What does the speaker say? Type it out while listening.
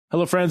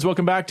Hello, friends.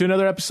 Welcome back to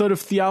another episode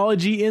of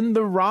Theology in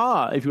the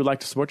Raw. If you would like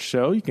to support the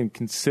show, you can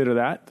consider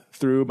that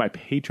through my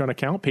Patreon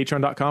account,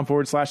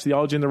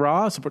 patreon.com/Theology in the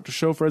Raw. Support the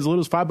show for as little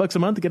as $5 a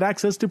month to get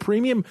access to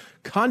premium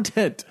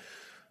content.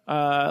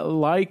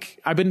 For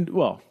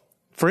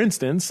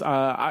instance,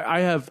 I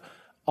have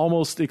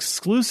almost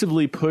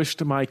exclusively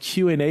pushed my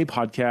Q&A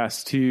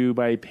podcast to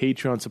my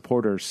Patreon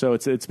supporters. So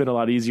it's been a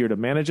lot easier to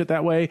manage it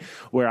that way,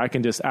 where I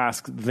can just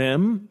ask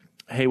them,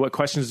 hey, what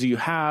questions do you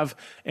have?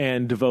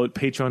 And devote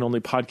Patreon-only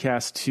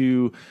podcasts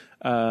to,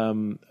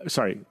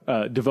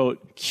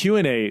 devote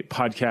Q&A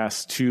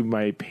podcasts to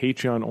my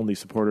Patreon-only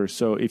supporters.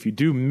 So if you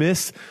do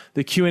miss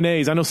the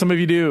Q&As, I know some of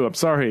you do, I'm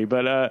sorry,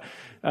 but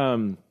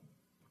you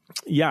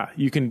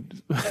can,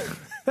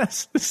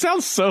 that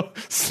sounds so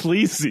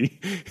sleazy.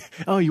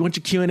 Oh, you want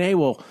your Q&A?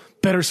 Well,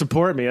 better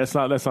support me. That's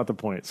not the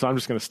point. So I'm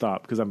just going to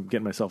stop because I'm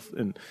getting myself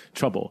in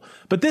trouble.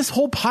 But this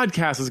whole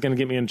podcast is going to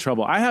get me in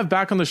trouble. I have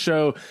back on the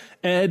show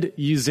Ed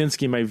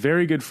Uszynski, my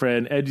very good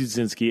friend, Ed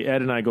Uszynski.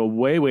 Ed and I go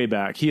way, way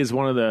back. He is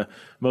one of the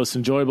most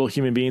enjoyable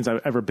human beings I've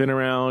ever been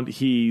around.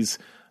 He's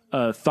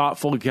a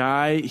thoughtful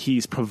guy.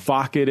 He's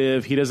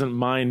provocative. He doesn't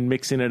mind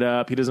mixing it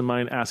up. He doesn't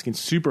mind asking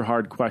super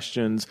hard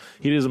questions.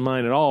 He doesn't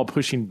mind at all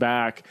pushing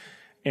back.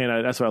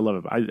 And that's what I love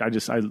about it.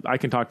 I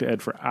can talk to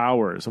Ed for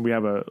hours, and we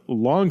have a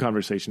long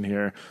conversation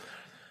here.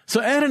 So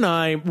Ed and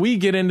I, we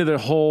get into the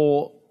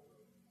whole,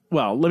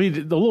 the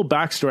little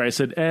backstory. I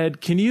said,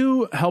 Ed, can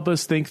you help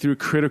us think through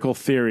critical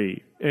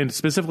theory, and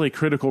specifically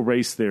critical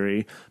race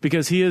theory?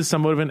 Because he is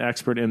somewhat of an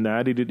expert in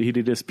that. He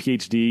did his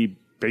PhD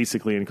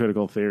basically in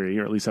critical theory,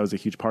 or at least that was a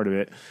huge part of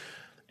it.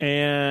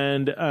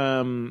 And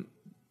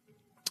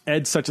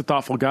Ed's such a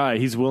thoughtful guy.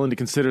 He's willing to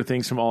consider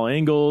things from all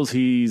angles.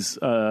 He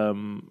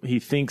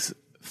thinks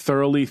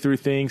thoroughly through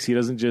things. He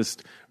doesn't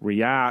just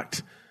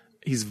react.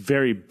 He's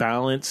very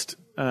balanced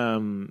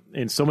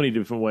in so many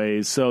different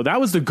ways. So that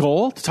was the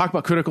goal, to talk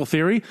about critical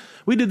theory.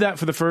 We did that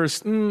for the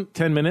first 10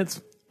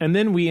 minutes, and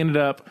then we ended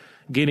up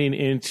getting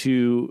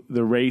into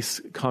the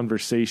race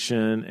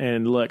conversation.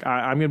 And look,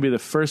 I'm going to be the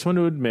first one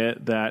to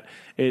admit that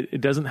it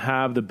doesn't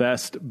have the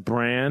best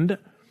brand,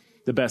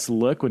 the best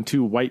look when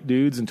two white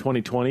dudes in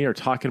 2020 are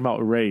talking about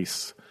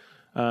race.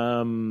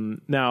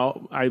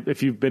 Now,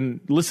 if you've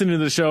been listening to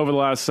the show over the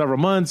last several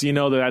months, you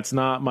know that that's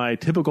not my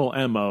typical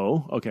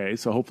MO. Okay,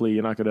 so hopefully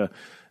you're not going to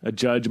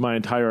judge my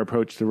entire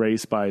approach to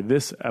race by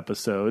this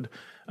episode.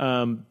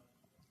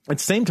 At the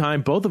same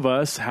time, both of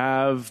us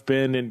have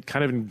been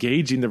kind of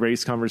engaging the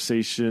race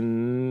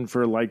conversation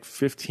for like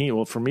 15,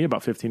 well, for me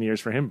about 15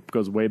 years. For him, it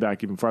goes way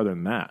back even farther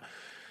than that.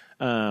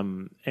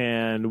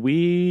 And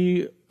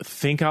we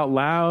think out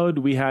loud.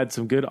 We had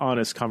some good,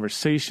 honest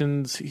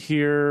conversations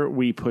here.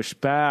 We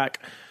pushed back.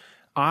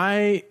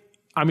 I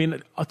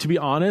mean, to be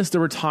honest, there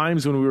were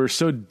times when we were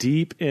so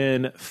deep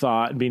in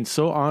thought and being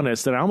so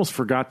honest that I almost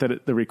forgot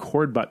that the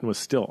record button was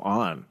still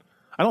on.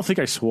 I don't think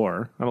I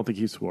swore. I don't think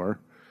he swore.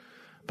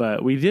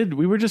 But we did.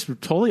 We were just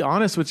totally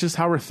honest with just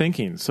how we're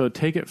thinking. So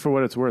take it for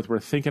what it's worth. We're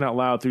thinking out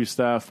loud through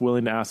stuff,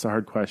 willing to ask the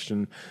hard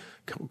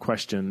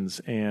questions,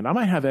 and I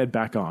might have Ed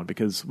back on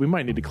because we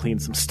might need to clean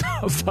some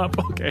stuff up.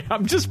 Okay,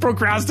 I'm just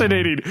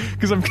procrastinating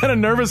because I'm kind of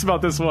nervous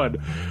about this one.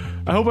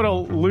 I hope I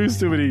don't lose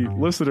too many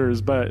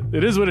listeners, but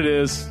it is what it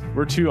is.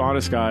 We're two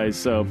honest guys.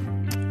 So,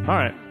 all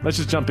right, let's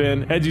just jump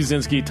in. Ed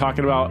Uszynski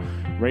talking about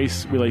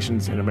race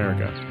relations in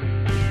America.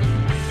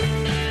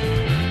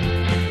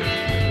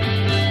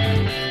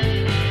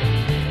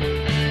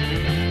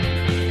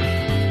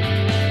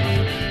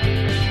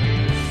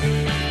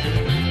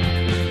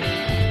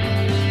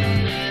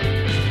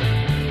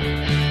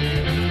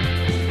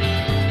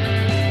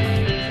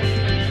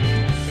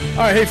 All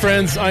right, hey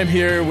friends, I'm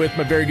here with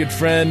my very good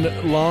friend,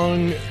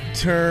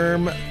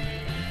 long-term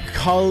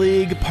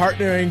colleague,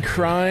 partner in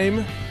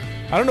crime.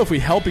 I don't know if we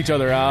help each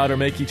other out or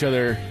make each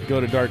other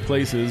go to dark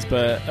places,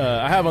 but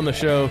I have on the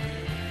show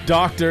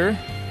Dr.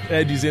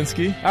 Ed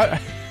Uszynski. I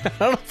don't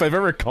know if I've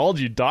ever called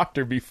you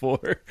doctor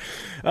before.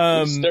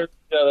 We stir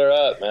each other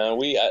up, man.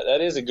 That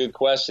is a good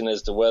question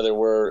as to whether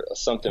we're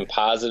something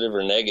positive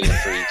or negative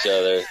for each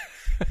other.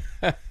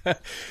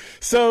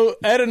 So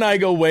Ed and I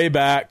go way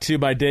back to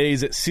my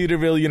days at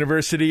Cedarville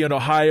University in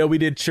Ohio. We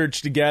did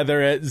church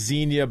together at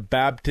Xenia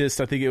Baptist,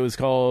 I think it was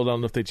called. I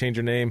don't know if they changed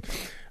their name.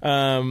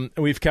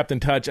 We've kept in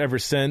touch ever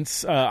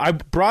since. I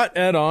brought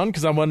Ed on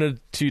because I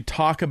wanted to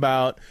talk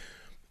about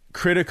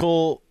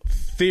critical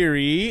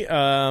theory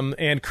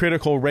and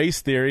critical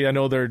race theory. I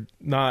know they're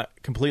not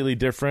completely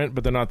different,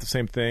 but they're not the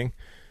same thing.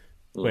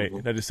 Wait,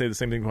 did I just say the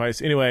same thing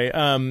twice? Anyway,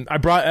 I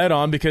brought Ed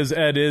on because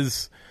Ed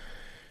is...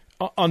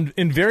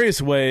 in various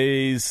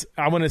ways,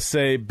 I want to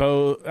say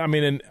both. I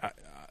mean,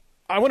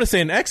 I want to say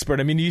an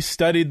expert. I mean, you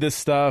studied this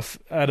stuff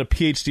at a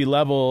PhD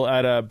level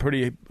at a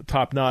pretty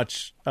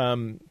top-notch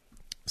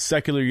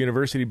secular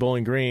university,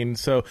 Bowling Green.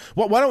 So,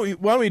 why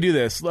don't we do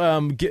this?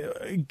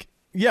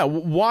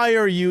 Why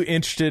are you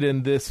interested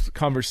in this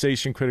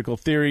conversation, critical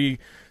theory,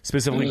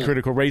 specifically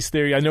critical race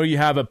theory? I know you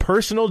have a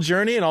personal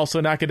journey and also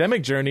an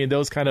academic journey, and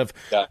those kind of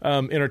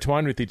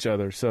intertwine with each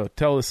other. So,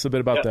 tell us a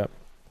bit about that.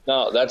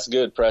 No, that's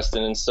good,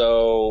 Preston. And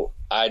so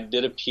I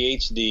did a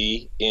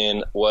PhD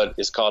in what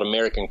is called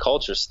American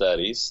Culture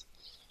Studies.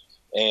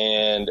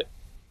 And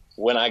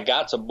when I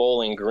got to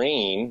Bowling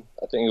Green,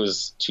 I think it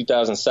was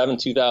 2007,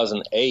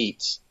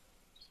 2008,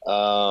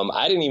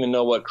 I didn't even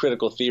know what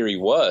critical theory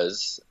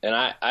was. And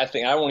I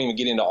think I won't even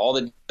get into all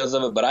the details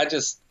of it, but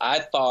I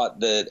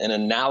thought that an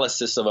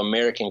analysis of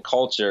American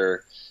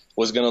culture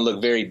was going to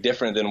look very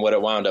different than what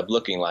it wound up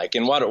looking like.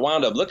 And what it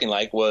wound up looking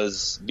like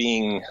was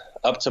being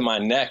up to my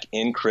neck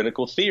in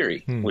critical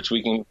theory, which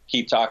we can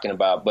keep talking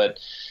about. But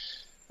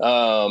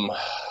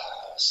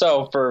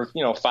so for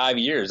 5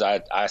 years,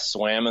 I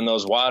swam in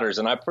those waters,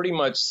 and I pretty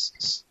much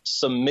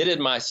submitted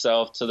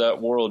myself to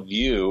that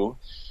worldview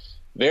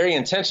very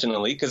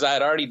intentionally, because I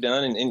had already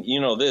done,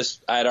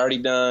 I had already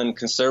done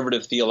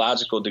conservative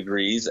theological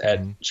degrees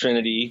at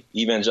Trinity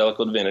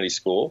Evangelical Divinity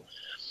School.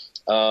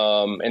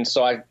 And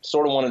so I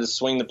sort of wanted to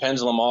swing the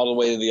pendulum all the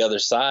way to the other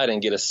side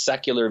and get a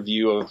secular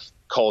view of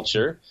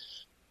culture.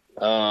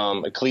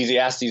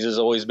 Ecclesiastes has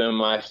always been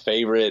my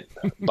favorite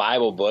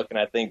Bible book, and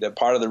I think that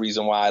part of the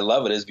reason why I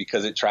love it is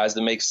because it tries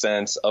to make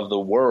sense of the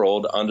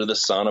world under the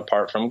sun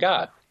apart from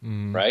God,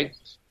 right?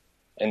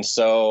 And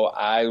so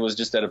I was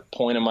just at a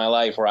point in my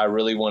life where I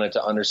really wanted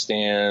to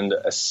understand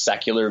a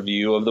secular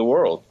view of the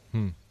world,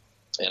 and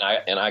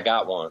I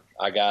got one.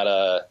 I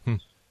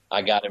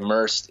got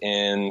immersed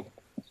in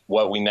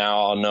what we now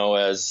all know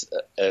as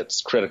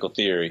critical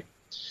theory.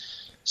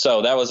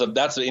 So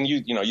and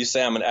you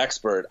say I'm an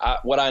expert.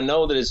 What I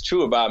know that is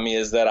true about me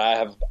is that I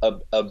have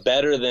a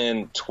better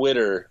than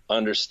Twitter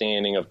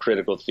understanding of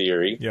critical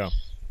theory. Yeah.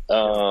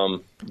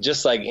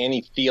 Just like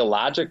any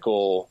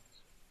theological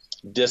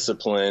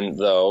discipline,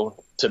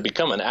 though, to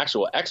become an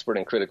actual expert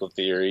in critical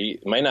theory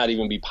might not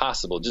even be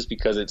possible, just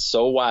because it's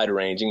so wide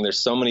ranging. There's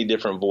so many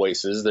different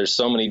voices. There's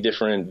so many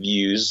different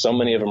views. So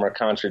many of them are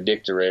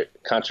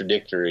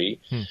contradictory.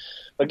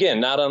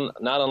 Again, not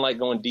unlike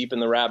going deep in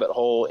the rabbit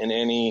hole in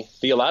any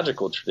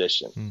theological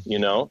tradition,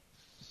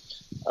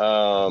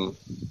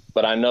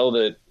 But I know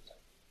that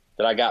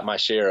I got my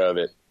share of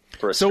it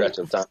for a stretch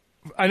of time.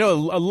 I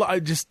know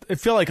I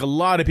feel like a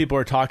lot of people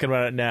are talking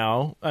about it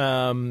now.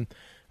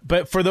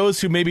 But for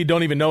those who maybe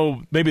don't even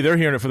know, maybe they're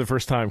hearing it for the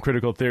first time,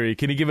 critical theory,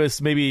 can you give us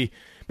maybe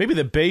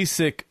the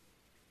basic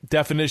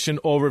definition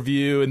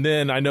overview? And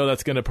then I know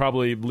that's going to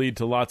probably lead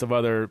to lots of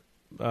other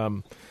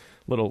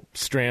little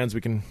strands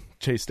we can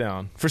chase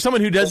down. For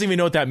someone who doesn't even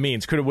know what that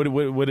means,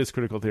 what is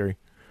critical theory?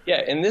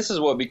 Yeah, and this is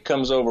what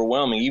becomes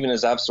overwhelming, even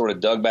as I've sort of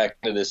dug back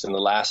into this in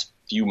the last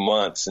few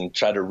months and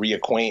tried to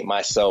reacquaint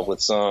myself with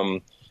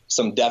some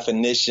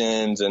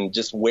definitions and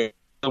just where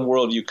the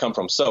worldview come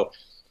from. So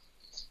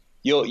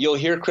you'll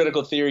hear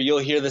critical theory, you'll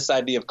hear this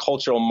idea of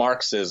cultural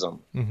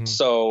Marxism.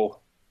 So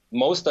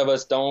most of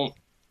us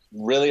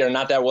are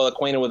not that well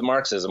acquainted with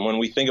Marxism. When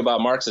we think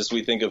about Marxists,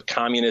 we think of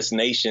communist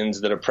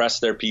nations that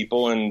oppressed their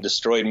people and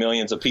destroyed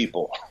millions of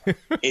people.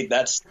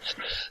 That's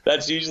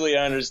usually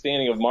our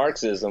understanding of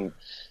Marxism.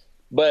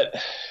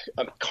 But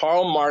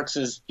Karl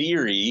Marx's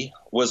theory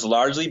was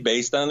largely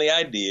based on the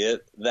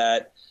idea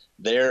that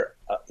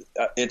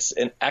it's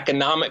an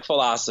economic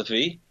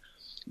philosophy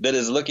that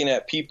is looking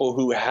at people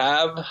who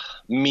have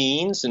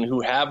means and who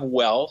have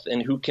wealth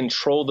and who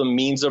control the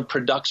means of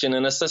production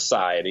in a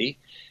society,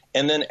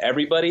 and then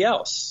everybody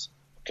else,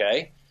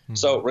 okay?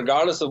 So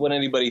regardless of what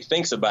anybody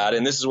thinks about it,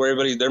 and this is where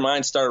their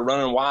minds start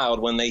running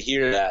wild when they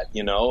hear that,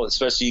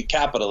 especially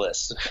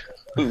capitalists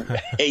who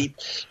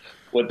hate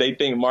what they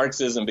think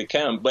Marxism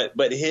became.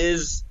 But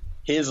his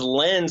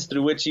lens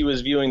through which he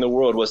was viewing the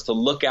world was to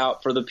look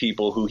out for the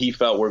people who he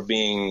felt were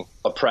being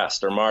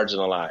oppressed or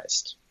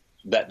marginalized,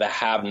 the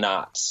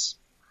have-nots.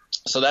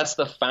 So that's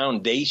the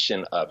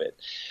foundation of it.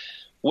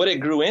 What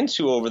it grew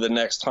into over the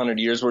next 100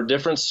 years were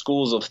different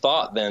schools of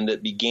thought then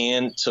that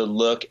began to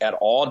look at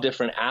all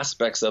different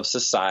aspects of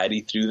society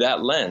through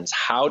that lens.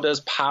 How does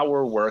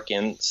power work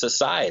in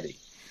society?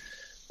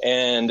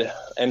 And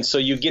so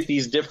you get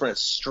these different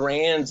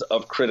strands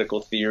of critical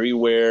theory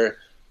where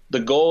the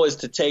goal is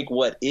to take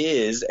what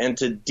is and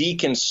to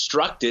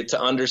deconstruct it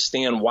to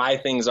understand why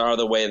things are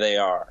the way they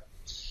are.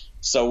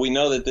 So we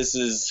know that this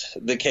is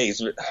the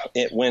case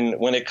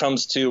when it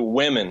comes to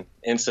women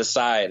in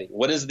society.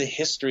 What is the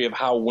history of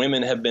how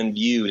women have been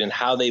viewed and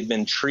how they've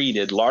been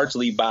treated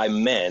largely by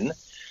men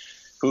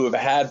who have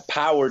had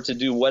power to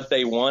do what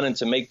they want and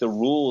to make the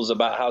rules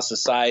about how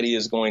society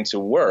is going to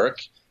work?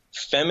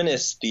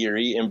 Feminist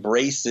theory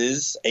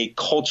embraces a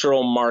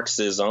cultural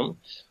Marxism,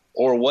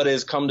 or what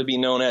has come to be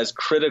known as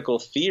critical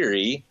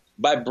theory,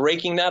 by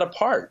breaking that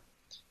apart,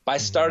 by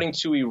starting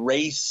to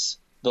erase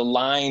the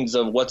lines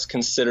of what's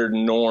considered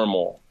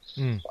normal.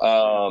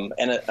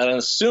 And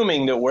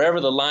assuming that wherever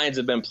the lines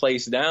have been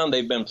placed down,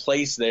 they've been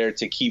placed there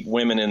to keep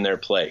women in their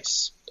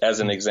place, as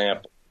an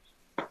example.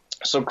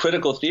 So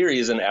critical theory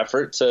is an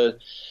effort to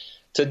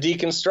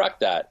deconstruct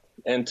that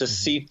and to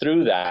see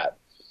through that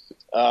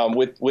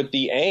with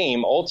the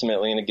aim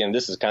ultimately, and again,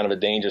 this is kind of a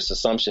dangerous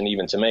assumption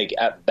even to make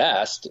at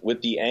best,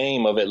 with the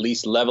aim of at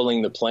least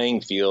leveling the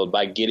playing field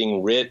by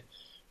getting rid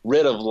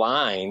of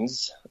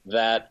lines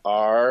that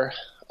are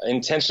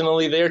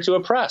intentionally there to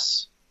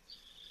oppress.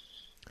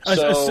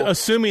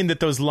 Assuming that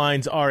those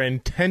lines are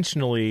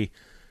intentionally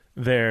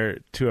there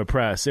to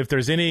oppress. If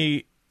there's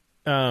any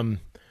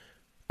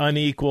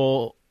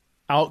unequal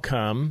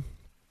outcome,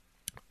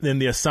 then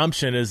the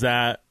assumption is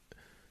that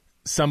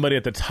somebody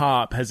at the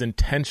top has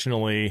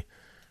intentionally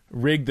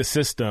rigged the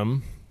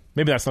system.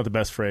 Maybe that's not the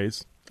best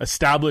phrase.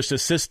 Established a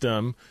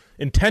system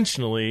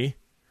intentionally,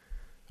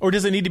 or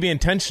does it need to be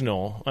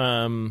intentional? I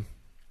don't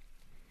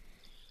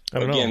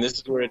know. Again,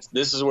 this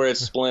is where it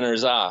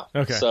splinters off.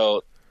 Okay.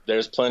 So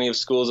there's plenty of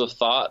schools of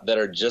thought that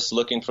are just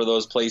looking for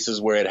those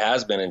places where it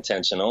has been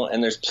intentional,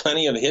 and there's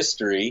plenty of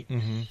history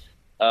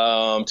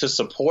to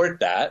support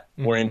that,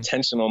 where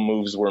intentional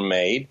moves were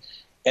made.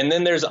 And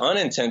then there's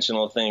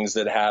unintentional things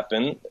that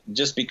happen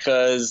just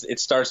because it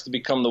starts to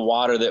become the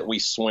water that we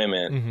swim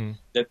in,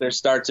 that there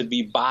start to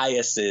be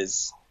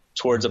biases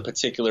towards a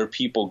particular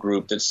people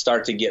group that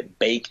start to get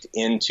baked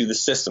into the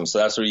system. So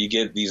that's where you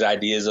get these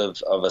ideas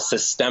of a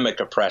systemic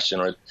oppression,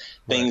 or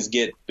things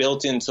get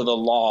built into the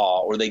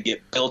law, or they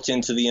get built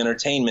into the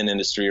entertainment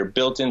industry, or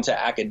built into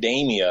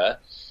academia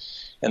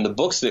and the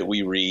books that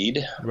we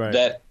read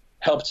that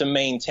help to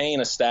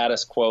maintain a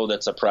status quo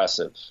that's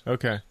oppressive.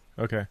 Okay.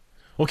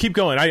 Well, keep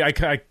going.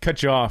 I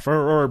cut you off,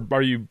 or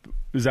are you?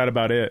 Is that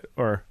about it?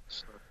 Or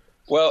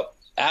well,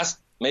 ask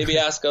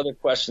other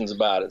questions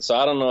about it. So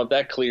I don't know if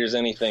that clears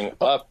anything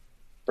up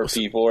for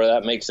people, or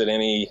that makes it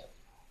any.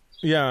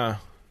 Yeah.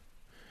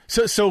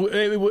 So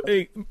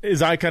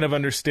as I kind of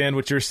understand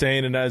what you're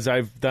saying, and as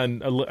I've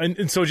done,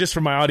 and so just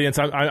for my audience,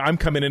 I'm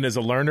coming in as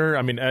a learner.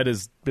 I mean, Ed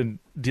has been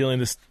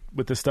dealing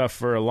with this stuff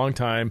for a long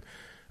time.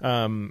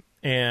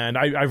 And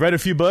I read a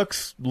few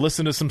books,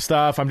 listened to some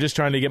stuff. I'm just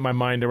trying to get my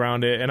mind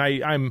around it. And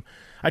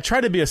I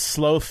try to be a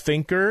slow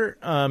thinker.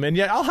 And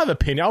yeah, I'll have an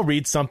opinion. I'll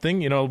read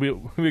something,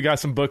 we got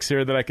some books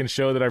here that I can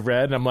show that I've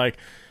read. And I'm like,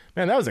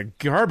 man, that was a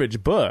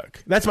garbage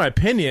book. That's my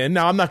opinion.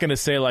 Now, I'm not going to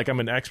say like I'm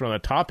an expert on the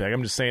topic.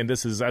 I'm just saying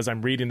this is as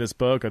I'm reading this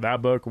book or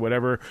that book or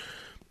whatever,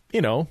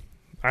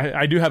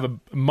 I do have a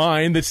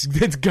mind that's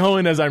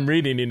going as I'm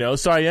reading,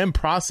 so I am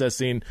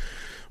processing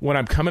what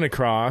I'm coming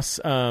across,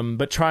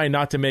 but try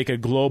not to make a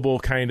global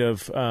kind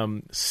of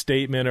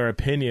statement or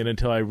opinion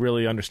until I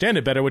really understand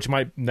it better, which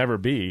might never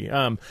be.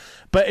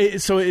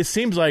 So it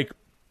seems like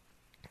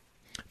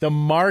the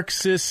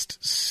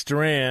Marxist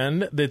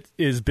strand that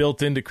is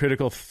built into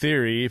critical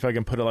theory, if I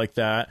can put it like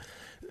that,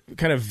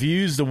 kind of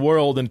views the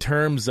world in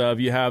terms of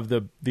you have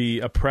the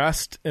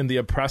oppressed and the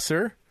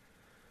oppressor.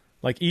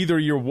 Like either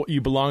you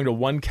belong to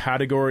one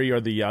category or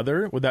the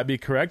other. Would that be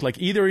correct? Like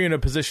either you're in a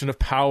position of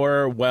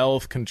power,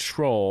 wealth,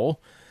 control.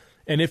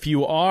 And if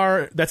you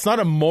are, that's not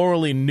a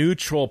morally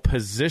neutral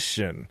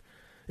position.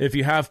 If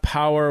you have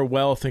power,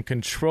 wealth, and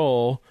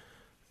control,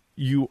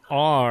 you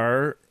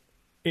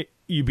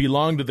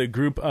belong to the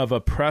group of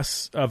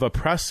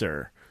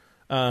oppressor.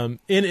 In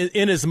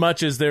as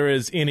much as there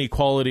is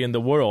inequality in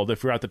the world.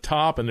 If you're at the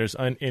top and there's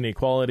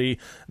inequality,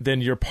 then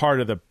you're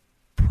part of the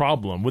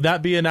problem. Would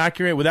that be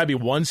would that be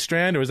one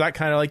strand, or is that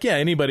kind of like,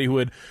 anybody who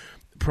would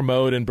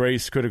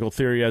embrace critical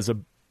theory as a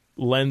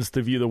lens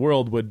to view the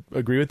world would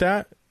agree with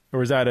that?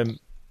 Or is that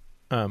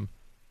or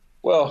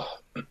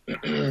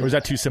is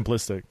that too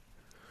simplistic?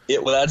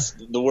 That's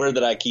the word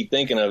that I keep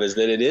thinking of, is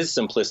that it is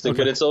simplistic,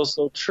 but it's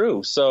also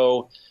true.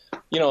 So,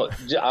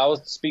 I'll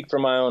speak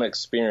from my own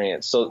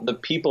experience. So the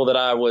people that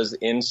I was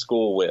in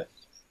school with,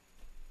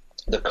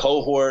 the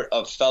cohort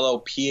of fellow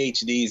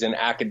PhDs and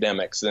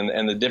academics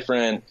and the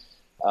different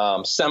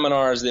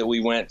seminars that we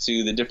went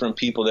to, the different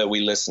people that we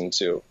listened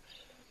to.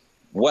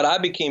 What I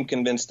became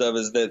convinced of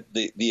is that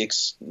the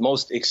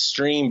most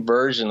extreme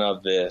version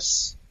of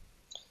this,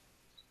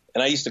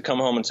 and I used to come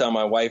home and tell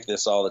my wife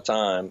this all the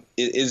time,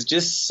 is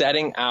just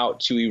setting out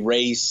to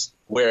erase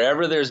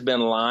wherever there's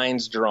been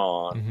lines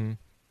drawn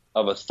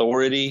of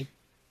authority,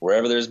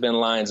 wherever there's been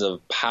lines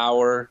of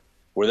power,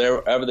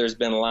 wherever there's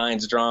been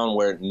lines drawn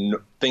where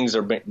things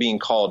are being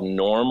called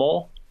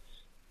normal.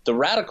 The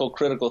radical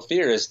critical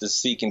theorist is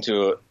seeking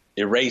to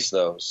erase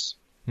those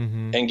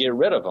and get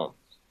rid of them.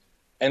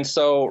 And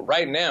so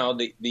right now,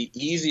 the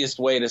easiest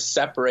way to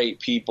separate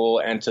people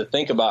and to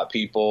think about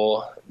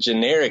people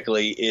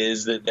generically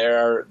is that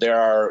there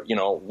are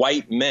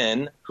white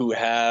men who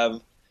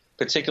have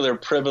particular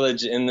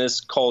privilege in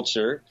this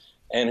culture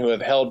and who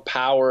have held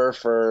power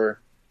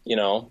for,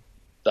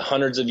 the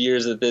hundreds of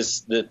years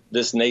that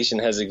this nation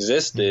has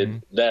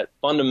existed, that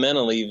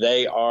fundamentally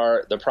they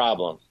are the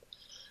problem,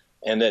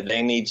 and that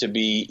they need to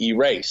be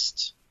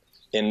erased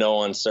in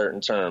no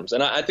uncertain terms.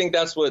 And I think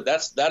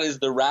that is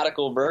the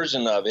radical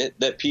version of it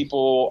that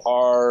people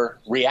are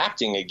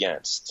reacting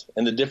against,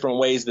 and the different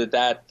ways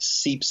that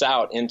seeps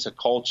out into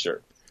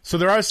culture. So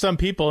there are some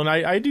people, and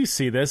I do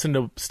see this in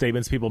the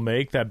statements people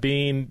make, that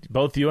being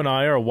both you and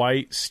I are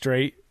white,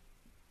 straight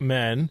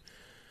men,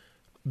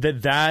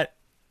 that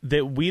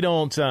we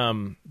don't,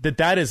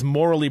 that is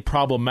morally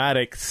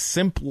problematic,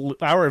 simply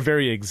our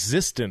very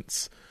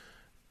existence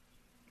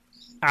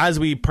as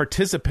we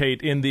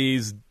participate in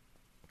these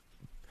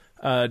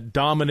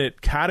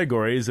dominant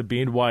categories of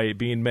being white,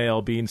 being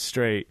male, being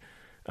straight,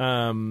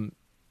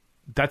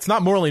 that's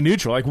not morally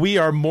neutral. Like, we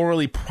are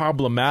morally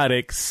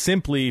problematic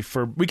simply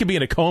we could be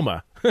in a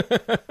coma.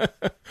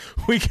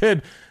 We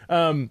could,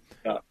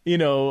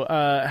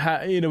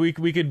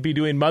 we could be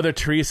doing Mother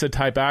Teresa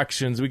type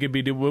actions. We could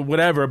be doing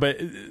whatever, but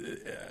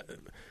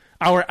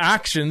our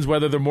actions,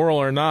 whether they're moral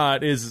or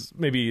not, is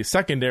maybe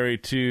secondary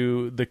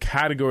to the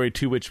category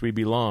to which we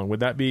belong. Would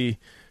that be,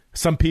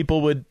 some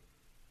people would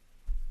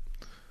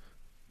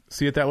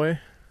see it that way?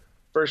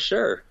 For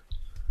sure.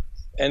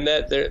 And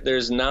that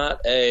there's not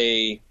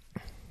a,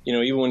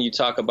 even when you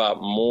talk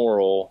about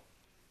moral,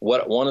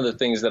 one of the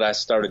things that I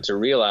started to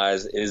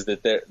realize is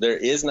that there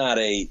is not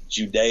a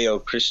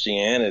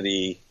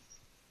Judeo-Christianity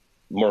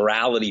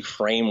morality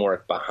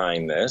framework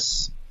behind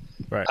this,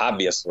 right?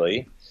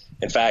 Obviously.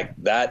 In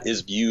fact, that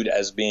is viewed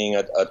as being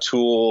a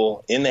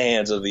tool in the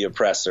hands of the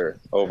oppressor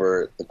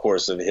over the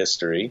course of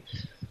history.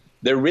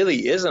 There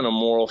really isn't a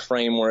moral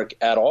framework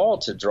at all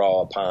to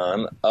draw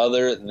upon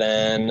other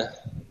than,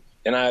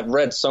 and I've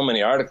read so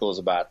many articles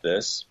about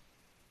this,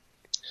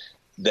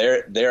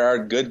 there are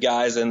good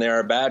guys and there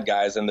are bad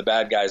guys, and the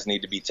bad guys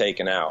need to be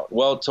taken out.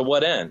 Well, to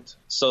what end?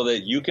 So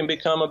that you can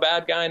become a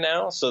bad guy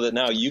now? So that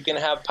now you can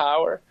have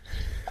power?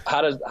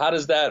 How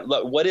does that,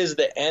 what is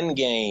the end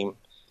game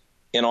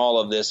in all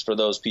of this for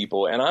those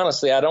people? And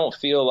honestly, I don't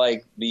feel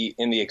like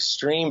in the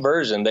extreme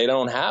version, they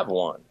don't have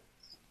one.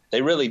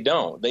 They really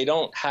don't. They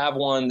don't have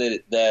one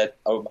that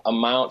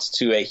amounts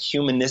to a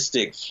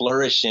humanistic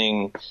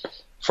flourishing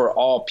for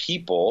all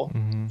people.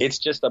 Mm-hmm. It's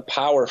just a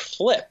power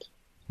flip,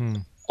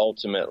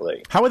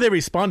 ultimately. How would they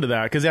respond to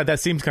that? Because that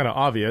seems kind of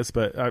obvious,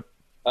 but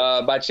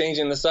by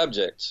changing the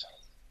subject,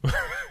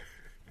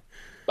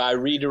 by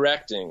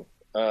redirecting.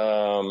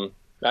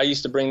 I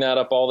used to bring that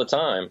up all the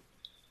time.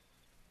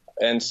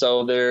 And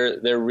so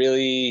they're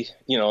really,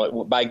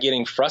 by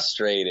getting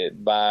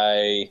frustrated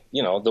by,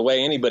 the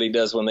way anybody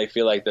does when they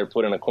feel like they're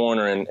put in a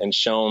corner and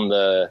shown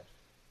the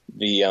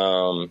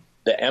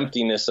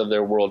emptiness of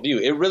their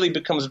worldview. It really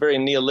becomes very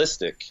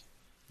nihilistic.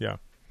 Yeah.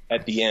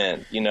 At the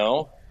end,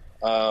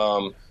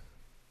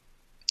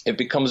 it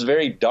becomes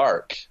very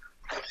dark.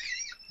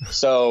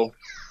 So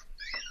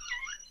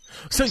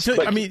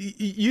I mean,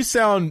 you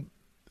sound,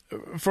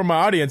 from my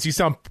audience, you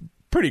sound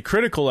pretty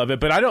critical of it,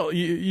 but I don't.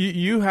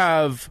 You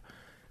have,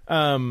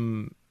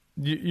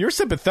 you're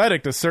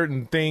sympathetic to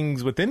certain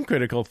things within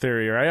critical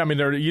theory, right? I mean,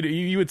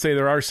 you would say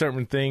there are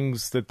certain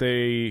things that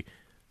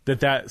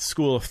that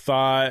school of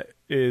thought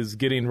is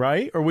getting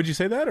right, or would you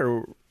say that?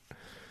 Or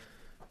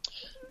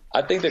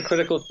I think that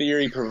critical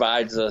theory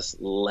provides us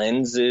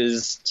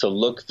lenses to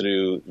look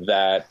through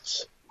that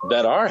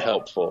are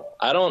helpful.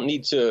 I don't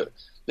need to.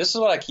 This is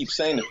what I keep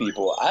saying to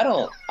people. I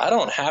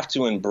don't have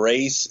to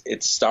embrace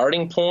its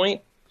starting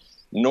point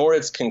nor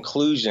its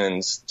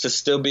conclusions to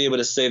still be able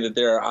to say that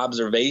there are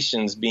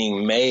observations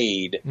being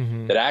made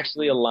that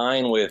actually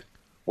align with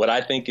what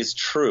I think is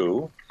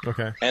true,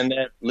 okay, and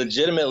that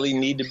legitimately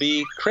need to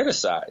be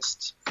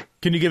criticized.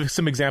 Can you give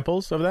some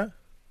examples of that?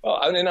 Well,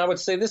 I mean, I would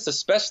say this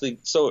especially.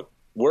 So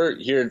we're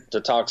here to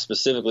talk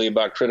specifically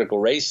about critical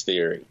race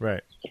theory.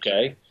 Right.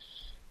 Okay.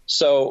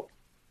 So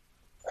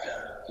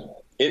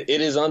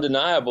it is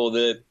undeniable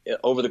that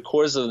over the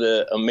course of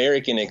the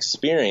American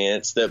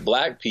experience that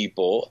black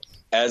people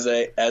as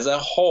a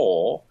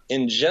whole,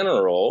 in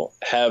general,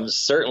 have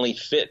certainly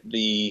fit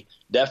the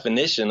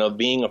definition of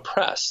being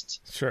oppressed.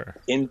 Sure.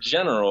 In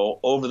general,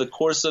 over the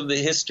course of the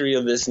history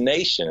of this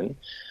nation,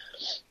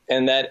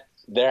 and that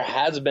there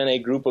has been a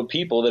group of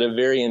people that have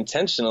very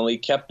intentionally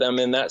kept them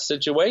in that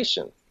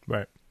situation.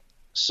 Right.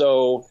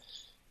 So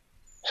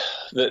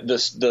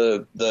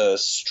the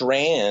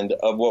strand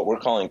of what we're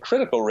calling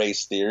critical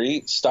race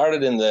theory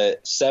started in the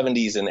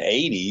 70s and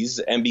 80s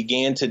and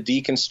began to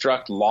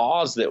deconstruct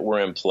laws that were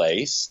in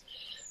place,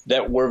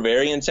 that were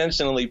very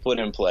intentionally put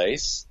in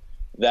place,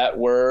 that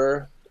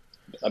were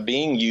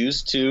being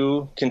used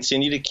to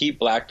continue to keep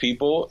black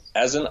people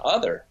as an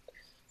other.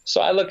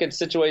 So I look at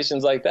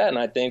situations like that and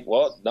I think,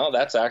 well, no,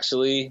 that's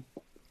actually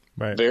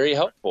very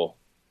helpful.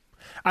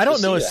 I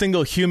don't know a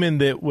single human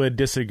that would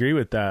disagree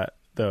with that,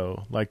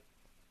 though. Like,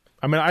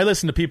 I mean, I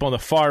listen to people on the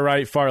far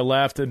right, far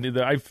left, and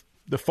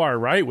the far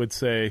right would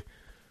say,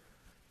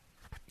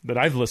 that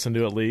I've listened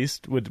to at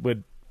least,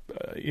 would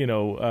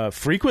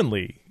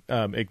frequently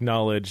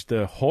acknowledge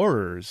the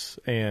horrors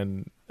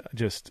and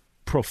just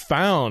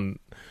profound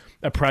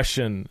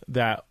oppression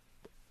that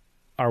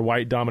our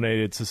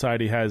white-dominated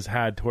society has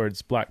had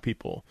towards black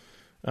people.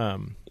 Yeah.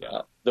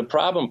 The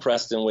problem,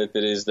 Preston, with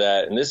it is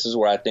that, and this is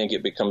where I think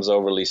it becomes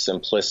overly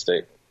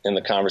simplistic in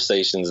the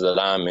conversations that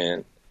I'm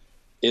in,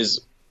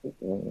 is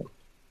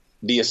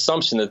the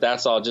assumption that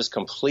that's all just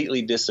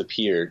completely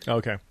disappeared.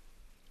 Okay.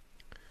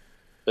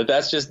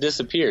 That's just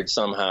disappeared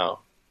somehow.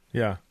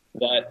 Yeah.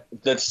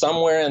 That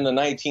somewhere in the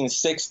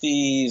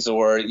 1960s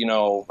or,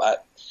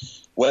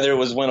 whether it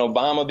was when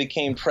Obama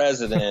became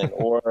president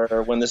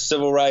or when the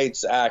Civil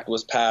Rights Act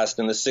was passed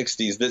in the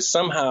 60s, that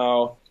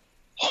somehow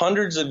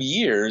hundreds of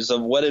years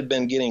of what had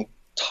been getting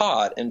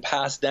taught and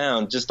passed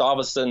down just all of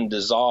a sudden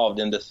dissolved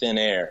into thin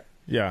air.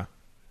 Yeah.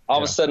 All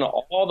of a sudden,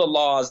 all the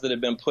laws that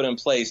had been put in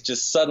place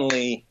just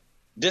suddenly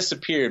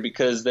disappeared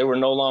because they were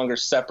no longer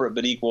separate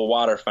but equal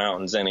water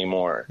fountains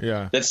anymore.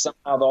 Yeah. That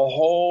somehow the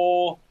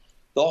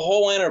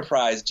whole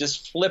enterprise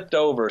just flipped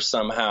over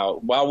somehow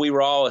while we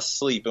were all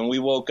asleep, and we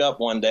woke up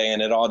one day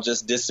and it all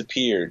just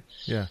disappeared.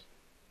 Yeah.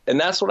 And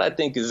that's what I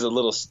think is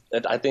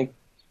I think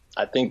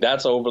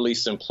that's overly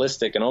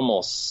simplistic and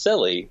almost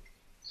silly.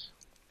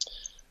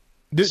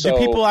 Do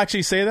people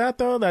actually say that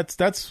though?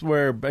 That's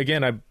where,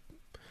 again,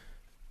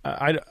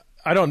 I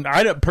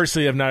don't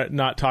personally have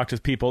not talked to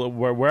people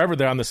wherever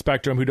they're on the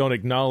spectrum who don't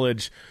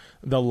acknowledge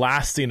the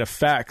lasting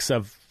effects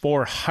of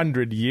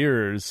 400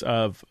 years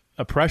of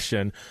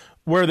oppression.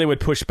 Where they would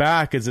push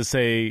back is to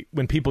say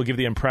when people give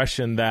the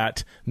impression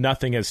that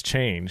nothing has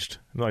changed.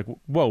 Like,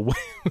 whoa.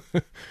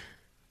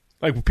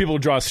 Like people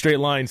draw a straight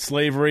line,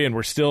 slavery, and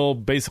we're still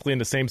basically in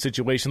the same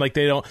situation. Like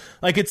they don't,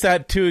 like it's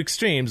that two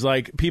extremes.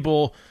 Like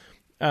people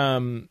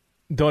don't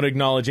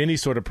acknowledge any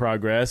sort of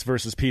progress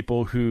versus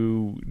people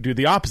who do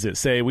the opposite.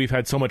 Say we've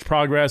had so much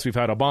progress, we've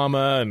had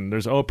Obama and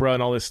there's Oprah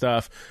and all this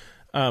stuff.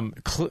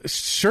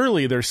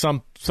 Surely there's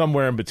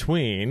somewhere in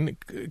between.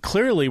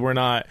 Clearly we're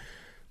not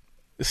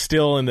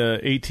still in the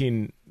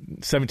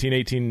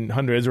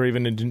 1800s or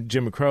even in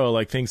Jim Crow.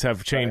 Like things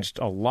have changed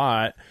a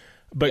lot.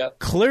 But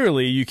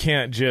clearly you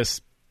can't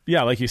just,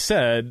 like you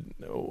said,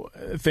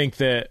 think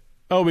that,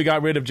 we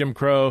got rid of Jim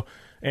Crow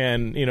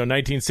and,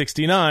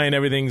 1969,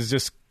 everything's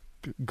just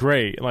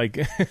great. Like,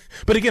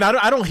 but again,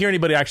 I don't hear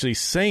anybody actually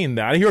saying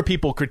that. I hear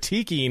people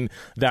critiquing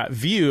that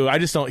view. I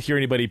just don't hear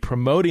anybody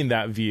promoting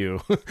that view.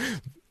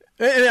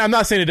 And I'm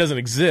not saying it doesn't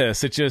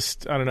exist. It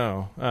just, I don't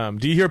know.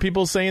 Do you hear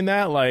people saying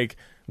that? Like,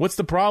 what's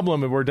the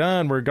problem? We're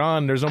done. We're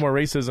gone. There's no more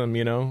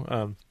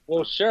racism,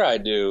 Well, sure I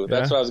do.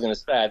 That's what I was going to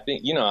say. I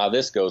think you know how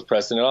this goes,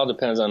 Preston. It all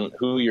depends on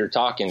who you're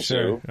talking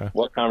to,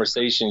 what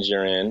conversations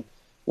you're in,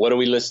 what are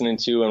we listening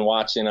to and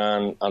watching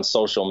on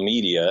social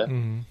media,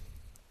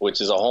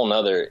 which is a whole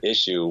nother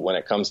issue when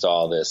it comes to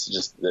all this.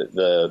 Just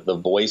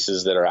the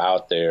voices that are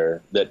out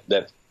there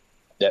that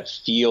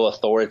feel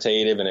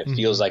authoritative, and it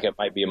feels like it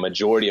might be a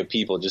majority of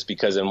people just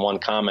because in one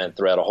comment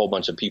thread a whole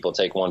bunch of people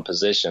take one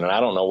position, and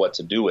I don't know what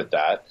to do with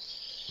that.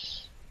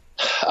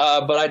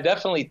 But I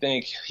definitely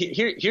think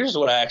here's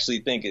what I actually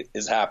think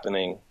is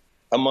happening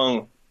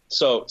among.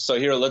 So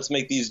here, let's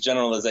make these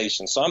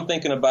generalizations. So I'm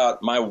thinking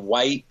about my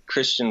white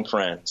Christian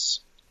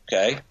friends.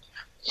 Okay.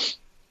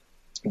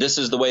 This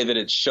is the way that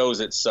it shows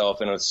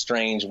itself in a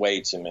strange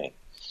way to me.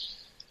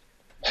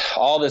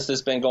 All this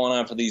has been going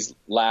on for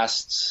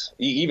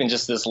even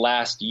just this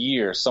last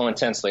year so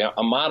intensely.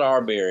 Ahmaud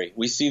Arbery,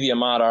 we see the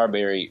Ahmaud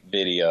Arbery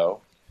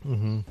video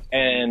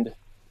and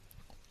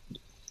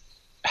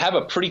have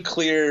a pretty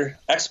clear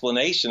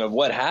explanation of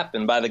what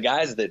happened by the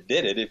guys that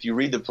did it. If you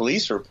read the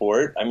police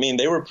report, I mean,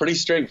 they were pretty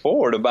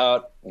straightforward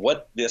about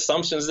what the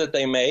assumptions that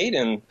they made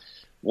and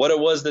what it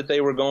was that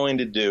they were going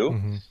to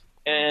do.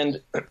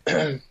 And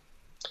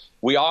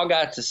we all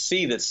got to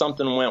see that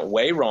something went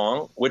way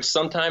wrong, which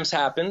sometimes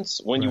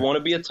happens when you want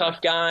to be a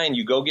tough guy and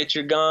you go get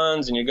your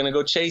guns and you're going to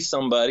go chase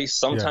somebody.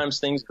 Sometimes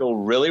things go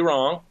really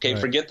wrong. Okay,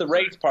 forget the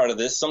race part of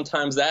this.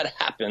 Sometimes that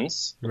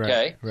happens.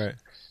 Okay. Right.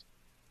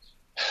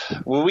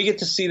 Well, we get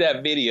to see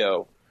that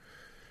video.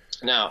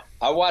 Now,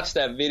 I watched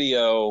that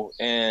video,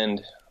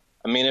 and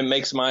I mean, it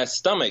makes my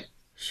stomach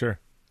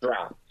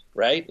drop,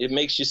 right? It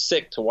makes you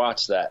sick to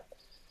watch that.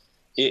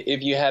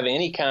 If you have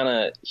any kind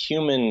of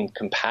human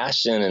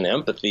compassion and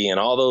empathy and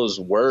all those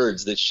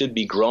words that should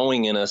be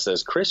growing in us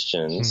as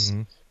Christians,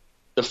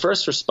 the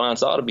first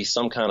response ought to be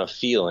some kind of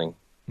feeling.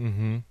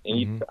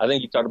 And I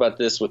think you talked about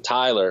this with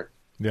Tyler,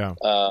 right?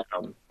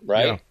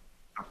 Yeah.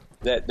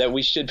 That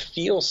we should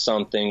feel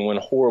something when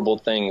horrible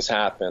things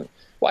happen.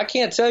 Well, I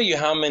can't tell you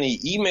how many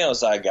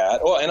emails I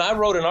got. Oh, and I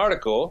wrote an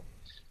article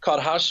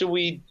called "How Should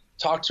We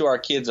Talk to Our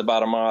Kids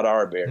About Ahmaud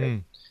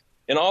Arbery?"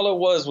 And all it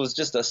was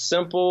just a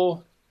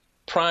simple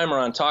primer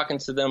on talking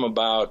to them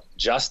about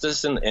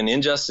justice and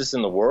injustice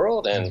in the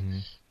world,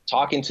 and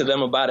talking to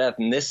them about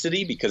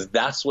ethnicity, because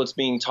that's what's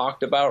being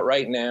talked about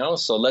right now.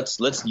 So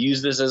let's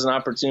use this as an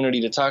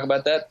opportunity to talk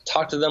about that.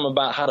 Talk to them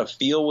about how to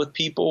feel with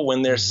people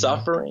when they're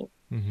suffering.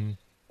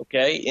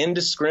 Okay,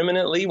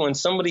 indiscriminately, when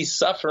somebody's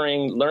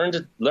suffering, learn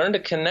to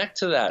connect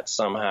to that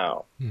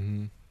somehow.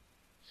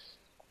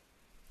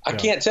 I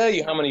can't tell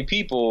you how many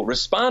people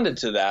responded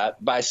to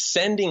that by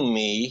sending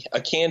me a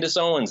Candace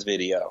Owens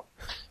video,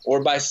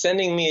 or by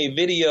sending me a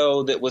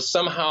video that was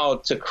somehow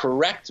to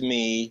correct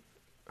me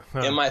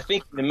in my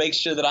thinking, to make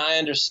sure that I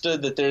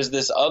understood that there's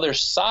this other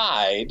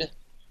side,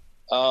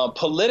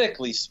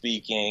 politically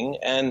speaking,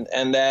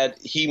 and that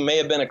he may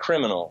have been a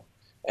criminal,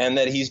 and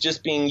that he's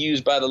just being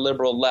used by the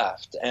liberal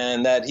left,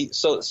 and that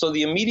so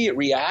the immediate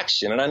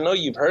reaction, and I know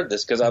you've heard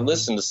this because I've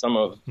listened to some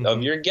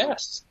of your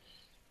guests,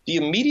 the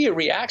immediate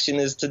reaction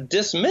is to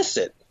dismiss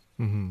it.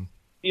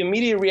 The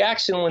immediate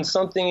reaction when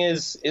something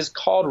is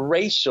called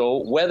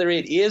racial, whether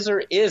it is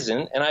or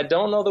isn't, and I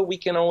don't know that we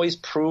can always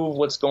prove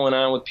what's going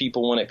on with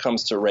people when it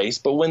comes to race,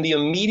 but when the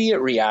immediate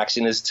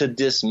reaction is to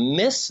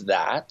dismiss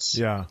that,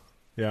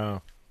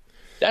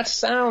 that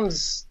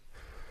sounds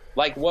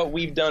like what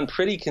we've done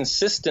pretty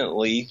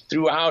consistently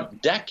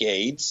throughout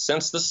decades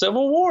since the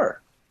Civil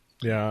War.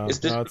 Yeah,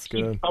 that's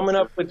good. Coming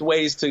up with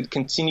ways to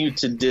continue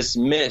to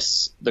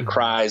dismiss the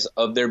cries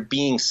of there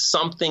being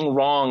something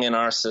wrong in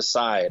our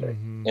society.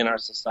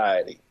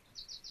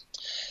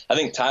 I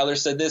think Tyler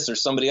said this, or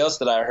somebody else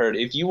that I heard,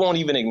 if you won't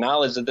even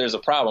acknowledge that there's a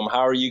problem,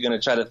 how are you going to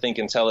try to think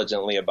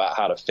intelligently about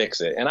how to fix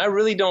it? And I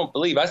really don't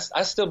believe,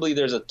 I still believe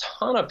there's a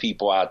ton of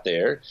people out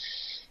there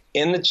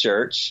in the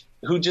church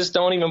who just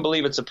don't even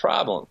believe it's a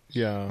problem.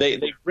 Yeah.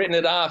 They've written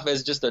it off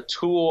as just a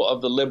tool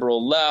of the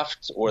liberal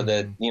left, or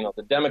that,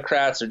 the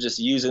Democrats are just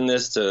using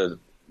this to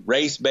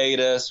race bait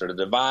us or to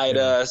divide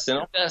us.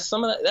 And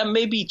some of that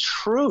may be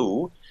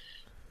true,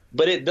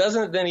 but it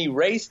doesn't then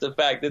erase the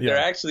fact that there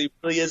actually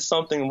really is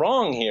something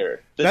wrong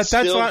here. That's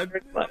what I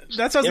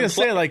was going to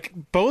say. Like,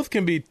 both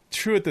can be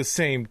true at the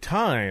same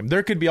time.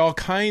 There could be all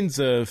kinds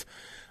of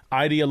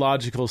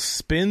ideological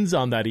spins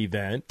on that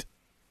event,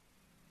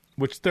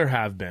 which there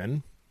have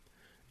been.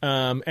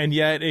 And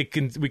yet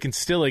we can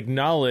still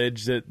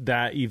acknowledge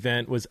that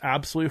event was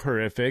absolutely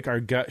horrific. Our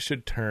gut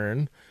should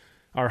turn,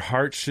 our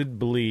heart should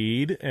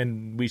bleed,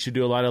 and we should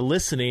do a lot of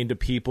listening to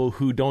people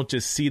who don't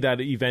just see that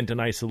event in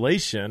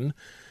isolation,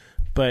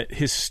 but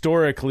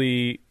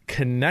historically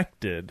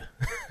connected.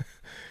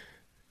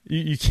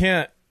 You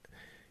can't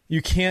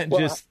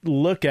just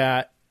look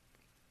at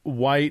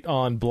white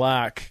on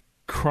black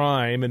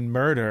crime and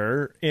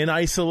murder in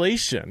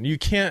isolation. You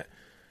can't.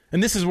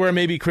 And this is where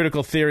maybe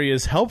critical theory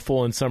is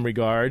helpful in some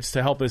regards,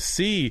 to help us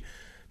see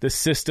the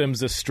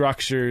systems, the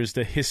structures,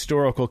 the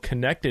historical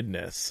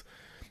connectedness.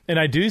 And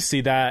I do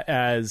see that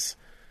as,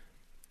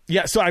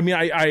 so I mean,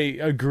 I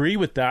agree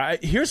with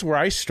that. Here's where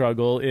I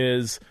struggle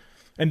is,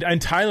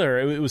 and Tyler,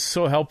 it was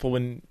so helpful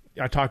when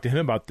I talked to him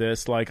about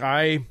this. Like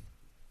I'm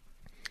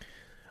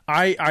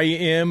a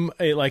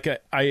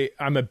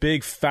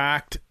big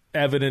fact,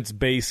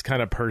 evidence-based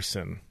kind of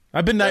person.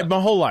 I've been that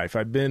my whole life.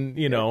 I've been,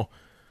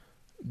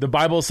 the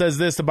Bible says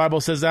this, the Bible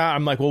says that.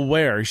 I'm like, well,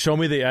 where? Show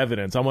me the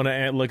evidence. I want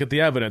to look at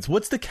the evidence.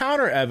 What's the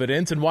counter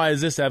evidence, and why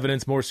is this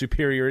evidence more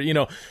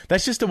superior?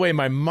 That's just the way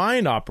my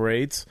mind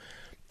operates.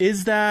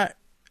 Is that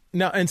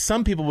now? And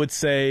some people would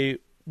say,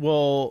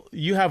 well,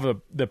 you have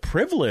the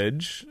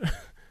privilege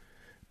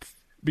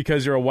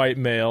because you're a white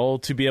male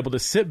to be able to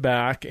sit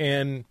back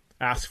and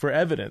ask for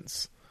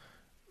evidence,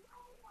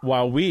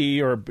 while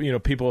we, or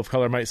people of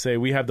color, might say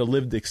we have the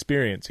lived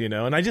experience, and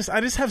I'm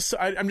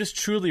just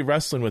truly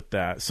wrestling with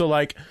that. So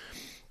like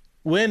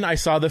when I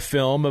saw the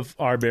film of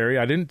Arbery,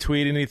 I didn't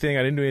tweet anything,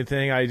 I didn't do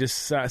anything. I just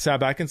sat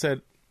back and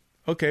said,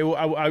 okay,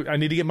 well, I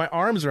need to get my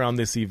arms around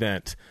this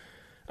event.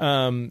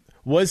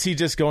 Was he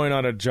just going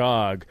on a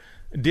jog?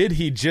 Did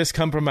he just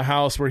come from a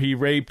house where he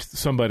raped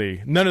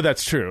somebody? None of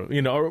that's true,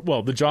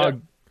 well, the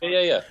jog.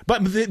 Yeah.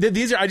 But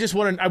these are,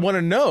 I want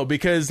to know,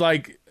 because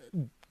like,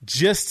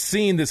 just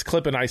seeing this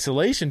clip in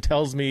isolation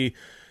tells me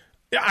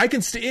I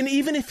can and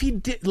even if he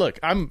did, look,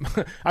 I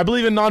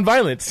believe in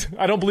nonviolence.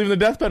 I don't believe in the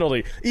death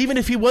penalty. Even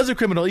if he was a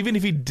criminal, even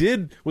if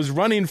he was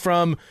running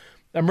from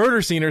a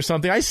murder scene or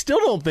something, I still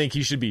don't think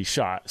he should be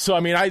shot. So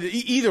I mean,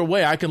 either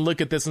way, I can look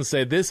at this and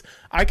say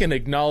I can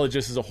acknowledge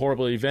this as a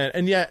horrible event,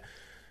 and yet,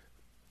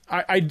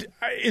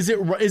 is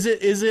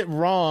it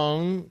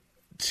wrong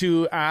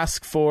to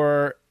ask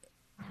for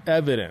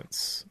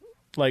evidence?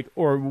 Like,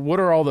 or what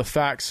are all the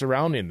facts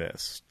surrounding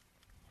this?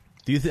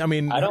 Do you think? I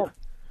mean, I don't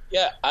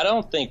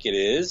think it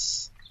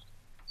is.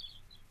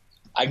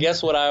 I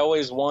guess what I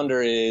always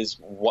wonder is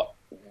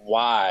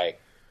why?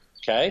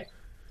 Okay.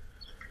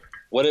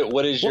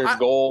 What is your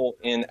goal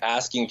in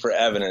asking for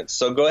evidence?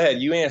 So go ahead,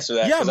 you answer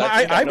that. Yeah,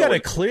 I've got a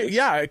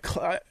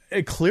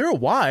clear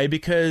why,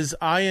 because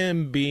I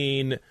am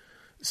being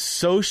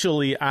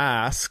socially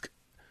asked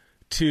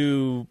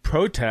to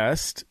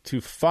protest, to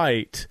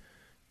fight.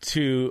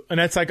 And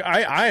it's like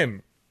I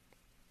am.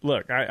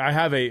 Look, I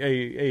have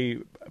a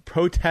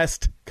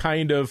protest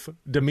kind of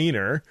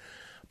demeanor,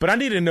 but I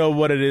need to know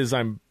what it is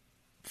I'm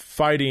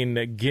fighting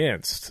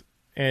against.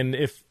 And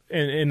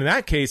in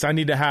that case,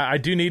 I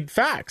do need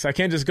facts. I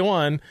can't just go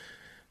on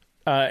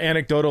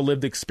anecdotal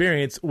lived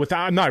experience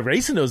I'm not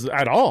erasing those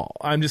at all.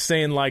 I'm just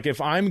saying, like,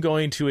 if I'm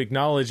going to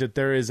acknowledge that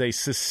there is a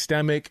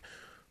systemic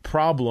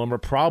problem or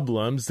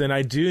problems, then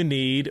I do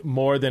need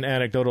more than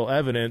anecdotal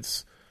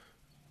evidence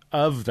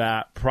of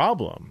that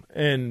problem.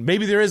 And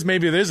maybe there is,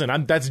 maybe there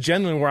isn't. That's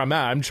genuinely where I'm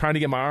at. I'm trying to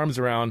get my arms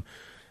around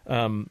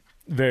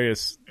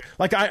various,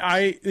 like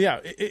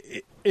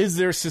is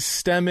there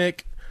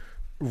systemic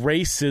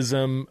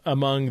racism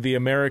among the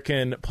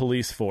American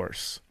police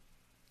force?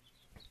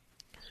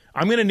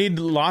 I'm going to need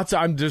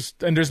and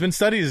there's been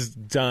studies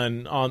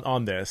done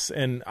on this,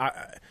 and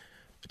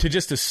to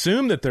just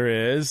assume that there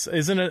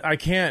isn't it? I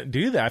can't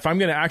do that. If I'm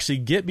going to actually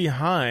get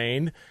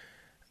behind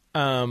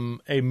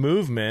a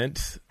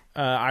movement,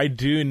 I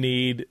do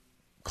need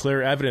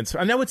clear evidence.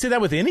 And I would say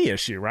that with any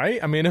issue,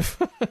 right? I mean,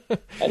 if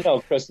I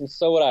know, Chris, and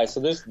so would I. So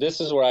this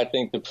is where I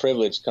think the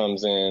privilege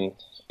comes in,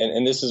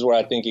 and this is where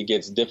I think it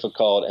gets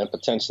difficult and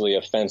potentially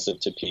offensive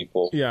to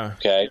people. Yeah.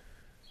 Okay.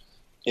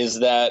 Is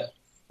that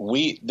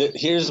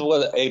Here's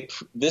what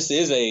this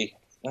is a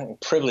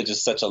privilege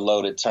is such a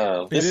loaded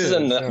term. This is a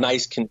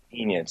nice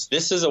convenience.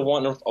 This is a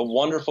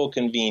wonderful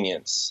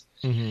convenience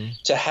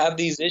to have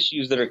these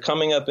issues that are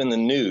coming up in the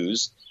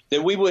news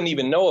that we wouldn't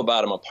even know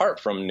about them apart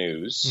from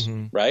news,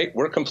 right?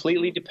 We're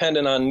completely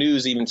dependent on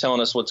news even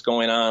telling us what's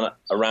going on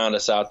around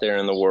us out there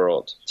in the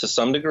world to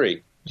some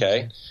degree,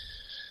 okay?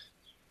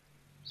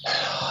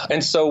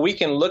 And so we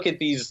can look at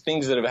these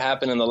things that have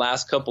happened in the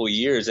last couple of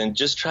years and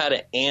just try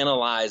to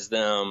analyze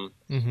them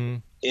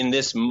in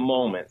this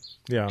moment,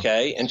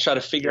 okay? And try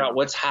to figure out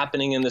what's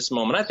happening in this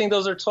moment. I think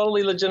those are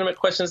totally legitimate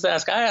questions to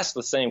ask. I ask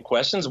the same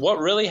questions. What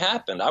really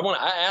happened? I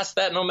ask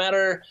that no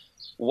matter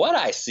what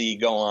I see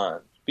go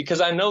on,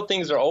 because I know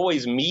things are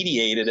always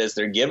mediated as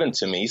they're given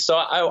to me. So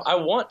I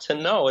want to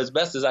know as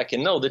best as I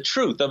can know the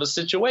truth of a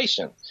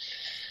situation.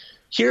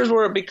 Here's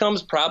where it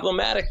becomes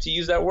problematic, to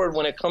use that word,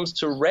 when it comes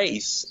to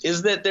race,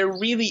 is that there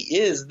really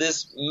is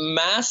this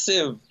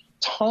massive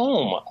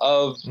tome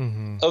of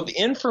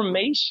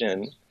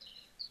information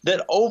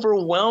that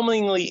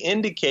overwhelmingly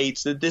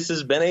indicates that this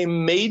has been a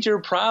major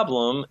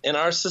problem in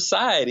our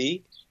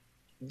society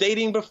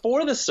dating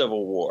before the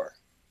Civil War,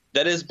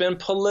 that has been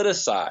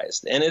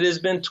politicized, and it has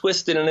been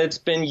twisted, and it's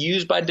been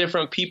used by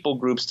different people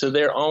groups to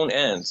their own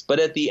ends. But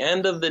at the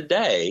end of the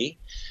day,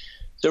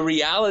 the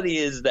reality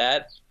is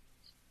that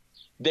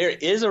there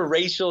is a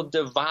racial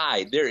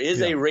divide. There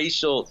is a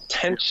racial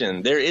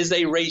tension. There is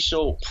a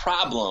racial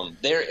problem.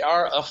 There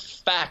are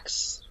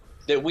effects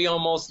that we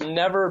almost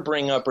never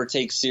bring up or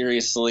take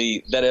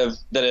seriously that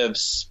have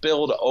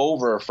spilled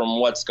over from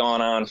what's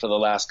gone on for the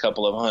last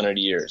couple of 100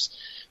 years.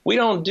 We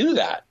don't do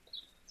that.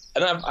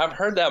 And I've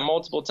heard that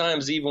multiple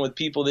times, even with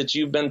people that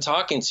you've been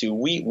talking to.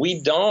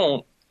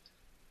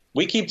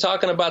 We keep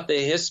talking about the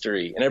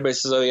history, and everybody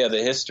says, oh, yeah,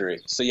 the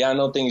history. So, yeah, I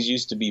know things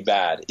used to be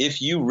bad. If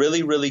you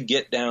really, really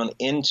get down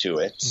into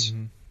it,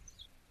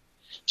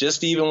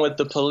 just even with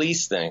the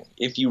police thing,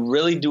 if you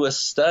really do a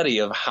study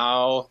of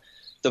how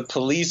the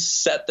police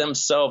set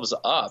themselves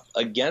up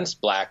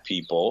against black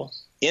people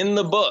in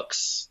the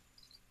books,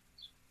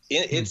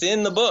 it's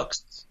in the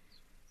books,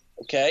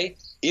 okay?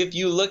 If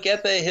you look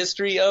at the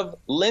history of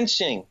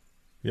lynching,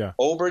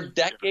 over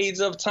decades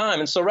of time.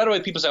 And so right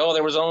away people say, oh,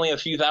 there was only a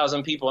few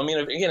thousand people. I mean,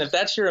 again, if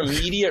that's your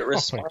immediate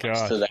response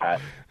to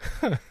that.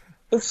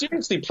 But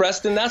seriously,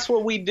 Preston, that's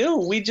what we do.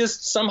 We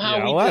just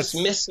somehow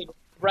dismiss it,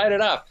 write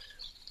it off.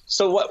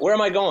 So where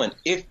am I going?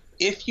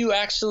 If you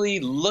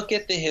actually look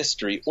at the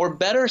history, or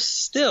better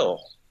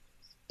still,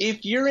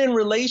 if you're in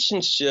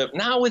relationship,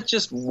 not with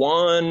just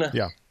one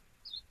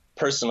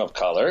person of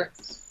color,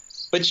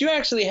 but you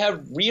actually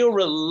have real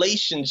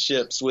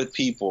relationships with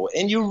people,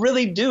 and you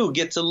really do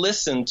get to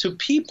listen to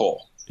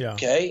people,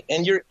 okay?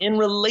 And you're in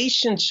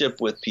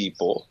relationship with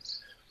people.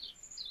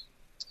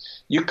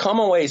 You come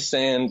away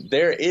saying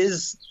there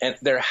is, and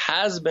there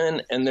has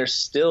been, and there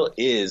still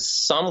is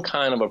some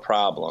kind of a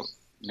problem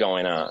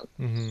going on.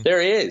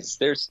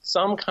 There's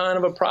some kind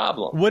of a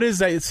problem. What is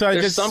that? So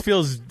it just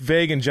feels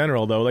vague in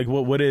general, though. Like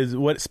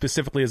what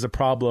specifically is a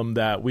problem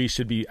that we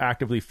should be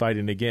actively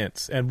fighting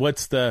against? And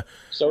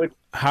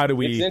how do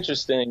we it's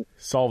interesting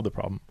solve the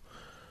problem?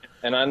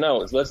 And I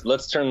know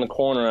let's turn the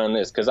corner on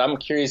this, because I'm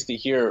curious to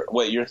hear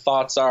what your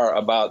thoughts are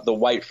about the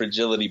White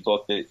Fragility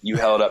book that you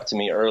held up to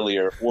me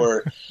earlier,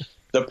 where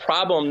the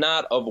problem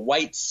not of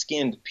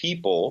white-skinned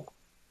people,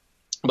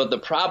 but the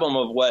problem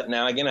of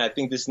now again, I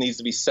think this needs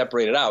to be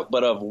separated out,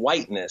 but of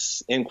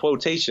whiteness, in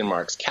quotation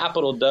marks,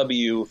 capital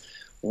W,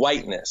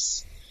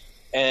 whiteness.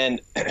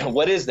 And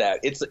what is that?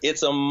 It's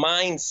a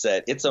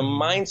mindset. It's a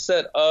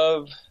mindset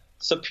of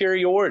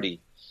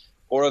superiority,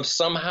 or of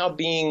somehow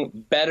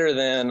being better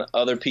than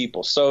other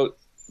people. So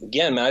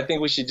again, man, I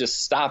think we should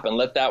just stop and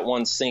let that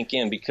one sink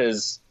in,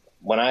 because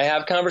when I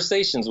have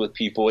conversations with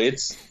people,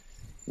 it's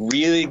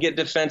really get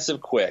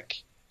defensive quick.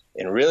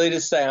 And really to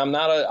say, I'm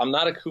not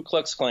a Ku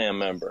Klux Klan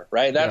member,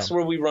 right? That's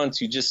where we run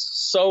to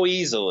just so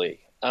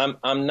easily.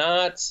 I'm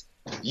not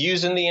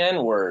using the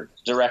N-word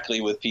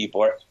directly with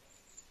people.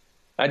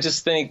 I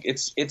just think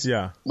it's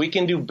we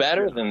can do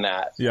better than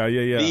that.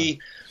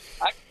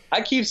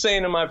 I keep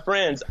saying to my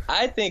friends,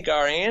 I think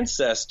our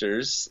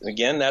ancestors,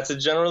 again, that's a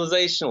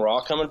generalization. We're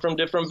all coming from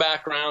different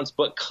backgrounds,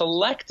 but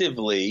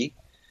collectively,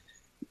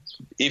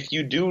 if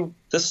you do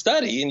the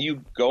study and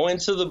you go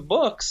into the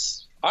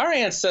books, our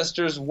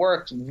ancestors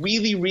worked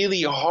really,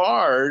 really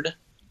hard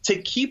to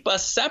keep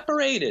us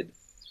separated.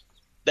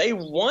 They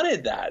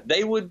wanted that.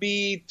 They would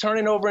be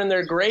turning over in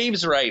their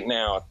graves right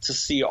now to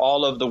see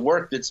all of the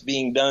work that's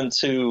being done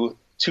to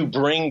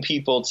bring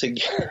people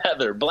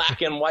together,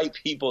 black and white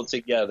people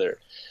together.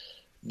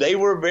 They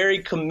were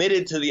very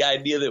committed to the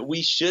idea that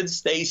we should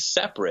stay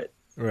separate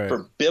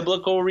for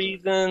biblical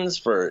reasons,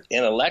 for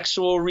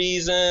intellectual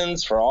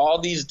reasons, for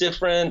all these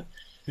different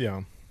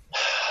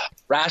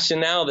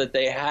rationale that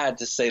they had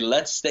to say,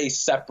 let's stay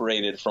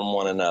separated from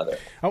one another.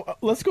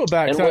 Let's go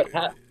back.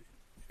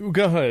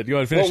 Go ahead.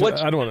 Finish. Well,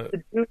 I don't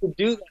want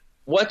to.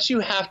 What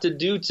you have to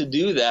do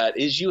that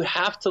is you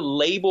have to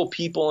label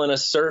people in a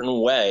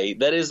certain way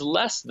that is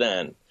less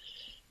than.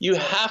 You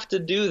have to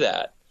do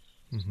that.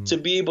 to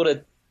be able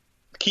to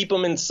keep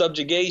them in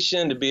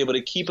subjugation, to be able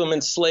to keep them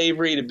in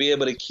slavery, to be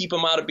able to keep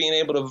them out of being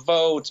able to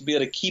vote, to be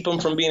able to keep them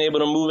from being able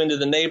to move into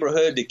the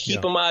neighborhood, to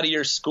keep them out of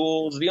your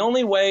schools. The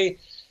only way,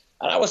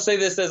 and I would say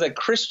this as a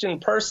Christian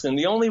person,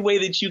 the only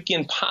way that you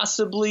can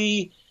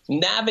possibly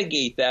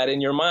navigate that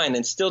in your mind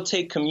and still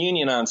take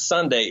communion on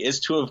Sunday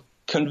is to have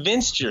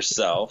convinced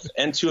yourself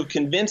and to have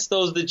convinced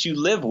those that you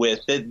live with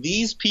that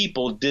these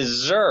people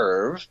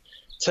deserve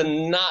to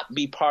not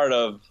be part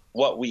of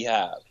what we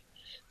have.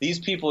 These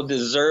people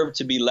deserve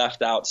to be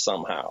left out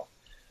somehow.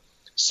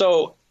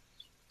 So,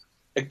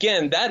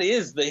 again, that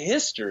is the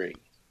history.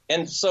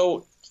 And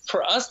so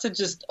for us to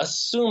just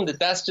assume that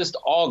that's just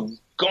all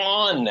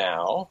gone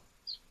now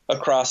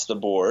across the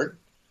board,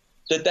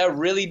 that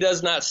really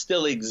does not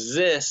still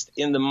exist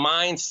in the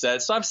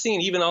mindset. So I've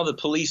seen even all the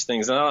police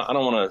things, and I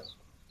don't want to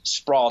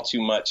sprawl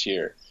too much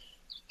here.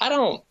 I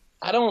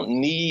don't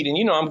need,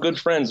 and I'm good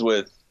friends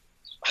with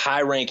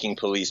high-ranking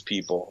police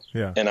people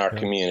in our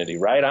community,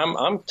 right?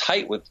 I'm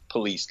tight with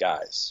police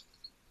guys,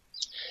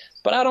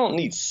 but I don't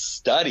need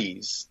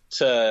studies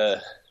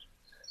I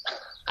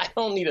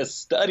don't need a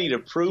study to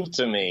prove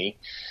to me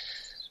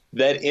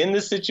that in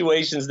the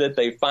situations that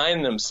they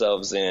find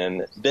themselves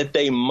in, that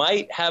they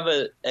might have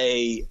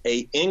a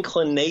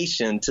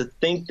inclination to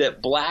think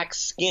that black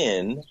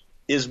skin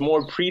is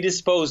more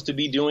predisposed to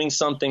be doing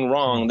something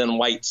wrong than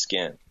white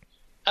skin.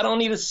 I don't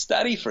need a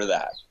study for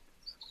that.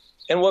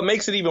 And what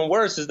makes it even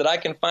worse is that I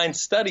can find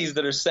studies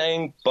that are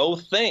saying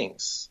both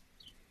things.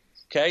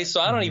 Okay,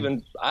 so I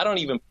don't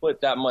even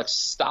put that much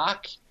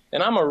stock.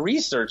 And I'm a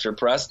researcher,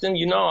 Preston.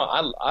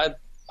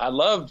 I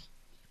love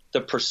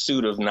the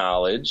pursuit of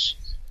knowledge,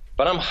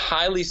 but I'm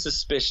highly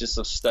suspicious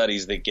of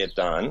studies that get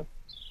done.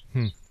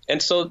 And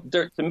so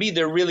to me,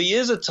 there really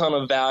is a ton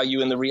of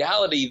value in the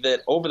reality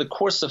that over the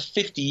course of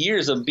 50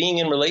 years of being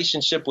in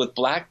relationship with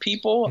black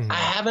people, I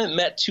haven't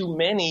met too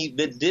many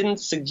that didn't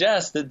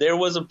suggest that there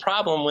was a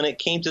problem when it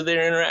came to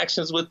their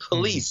interactions with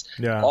police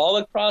all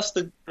across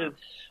this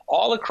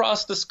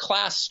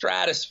class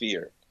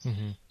stratosphere.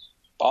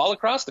 All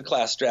across the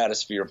class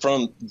stratosphere,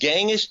 from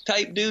gangish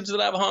type dudes that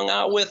I've hung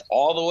out with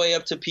all the way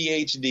up to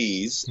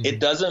PhDs. It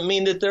doesn't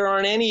mean that there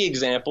aren't any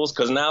examples,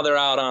 because now they're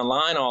out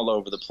online all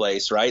over the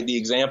place, right? The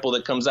example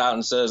that comes out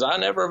and says, I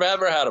never have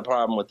ever had a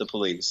problem with the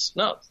police.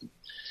 No.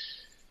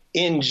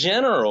 In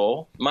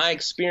general, my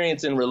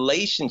experience in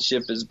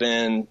relationship has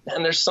been,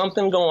 and there's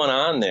something going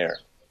on there.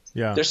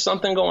 Yeah. There's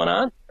something going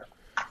on.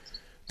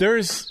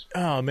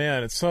 Oh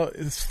man,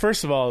 it's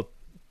first of all,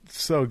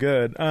 so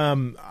good.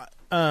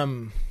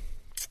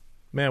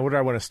 Man, where do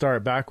I want to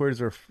start?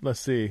 Backwards, or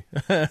let's see.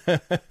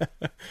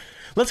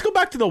 Let's go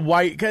back to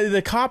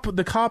the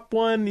cop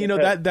one.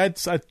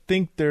 That's. I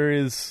think there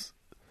is.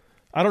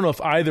 I don't know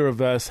if either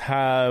of us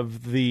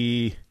have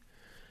the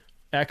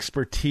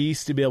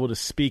expertise to be able to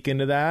speak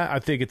into that. I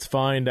think it's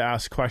fine to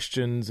ask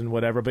questions and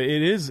whatever, but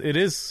it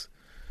is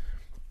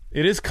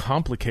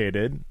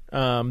complicated.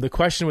 The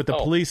question with the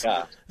police.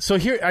 Yeah. So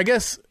here, I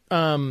guess,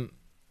 there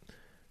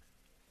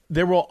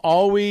will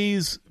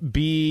always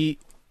be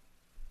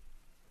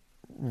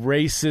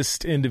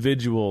racist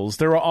individuals.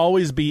 There will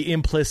always be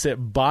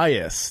implicit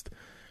bias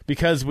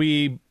because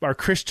we are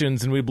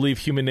Christians and we believe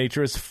human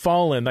nature is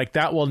fallen. Like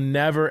that will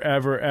never,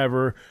 ever,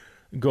 ever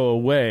go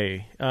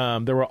away.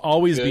 There will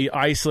always be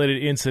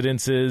isolated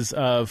incidences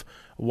of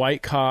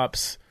white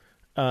cops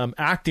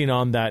acting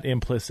on that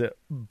implicit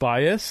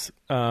bias.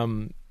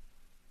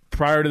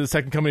 Prior to the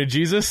second coming of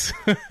Jesus,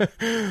 we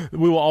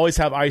will always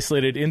have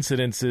isolated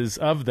incidences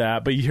of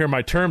that. But you hear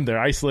my term there,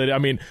 isolated. I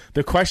mean,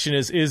 the question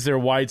is there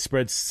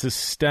widespread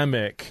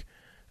systemic?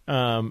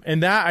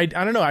 And that, I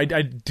don't know. I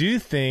do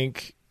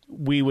think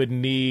we would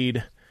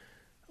need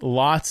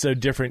lots of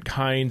different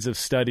kinds of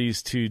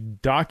studies to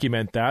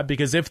document that,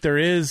 because if there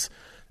is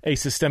a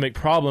systemic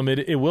problem,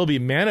 it will be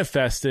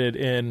manifested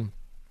in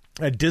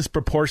a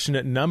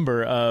disproportionate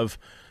number of,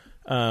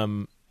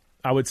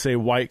 I would say,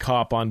 white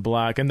cop on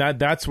black. And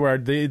that's where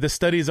the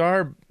studies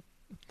are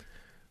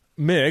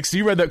mixed.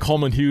 You read that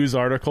Coleman Hughes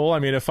article. I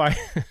mean, if I,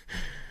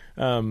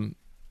 the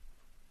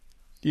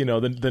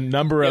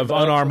number of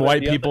unarmed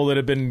white people that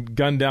have been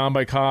gunned down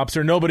by cops,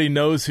 or nobody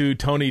knows who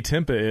Tony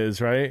Timpa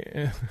is,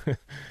 right?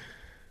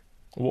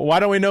 Why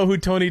don't we know who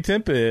Tony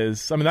Timpa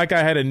is? I mean, that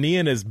guy had a knee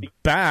in his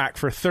back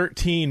for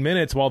 13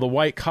 minutes while the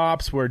white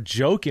cops were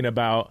joking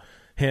about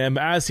him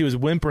as he was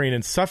whimpering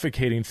and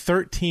suffocating.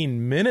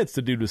 13 minutes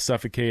the dude was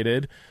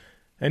suffocated,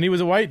 and he was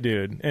a white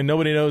dude, and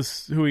nobody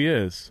knows who he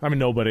is. I mean,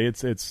 nobody. It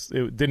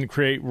didn't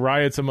create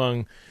riots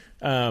among,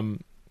 and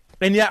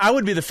yeah, I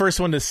would be the first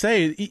one to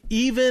say,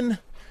 even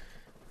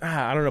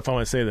I don't know if I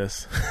want to say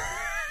this.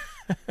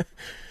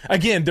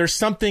 Again, there's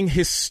something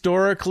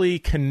historically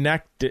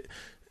connected.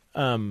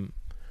 When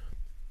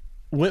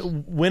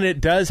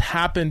it does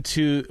happen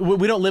to,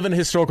 we don't live in a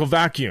historical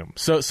vacuum.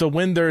 So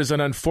when there's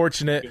an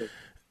unfortunate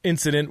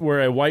incident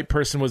where a white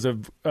person was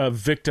a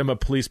victim of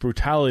police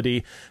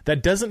brutality,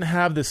 that doesn't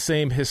have the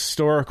same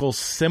historical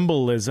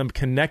symbolism,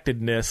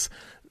 connectedness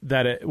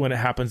that when it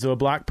happens to a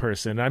black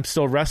person. I'm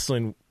still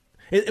wrestling.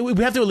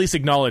 we have to at least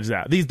acknowledge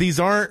that these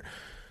aren't.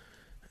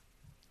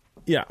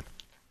 Yeah.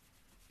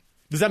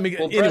 Does that make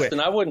well, anyway? Preston,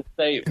 I wouldn't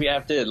say we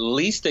have to at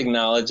least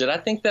acknowledge it. I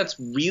think that's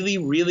really,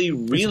 really,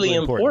 really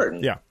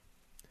important. Yeah.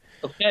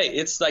 Okay,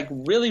 it's like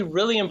really,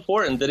 really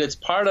important that it's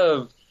part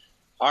of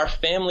our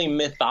family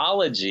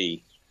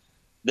mythology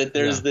that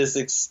there's this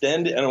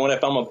extended, and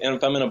if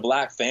I'm in a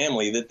black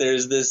family, that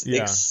there's this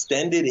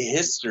extended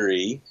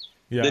history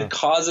that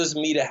causes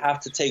me to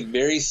have to take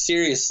very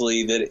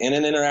seriously that in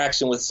an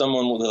interaction with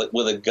someone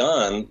with a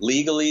gun,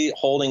 legally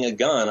holding a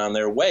gun on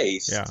their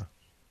waist,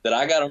 that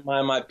I got to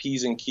mind my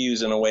P's and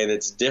Q's in a way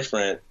that's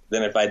different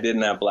than if I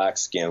didn't have black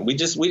skin. We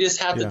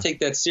just have to take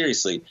that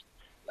seriously.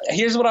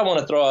 Here's what I want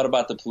to throw out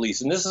about the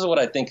police, and this is what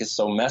I think is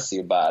so messy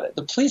about it.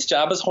 The police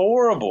job is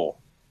horrible.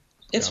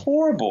 It's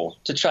horrible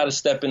to try to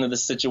step into the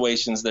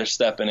situations they're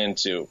stepping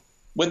into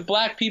with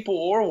black people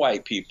or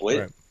white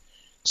people.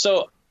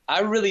 So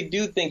I really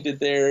do think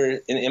that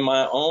in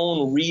my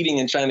own reading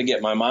and trying to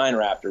get my mind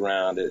wrapped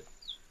around it,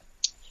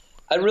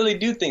 I really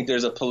do think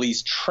there's a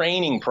police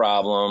training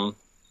problem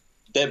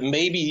that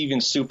maybe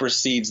even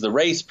supersedes the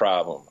race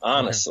problem,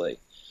 honestly.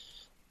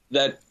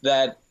 That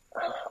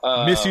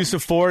misuse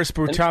of force,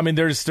 brutality. I mean,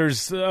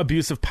 there's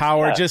abuse of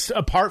power. Yeah. Just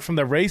apart from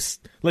the race,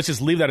 let's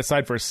just leave that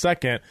aside for a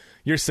second.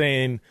 You're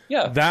saying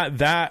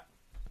that's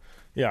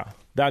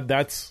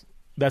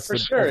for the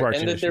sure,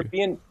 overarching and that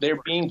issue.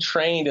 they're being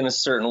trained in a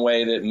certain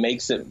way that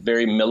makes it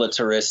very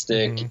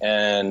militaristic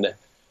and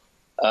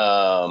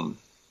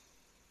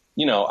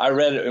I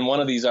read in one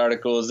of these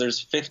articles, there's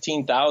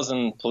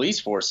 15,000 police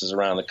forces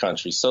around the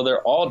country. So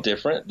they're all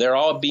different. They're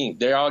all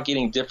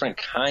getting different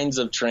kinds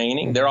of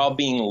training. They're all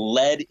being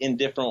led in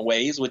different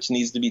ways, which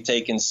needs to be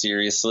taken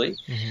seriously.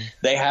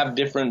 They have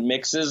different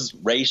mixes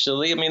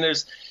racially. I mean,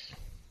 there's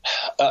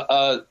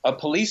a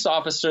police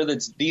officer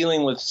that's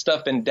dealing with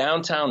stuff in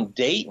downtown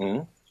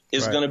Dayton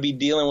is going to be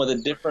dealing with a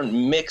different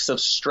mix of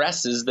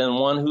stresses than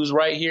one who's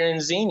right here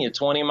in Xenia,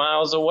 20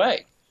 miles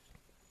away.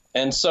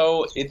 And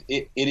so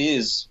it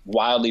is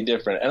wildly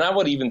different. And I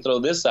would even throw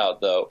this out,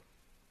 though.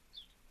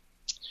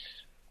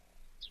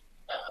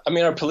 I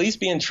mean, are police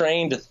being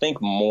trained to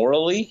think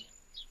morally?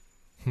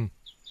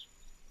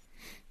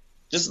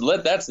 Just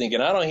let that sink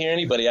in. I don't hear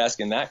anybody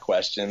asking that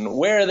question.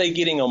 Where are they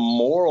getting a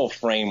moral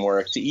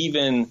framework to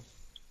even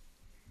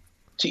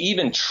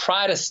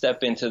try to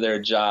step into their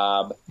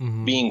job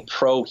being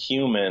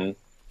pro-human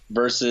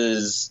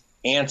versus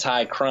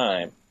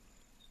anti-crime?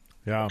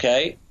 Yeah.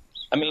 Okay?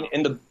 I mean,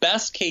 in the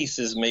best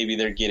cases, maybe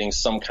they're getting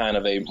some kind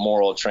of a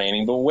moral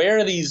training, but where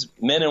are these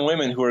men and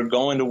women who are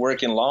going to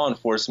work in law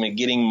enforcement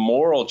getting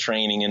moral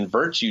training and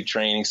virtue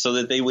training so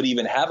that they would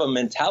even have a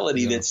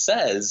mentality that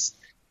says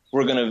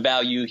we're going to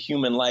value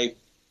human life,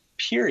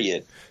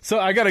 period? So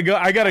I gotta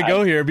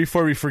go here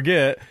before we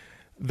forget.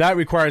 That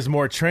requires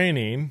more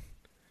training,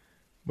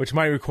 which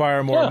might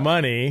require more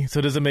money. So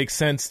does it make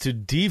sense to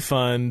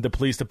defund the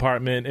police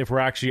department if we're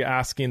actually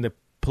asking the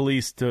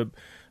police to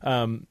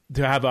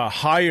have a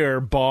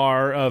higher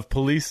bar of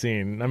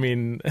policing? I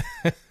mean,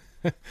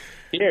 listen.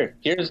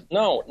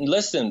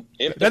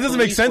 If that doesn't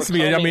make sense to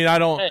me. I mean, I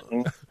don't.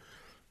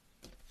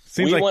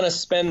 We want to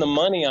spend the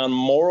money on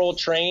moral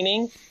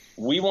training.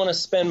 We want to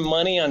spend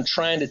money on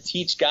trying to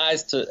teach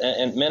guys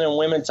and men and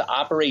women to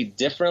operate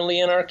differently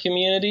in our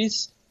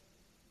communities.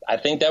 I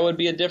think that would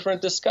be a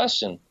different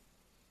discussion.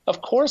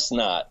 Of course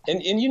not.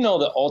 And you know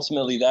that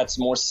ultimately that's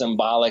more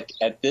symbolic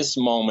at this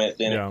moment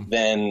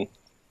than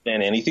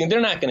anything.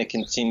 They're not going to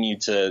continue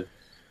to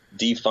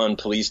defund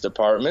police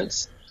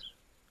departments.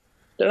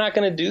 They're not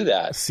going to do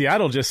that.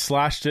 Seattle just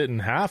slashed it in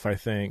half, I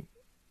think.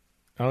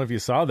 I don't know if you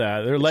saw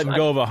that. They're letting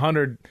go of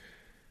 100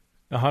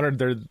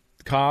 their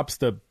cops.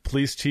 The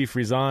police chief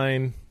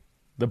resigned.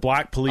 The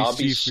black police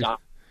chief.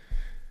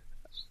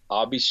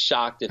 I'll be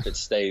shocked if it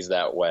stays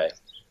that way.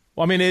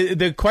 Well, I mean,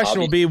 the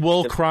question will be,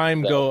 will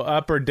crime go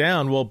up or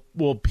down?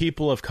 Will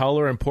people of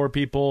color and poor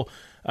people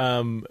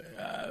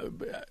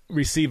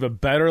receive a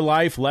better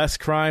life, less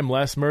crime,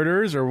 less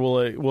murders, or will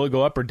it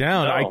go up or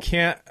down? No. I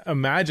can't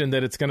imagine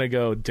that it's going to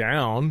go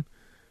down.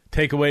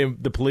 Take away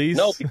the police?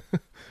 No.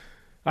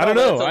 I don't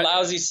know.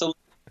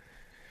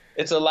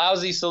 It's a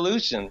lousy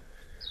solution.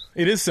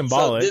 It is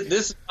symbolic. So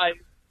this is why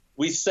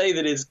we say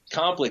that it's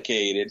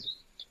complicated.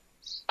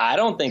 I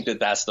don't think that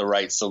that's the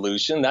right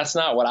solution. That's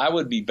not what I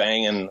would be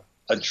banging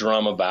a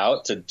drum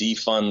about, to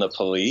defund the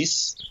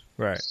police.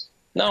 Right.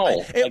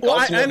 No.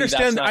 I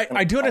understand.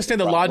 I do understand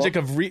the logic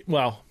of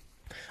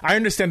I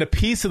understand a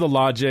piece of the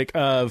logic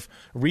of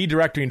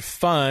redirecting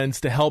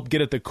funds to help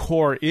get at the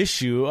core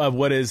issue of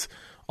what is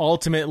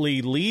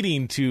ultimately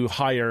leading to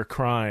higher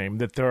crime.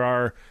 That there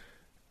are,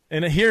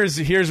 and here's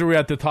where we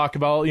have to talk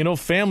about,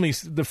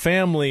 the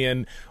family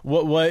and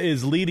what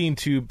is leading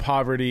to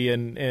poverty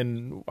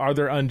and are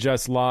there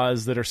unjust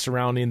laws that are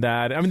surrounding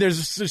that? I mean,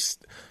 there's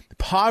just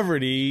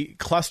poverty,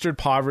 clustered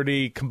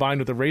poverty combined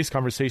with the race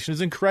conversation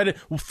is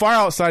incredible, far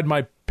outside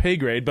my pay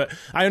grade, but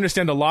I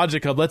understand the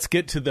logic of let's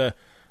get to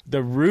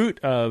the root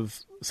of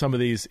some of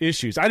these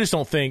issues. I just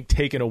don't think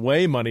taking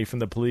away money from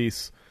the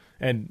police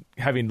and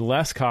having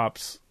less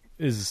cops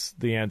is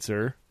the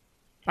answer.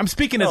 I'm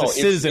speaking as a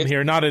citizen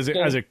here, not as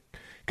a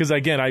because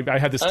again, I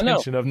had this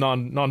tension of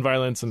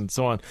nonviolence and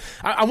so on.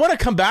 I want to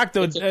come back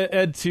though,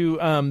 Ed, to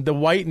the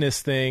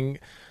whiteness thing.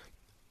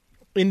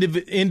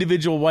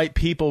 Individual white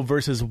people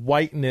versus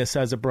whiteness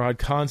as a broad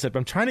concept.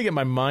 I'm trying to get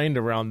my mind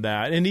around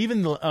that, and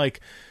even like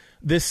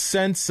this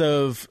sense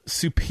of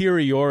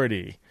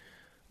superiority.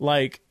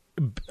 Like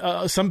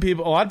a lot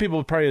of people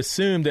would probably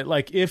assume that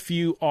like if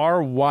you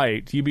are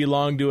white, you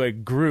belong to a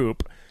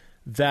group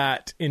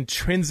that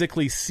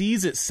intrinsically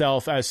sees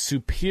itself as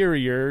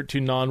superior to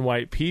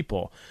non-white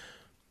people.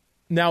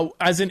 Now,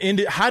 as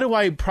how do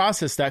I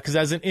process that? Because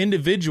as an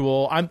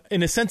individual, I'm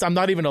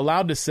not even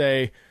allowed to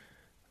say,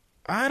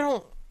 I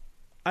don't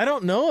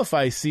know if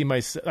I see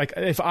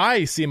if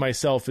I see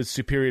myself as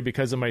superior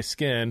because of my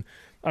skin.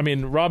 I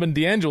mean, Robin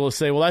DiAngelo will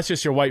say, well, that's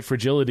just your white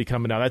fragility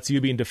coming out. That's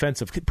you being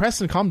defensive.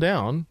 Preston, calm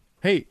down.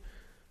 Hey,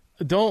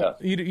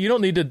 you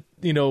don't need to,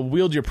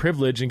 wield your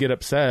privilege and get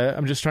upset.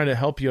 I'm just trying to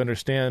help you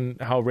understand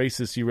how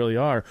racist you really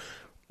are.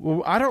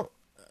 Well,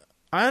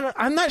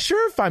 I'm not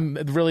sure if I'm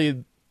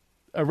really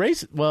a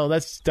racist. Well,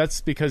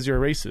 that's because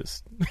you're a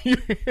racist.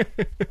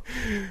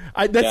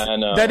 I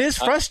know. That is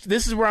frustrating.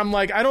 This is where I'm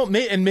like,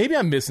 and maybe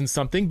I'm missing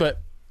something,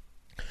 but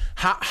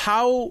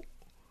how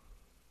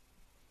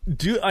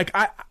do, like,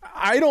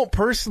 I don't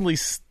personally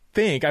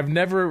think, I've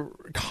never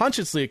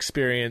consciously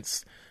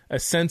experienced a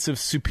sense of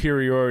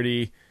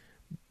superiority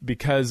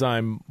because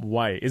I'm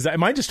white.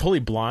 Am I just totally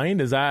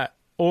blind? Is that,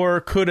 or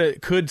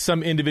could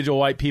some individual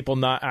white people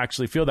not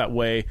actually feel that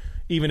way,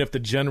 even if the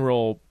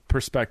general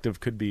perspective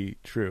could be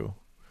true?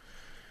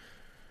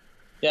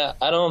 Yeah,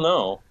 I don't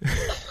know.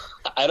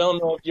 I don't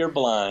know if you're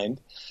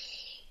blind.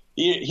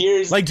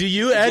 Here's like, do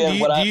you,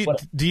 Ed?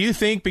 Do you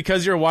think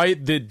because you're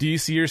white, do you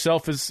see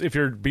yourself as, if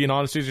you're being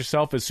honest with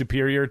yourself, as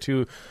superior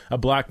to a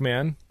black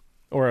man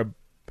or a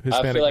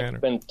Hispanic man? I feel like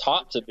I've been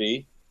taught to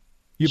be.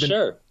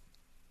 Sure.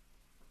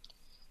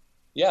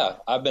 Yeah,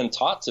 I've been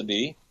taught to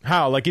be.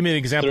 How? Like, give me an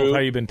example of how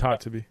you've been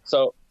taught to be.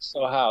 So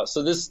how?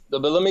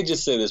 But let me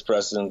just say this,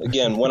 Preston.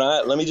 Again,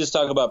 let me just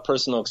talk about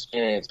personal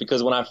experience,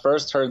 because when I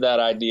first heard that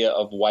idea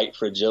of white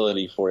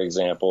fragility, for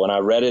example, and I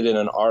read it in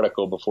an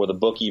article before the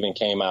book even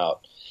came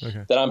out,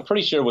 that I'm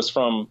pretty sure was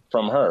from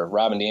her,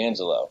 Robin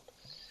DiAngelo.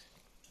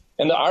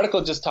 And the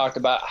article just talked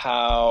about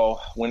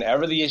how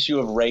whenever the issue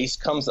of race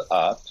comes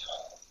up,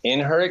 in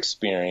her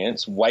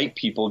experience, white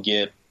people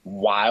get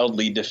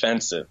wildly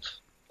defensive.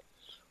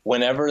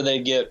 Whenever they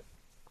get,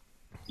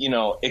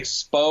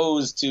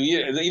 exposed to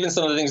even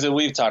some of the things that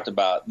we've talked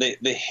about,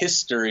 the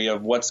history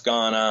of what's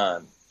gone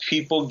on,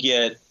 people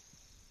get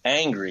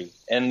angry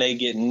and they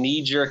get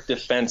knee-jerk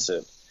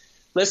defensive.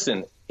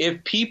 Listen,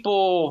 if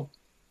people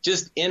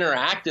just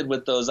interacted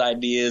with those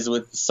ideas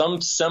with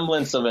some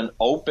semblance of an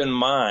open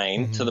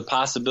mind to the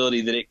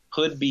possibility that it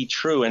could be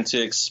true and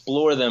to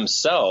explore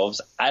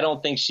themselves, I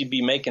don't think she'd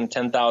be making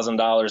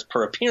 $10,000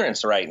 per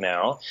appearance right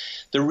now.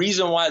 The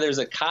reason why there's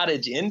a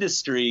cottage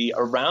industry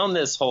around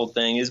this whole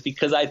thing is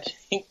because I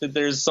think that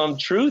there's some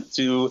truth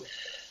to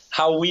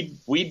how we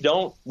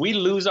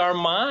lose our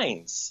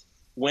minds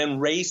when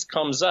race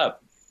comes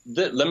up.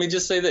 Let me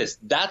just say this.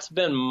 That's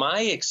been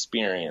my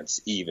experience,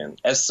 even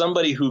as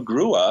somebody who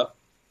grew up.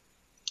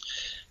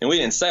 And we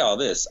didn't say all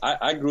this.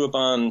 I grew up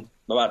on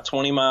about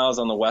 20 miles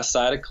on the west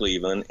side of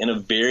Cleveland in a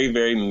very,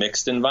 very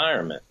mixed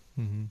environment,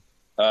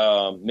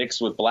 mixed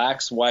with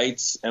blacks,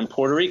 whites, and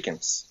Puerto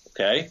Ricans.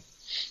 Okay.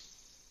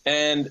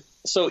 And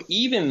so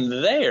even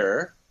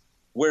there,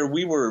 where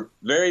we were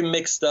very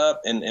mixed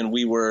up and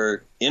we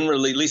were at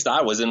least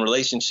I was in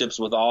relationships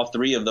with all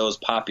three of those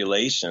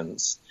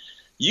populations,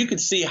 you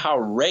could see how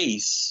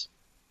race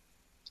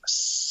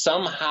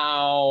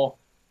somehow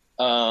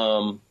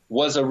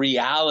was a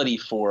reality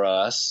for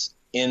us,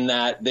 in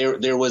that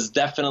there was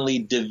definitely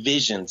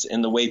divisions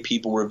in the way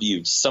people were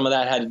viewed. Some of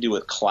that had to do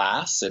with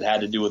class. It had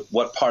to do with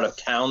what part of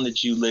town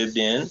that you lived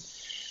in.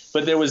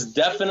 But there was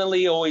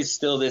definitely always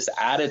still this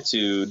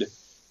attitude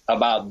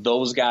about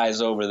those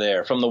guys over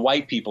there from the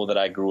white people that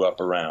I grew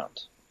up around.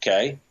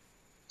 Okay.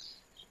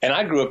 And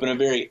I grew up in a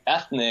very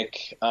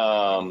ethnic,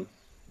 my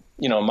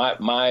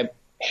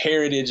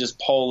heritage is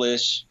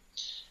Polish.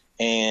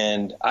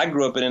 And I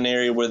grew up in an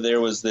area where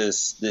there was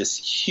this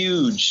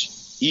huge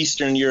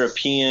Eastern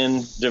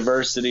European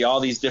diversity, all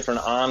these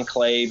different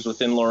enclaves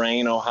within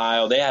Lorain,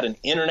 Ohio. They had an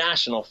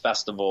international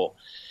festival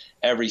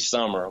every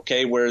summer,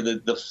 okay, where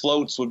the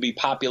floats would be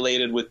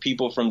populated with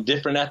people from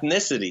different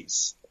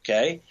ethnicities,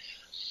 okay?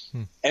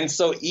 And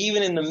so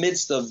even in the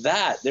midst of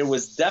that, there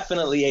was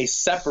definitely a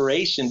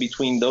separation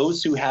between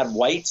those who had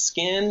white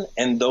skin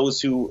and those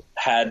who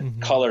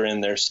had color in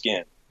their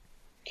skin.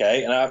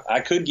 Okay, and I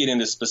could get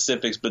into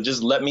specifics, but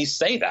just let me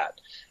say that.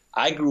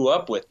 I grew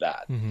up with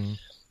that.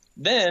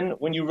 Then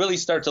when you really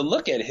start to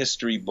look at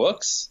history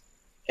books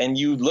and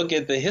you look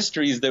at the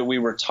histories that we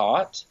were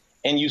taught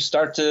and you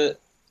start to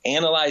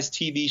analyze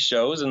TV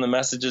shows and the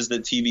messages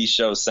that TV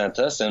shows sent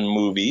us and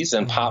movies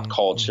and pop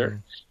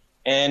culture,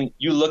 and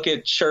you look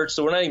at church,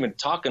 so we're not even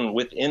talking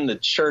within the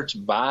church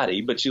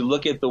body, but you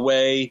look at the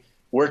way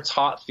we're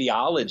taught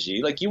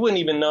theology. Like, you wouldn't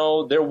even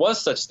know there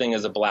was such thing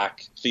as a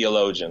black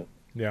theologian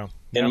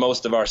in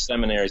most of our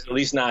seminaries, at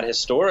least not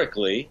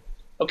historically.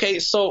 Okay,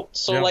 so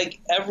like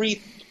every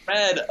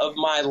thread of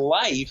my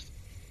life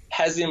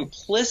has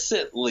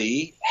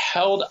implicitly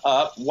held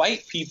up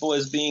white people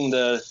as being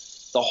the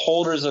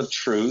holders of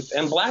truth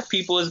and black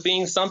people as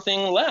being something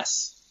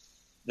less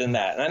than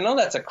that. And I know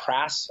that's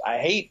I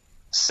hate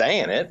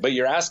saying it, but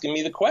you're asking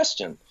me the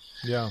question.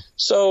 Yeah.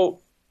 So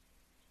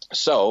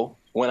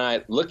when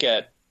I look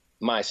at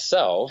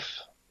myself,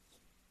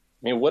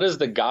 I mean, what does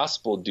the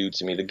gospel do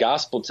to me? The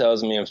gospel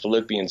tells me in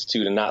Philippians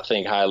 2 to not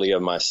think highly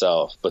of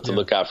myself, but to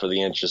look out for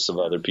the interests of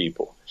other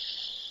people.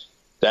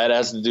 That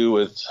has to do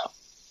with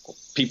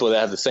people that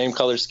have the same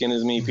color skin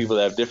as me, people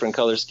that have different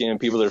color skin,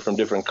 people that are from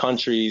different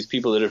countries,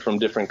 people that are from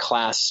different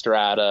class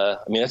strata.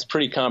 I mean, that's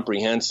pretty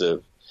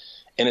comprehensive.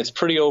 And it's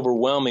pretty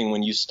overwhelming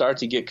when you start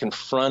to get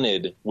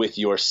confronted with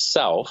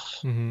yourself.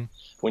 Mm-hmm.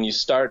 When you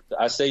start,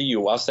 I say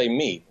you, I'll say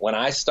me, when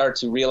I start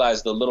to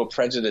realize the little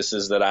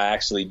prejudices that I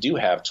actually do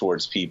have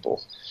towards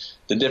people,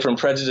 the different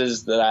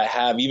prejudices that I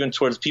have even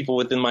towards people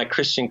within my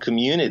Christian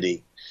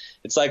community,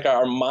 it's like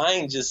our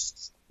mind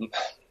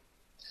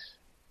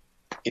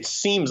it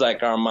seems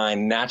like our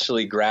mind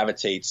naturally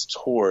gravitates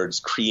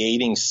towards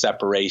creating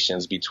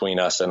separations between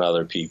us and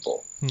other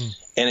people.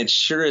 And it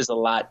sure is a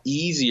lot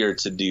easier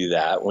to do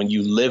that when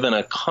you live in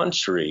a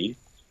country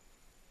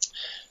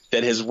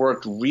that has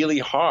worked really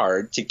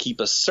hard to keep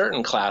a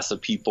certain class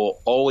of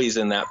people always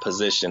in that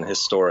position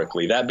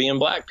historically, that being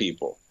black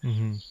people.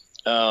 Mm-hmm.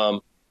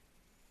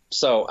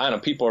 So I don't know,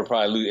 people are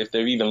probably, if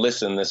they've even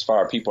listened this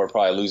far, people are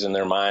probably losing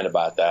their mind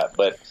about that.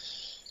 But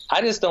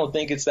I just don't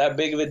think it's that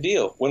big of a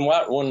deal. When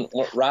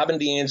Robin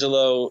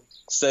DiAngelo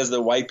says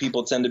that white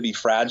people tend to be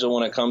fragile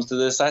when it comes to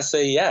this, I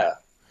say, yeah,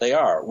 they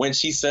are. When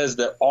she says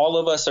that all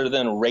of us are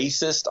then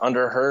racist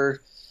under her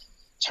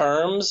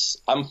terms,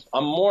 I'm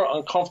more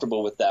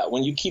uncomfortable with that.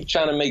 When you keep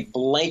trying to make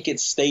blanket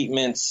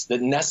statements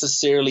that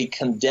necessarily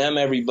condemn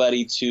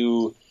everybody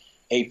to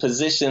a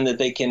position that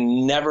they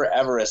can never,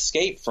 ever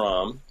escape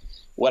from,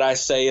 what I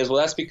say is, well,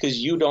 that's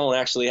because you don't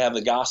actually have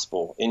the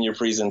gospel in your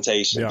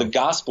presentation. Yeah. The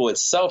gospel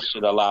itself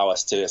should allow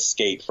us to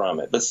escape from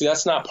it. But see,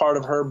 that's not part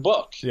of her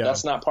book. Yeah.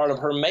 That's not part of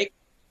her make.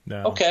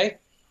 No. Okay.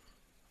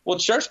 Well,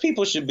 church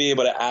people should be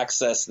able to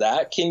access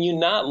that. Can you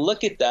not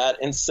look at that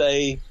and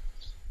say,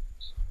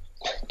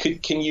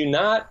 can you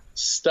not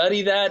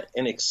study that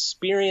and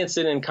experience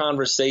it in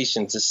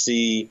conversation to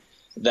see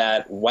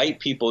that white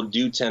people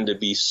do tend to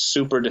be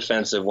super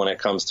defensive when it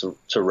comes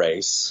to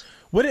race?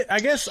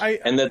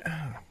 And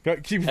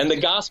the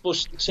gospel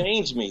should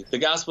change me. The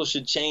gospel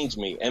should change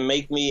me and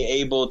make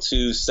me able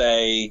to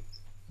say,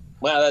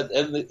 well,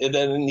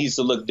 it needs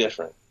to look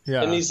different.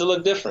 Yeah. It needs to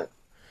look different.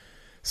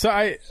 So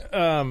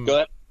go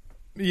ahead.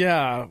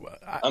 Yeah.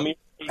 I'm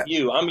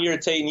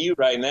irritating you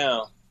right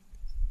now.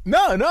 No,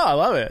 I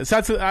love it.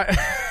 So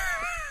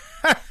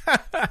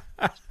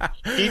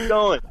Keep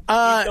going. Keep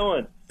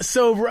going.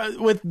 So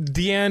with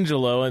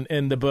DiAngelo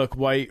and the book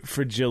White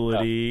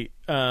Fragility,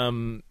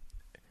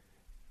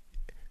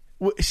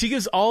 she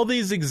gives all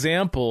these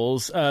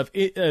examples of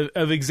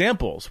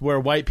examples where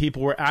white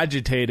people were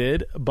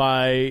agitated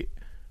by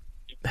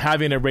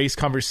having a race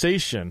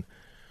conversation.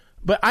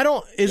 But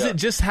is it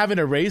just having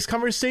a race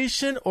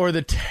conversation or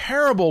the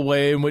terrible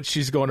way in which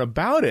she's going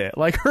about it?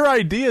 Like, her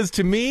ideas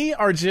to me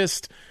are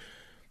just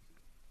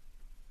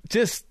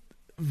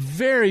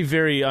very,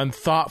 very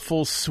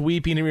unthoughtful,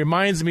 sweeping. It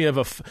reminds me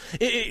of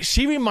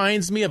she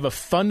reminds me of a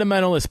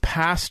fundamentalist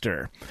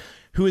pastor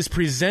who is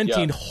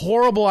presenting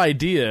horrible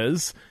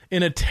ideas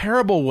in a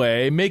terrible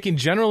way, making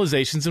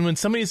generalizations. And when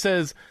somebody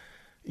says,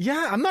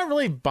 yeah, I'm not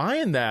really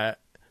buying that,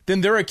 then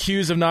they're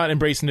accused of not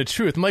embracing the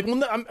truth. I'm like,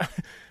 well,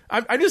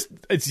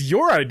 it's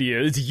your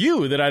idea. It's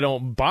you that I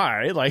don't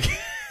buy. Like,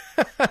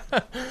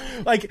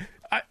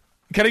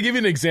 can I give you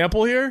an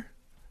example here?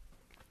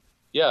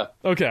 Yeah.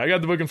 Okay. I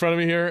got the book in front of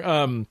me here.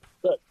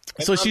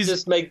 So she's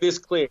just make this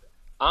clear.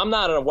 I'm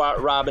not a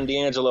Robin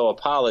DiAngelo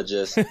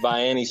apologist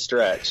by any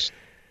stretch.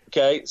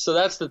 Okay. So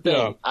that's the thing.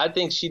 Yeah. I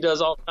think she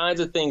does all kinds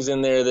of things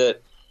in there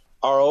that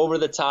are over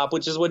the top,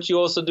 which is what you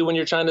also do when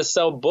you're trying to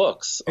sell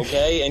books,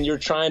 okay? And you're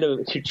trying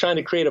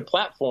to create a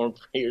platform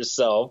for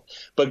yourself.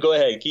 But go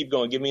ahead, keep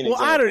going. Give me an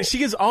example. I don't know. She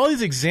gives all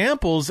these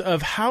examples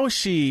of how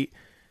she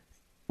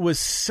was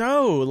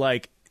so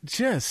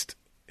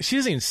she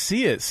doesn't even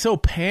see it, so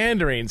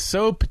pandering,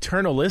 so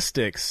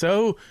paternalistic,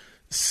 so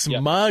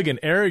smug and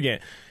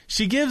arrogant.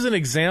 She gives an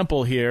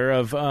example here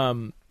of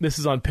this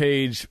is on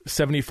page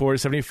 74 to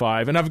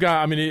 75, and I've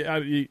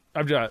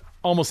got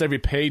almost every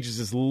page is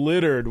just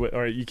littered with,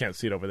 or you can't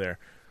see it over there.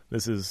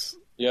 This is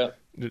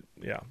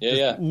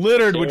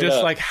littered with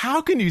just like,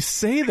 how can you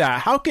say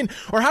that? How can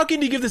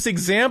you give this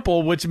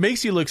example which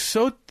makes you look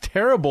so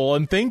terrible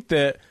and think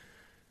that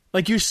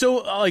like you're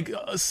so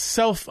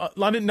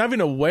not even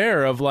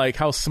aware of like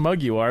how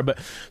smug you are? But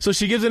so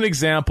she gives an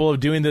example of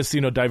doing this,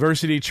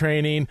 diversity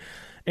training,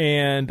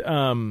 and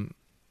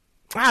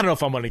I don't know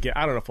if I want to get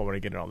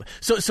into all that.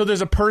 So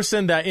there's a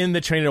person that in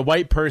the training, a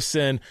white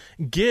person,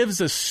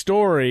 gives a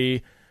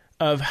story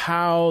of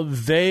how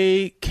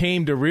they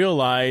came to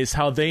realize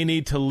how they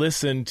need to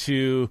listen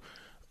to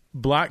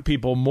black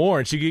people more.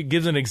 And she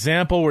gives an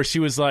example where she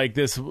was like,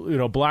 this,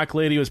 black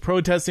lady was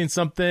protesting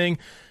something,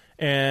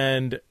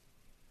 and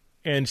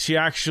she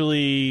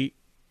actually,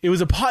 it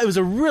was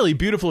a really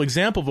beautiful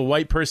example of a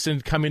white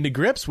person coming to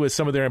grips with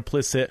some of their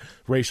implicit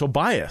racial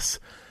bias.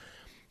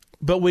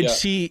 But when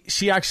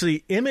she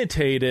actually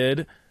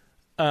imitated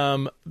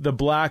the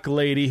black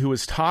lady who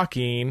was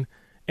talking,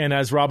 and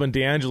as Robin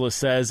DiAngelo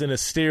says, in a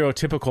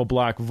stereotypical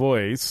black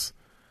voice.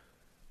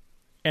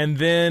 And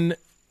then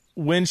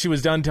when she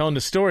was done telling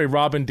the story,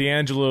 Robin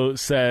DiAngelo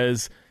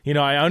says,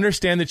 I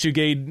understand that you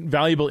gained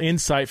valuable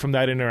insight from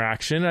that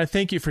interaction, and I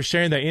thank you for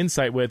sharing that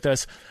insight with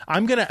us.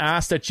 I'm going to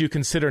ask that you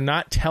consider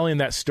not telling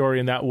that story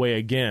in that way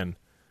again.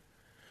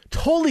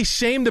 Totally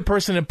shame the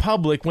person in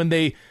public when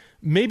they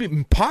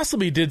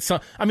possibly did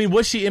some. I mean,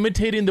 was she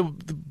imitating the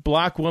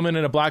black woman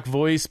in a black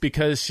voice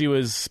because she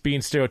was being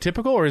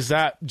stereotypical, or is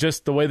that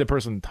just the way the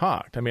person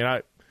talked? I mean,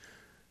 I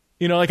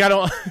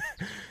don't.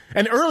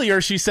 And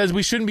earlier she says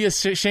we shouldn't be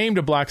ashamed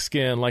of black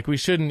skin, like we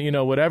shouldn't,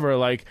 whatever.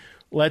 Like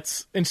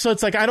let's. And so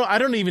it's like I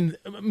don't even.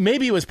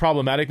 Maybe it was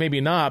problematic,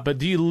 maybe not. But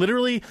do you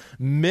literally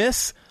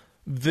miss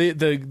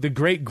the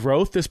great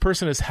growth this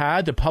person has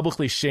had to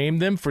publicly shame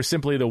them for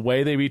simply the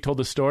way they retold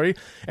the story?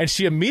 And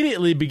she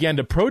immediately began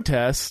to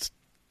protest,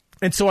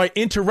 and so I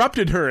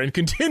interrupted her and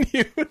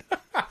continued.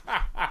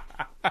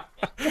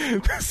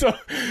 So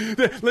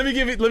let me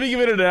give it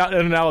an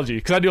analogy,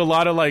 because I do a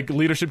lot of like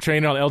leadership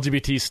training on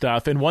LGBT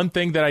stuff, and one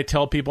thing that I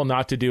tell people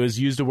not to do is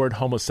use the word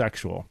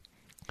homosexual.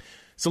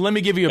 So let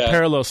me give you a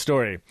parallel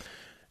story.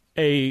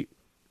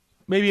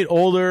 Maybe an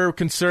older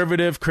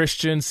conservative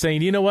Christian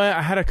saying, you know what,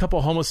 I had a couple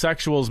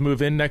homosexuals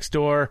move in next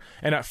door,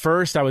 and at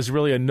first I was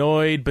really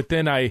annoyed, but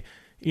then I,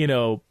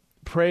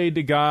 prayed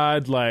to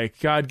God, like,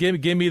 God,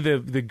 give me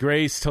the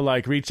grace to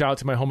like reach out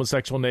to my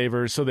homosexual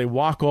neighbors. So they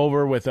walk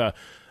over with a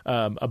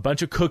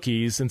bunch of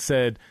cookies and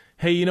said,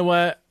 hey, you know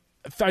what,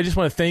 I just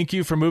want to thank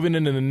you for moving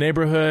into the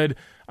neighborhood.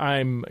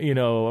 My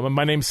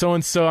name's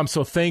so-and-so. I'm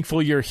so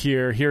thankful you're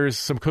here. Here's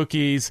some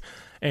cookies.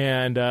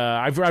 And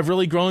I've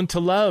really grown to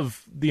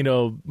love,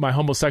 my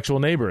homosexual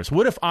neighbors.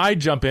 What if I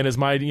jump in as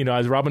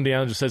as Robin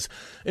DiAngelo says,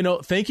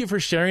 thank you for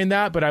sharing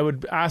that, but I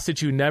would ask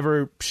that you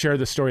never share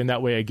the story in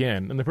that way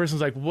again. And the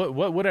person's like, what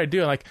would I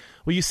do? I'm like,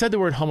 well, you said the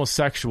word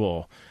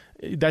homosexual.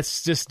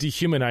 That's just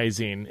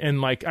dehumanizing. And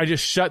like, I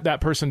just shut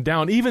that person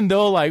down, even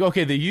though like,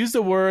 okay, they used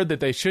a word that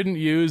they shouldn't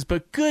use,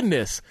 but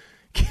goodness,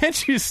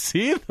 can't you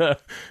see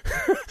but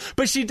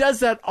she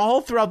does that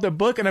all throughout the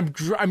book. And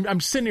I'm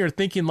sitting here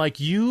thinking like,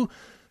 you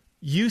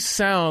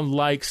sound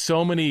like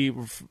so many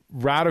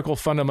radical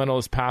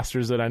fundamentalist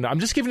pastors that I know. I'm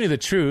just giving you the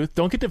truth.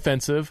 Don't get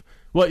defensive.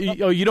 Well,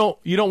 you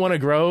don't want to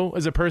grow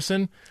as a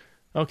person?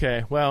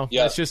 Okay, well,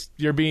 that's just,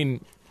 you're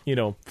being,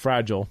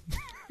 fragile.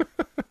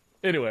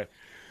 Anyway,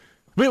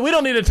 we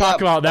don't need to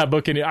talk about that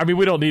book. I mean,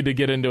 we don't need to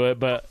get into it,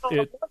 but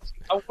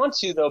I want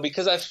to, though,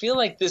 because I feel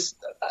like this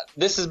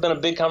has been a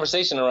big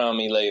conversation around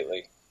me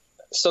lately.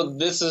 So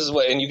this is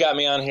what, and you got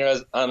me on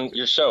here on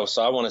your show,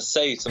 so I want to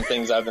say some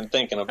things I've been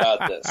thinking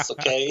about this,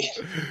 okay?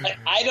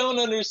 I don't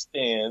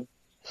understand.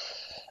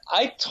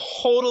 I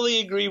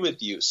totally agree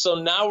with you. So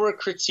now we're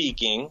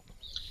critiquing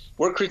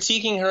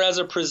her as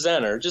a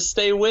presenter. Just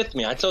stay with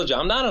me. I told you,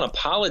 I'm not an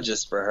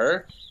apologist for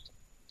her.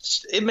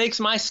 It makes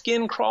my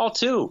skin crawl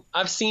too.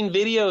 I've seen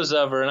videos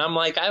of her, and I'm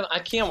like, I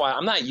can't.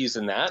 I'm not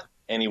using that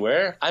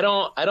anywhere. I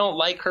don't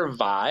like her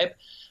vibe.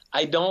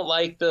 I don't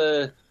like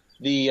the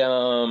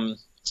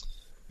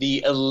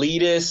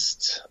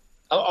elitist,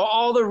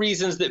 all the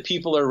reasons that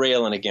people are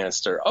railing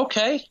against her.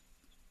 Okay,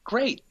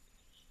 great.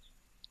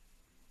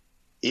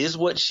 Is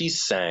what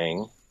she's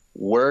saying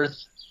worth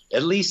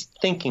at least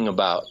thinking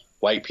about,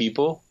 white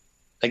people?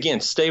 Again,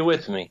 stay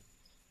with me.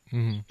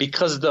 Mm-hmm.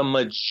 Because the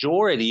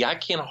majority, I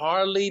can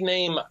hardly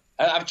name,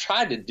 I've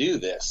tried to do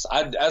this.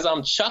 As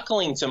I'm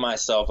chuckling to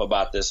myself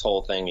about this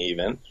whole thing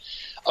even,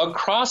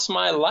 across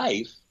my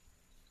life,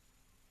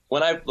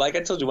 like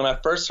I told you, when I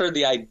first heard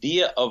the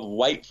idea of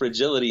white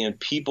fragility and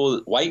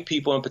white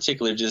people in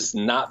particular, just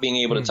not being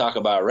able to talk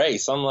about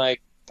race, I'm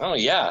like, oh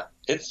yeah,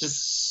 it's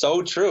just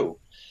so true.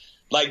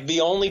 Like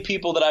the only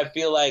people that I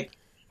feel like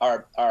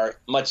are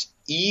much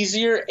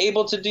easier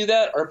able to do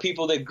that are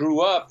people that grew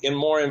up in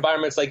more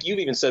environments, like you've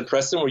even said,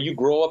 Preston, where you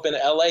grow up in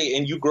LA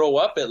and you grow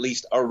up at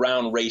least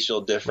around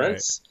racial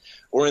difference, right?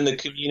 Or in the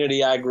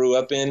community I grew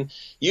up in,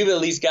 you've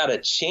at least got a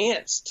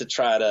chance to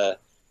try to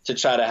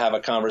have a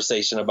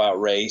conversation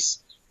about race.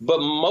 But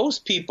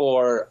most people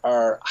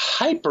are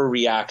hyper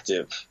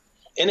reactive.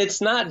 And it's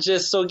not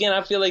just, so again,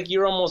 I feel like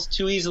you're almost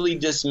too easily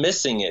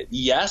dismissing it.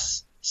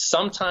 Yes,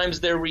 sometimes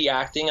they're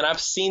reacting, and I've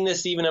seen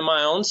this even in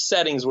my own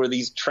settings where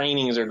these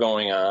trainings are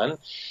going on.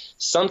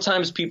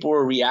 Sometimes people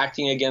are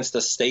reacting against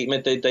a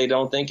statement that they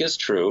don't think is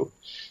true.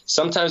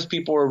 Sometimes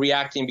people are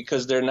reacting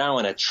because they're now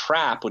in a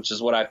trap, which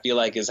is what I feel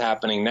like is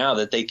happening now,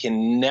 that they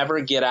can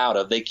never get out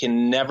of. They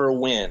can never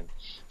win.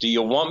 Do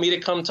you want me to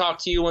come talk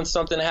to you when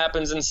something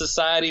happens in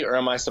society, or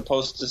am I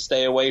supposed to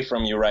stay away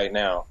from you right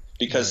now?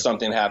 because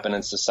something happened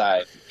in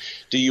society.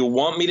 Do you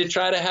want me to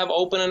try to have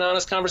open and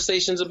honest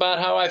conversations about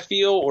how I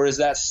feel, or is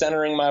that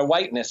centering my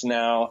whiteness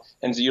now?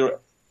 And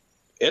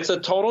it's a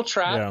total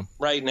trap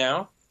right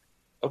now.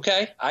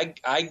 Okay,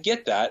 I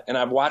get that, and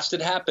I've watched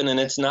it happen, and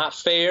it's not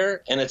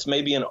fair, and it's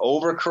maybe an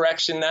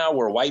overcorrection now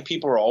where white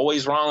people are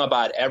always wrong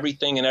about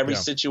everything in every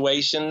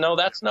situation. No,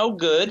 that's no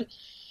good.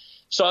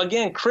 So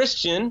again,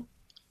 Christian,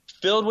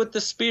 filled with the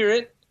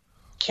Spirit,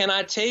 can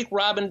I take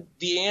Robin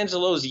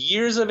DiAngelo's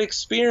years of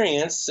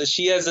experience, so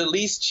she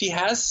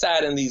has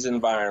sat in these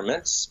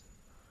environments,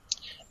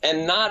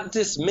 and not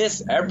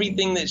dismiss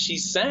everything that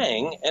she's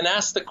saying, and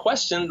ask the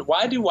question,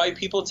 why do white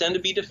people tend to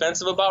be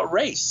defensive about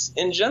race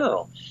in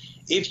general?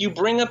 If you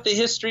bring up the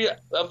history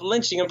of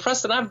lynching, and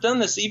Preston, I've done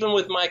this even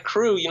with my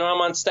crew. You know,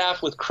 I'm on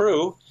staff with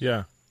crew.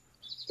 Yeah.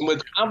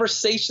 With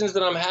conversations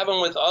that I'm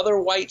having with other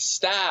white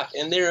staff,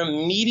 and their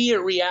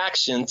immediate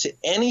reaction to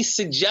any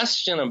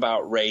suggestion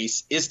about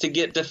race is to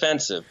get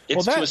defensive.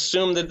 It's to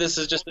assume that this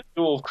is just a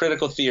tool of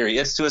critical theory.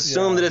 It's to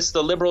assume that it's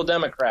the liberal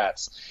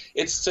Democrats.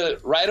 It's to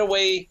right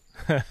away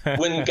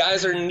when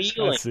guys are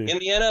kneeling in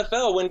the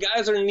NFL,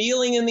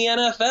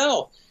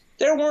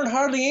 there weren't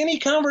hardly any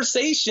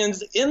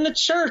conversations in the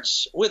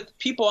church with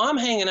people I'm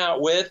hanging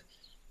out with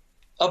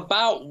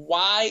about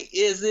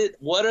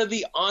what are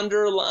the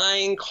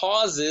underlying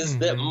causes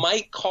that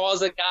might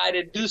cause a guy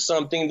to do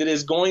something that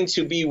is going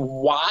to be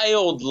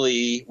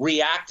wildly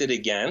reacted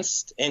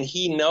against, and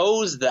he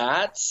knows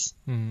that.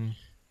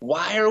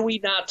 Why are we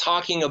not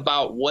talking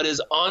about what is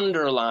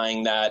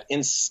underlying that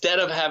instead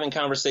of having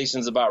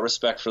conversations about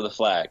respect for the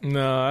flag?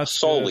 No, that's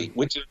solely, good.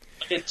 which is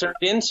what it turned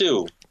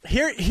into.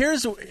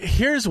 Here's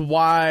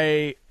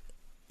why.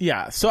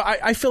 Yeah, so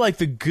I feel like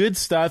the good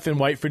stuff in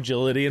White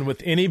Fragility, and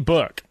with any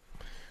book,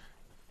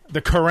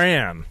 the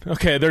Quran.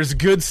 Okay, there's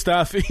good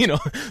stuff. You know,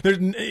 there's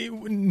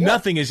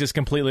nothing is just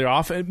completely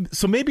off.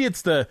 So maybe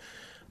it's the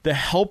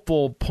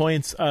helpful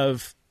points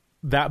of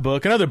that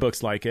book and other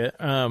books like it.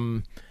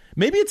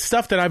 Maybe it's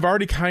stuff that I've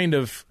already kind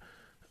of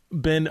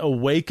been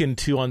awakened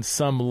to on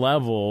some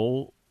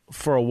level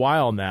for a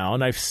while now,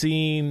 and I've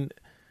seen.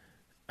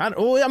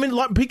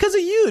 Because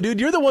of you, dude.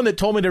 You're the one that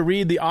told me to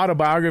read the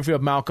autobiography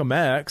of Malcolm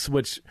X,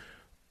 which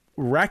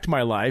wrecked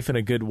my life in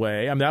a good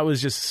way. I mean, that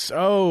was just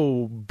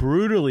so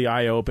brutally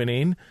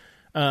eye-opening.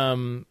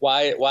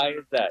 Why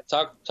is that?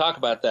 Talk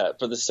about that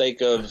for the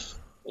sake of,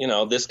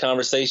 this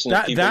conversation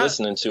and people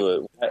listening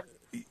to it.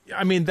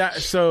 I mean,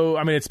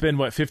 it's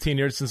been 15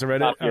 years since I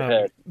read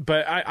it.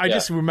 But I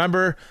just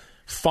remember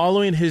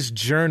following his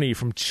journey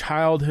from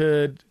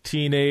childhood,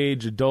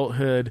 teenage,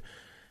 adulthood,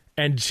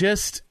 and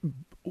just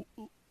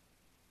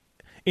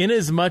in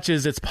as much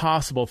as it's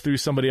possible through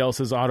somebody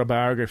else's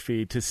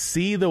autobiography to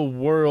see the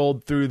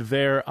world through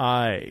their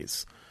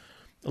eyes,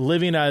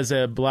 living as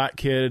a black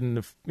kid in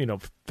the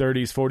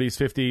 30s,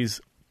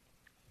 40s,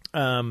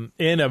 50s,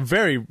 in a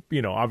very,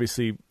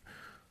 obviously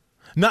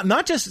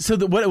not just so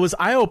that what it was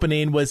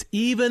eye-opening was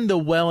even the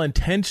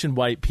well-intentioned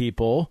white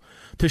people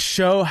to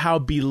show how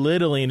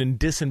belittling and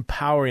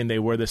disempowering they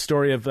were. The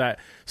story of that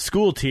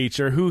school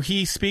teacher who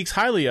he speaks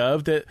highly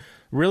of that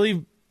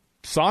really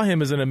saw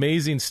him as an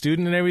amazing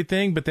student and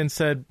everything, but then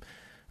said,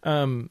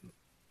 you'll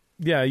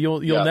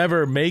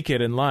never make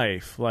it in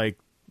life. Like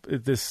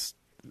this.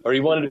 Or he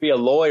wanted to be a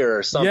lawyer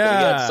or something.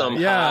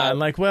 And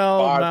like,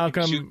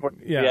 Malcolm,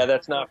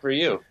 that's not for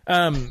you.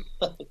 And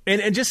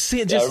just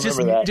seeing,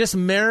 just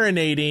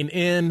marinating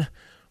in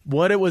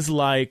what it was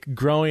like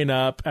growing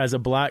up as a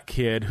black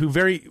kid who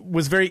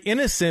was very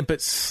innocent,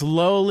 but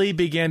slowly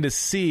began to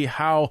see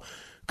how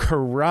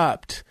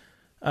corrupt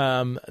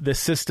the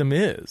system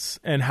is,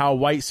 and how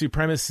white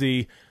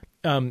supremacy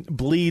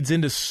bleeds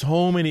into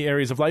so many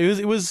areas of life.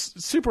 It was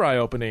super eye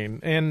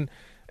opening, and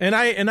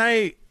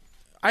I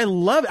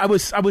love it. I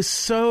was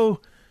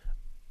so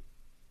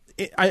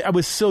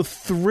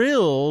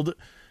thrilled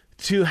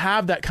to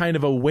have that kind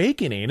of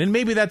awakening, and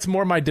maybe that's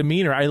more my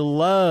demeanor. I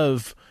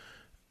love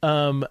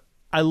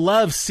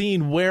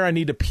seeing where I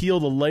need to peel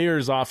the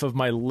layers off of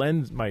my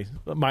lens, my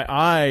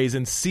eyes,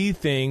 and see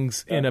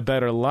things in a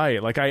better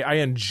light. Like I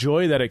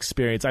enjoy that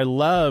experience. I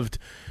loved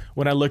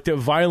when I looked at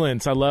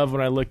violence. I love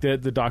when I looked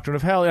at the doctrine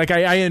of hell. Like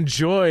I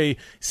enjoy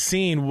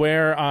seeing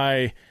where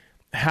I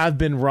have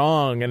been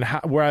wrong and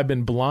where I've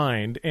been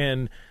blind.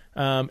 And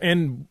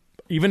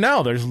even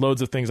now there's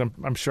loads of things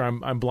I'm sure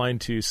I'm blind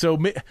to. So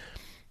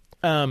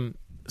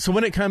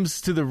when it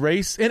comes to the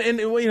race, and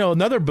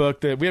another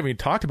book that we haven't even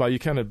talked about, you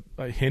kind of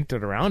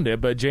hinted around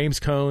it, but James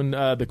Cone,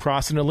 The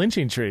Cross and the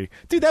Lynching Tree.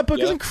 Dude, that book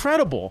is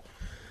incredible.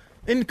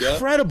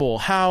 Incredible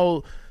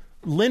how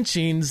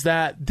lynchings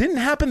that didn't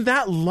happen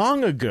that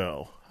long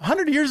ago,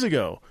 100 years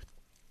ago,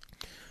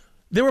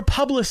 they were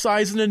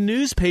publicized in a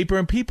newspaper,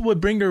 and people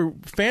would bring their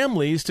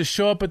families to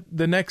show up at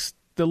the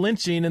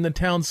lynching in the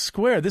town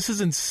square. This is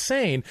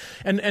insane.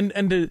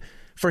 And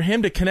for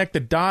him to connect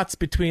the dots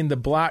between the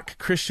black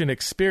Christian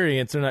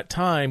experience in that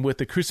time with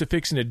the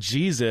crucifixion of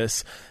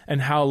Jesus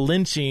and how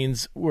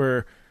lynchings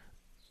were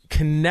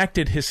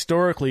connected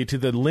historically to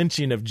the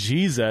lynching of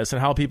Jesus and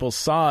how people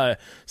saw a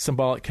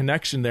symbolic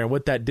connection there and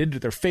what that did to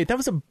their faith. That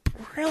was a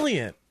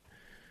brilliant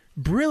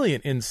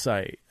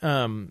insight.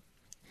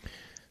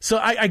 So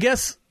I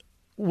guess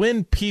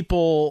when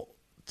people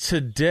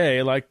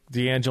today, like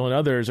D'Angelo and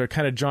others, are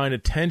kind of drawing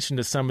attention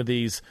to some of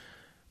these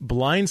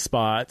blind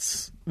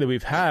spots that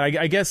we've had,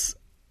 I guess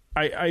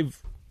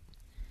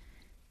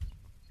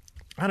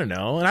I don't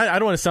know, and I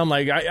don't want to sound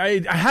like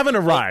I haven't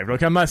arrived.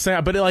 Like, I'm not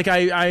saying, but like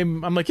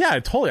I'm like, yeah,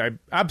 totally,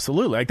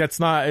 absolutely. Like, that's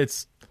not.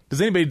 It's, does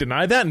anybody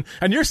deny that?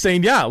 And you're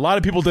saying, yeah, a lot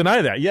of people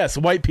deny that. Yes,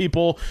 white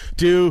people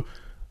do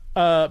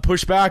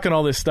push back on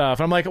all this stuff.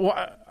 I'm like,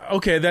 well,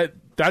 okay,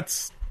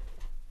 that's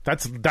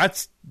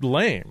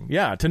lame.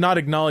 Yeah, to not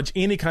acknowledge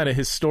any kind of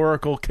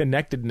historical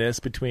connectedness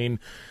between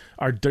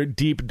our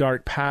deep,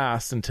 dark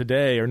past and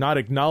today, or not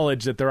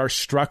acknowledge that there are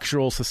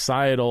structural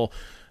societal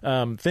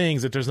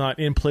things, that there's not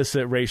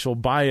implicit racial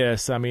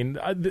bias. I mean,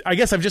 I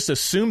guess I've just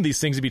assumed these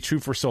things to be true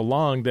for so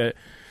long that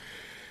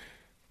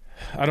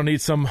I don't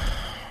need some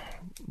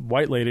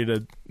white lady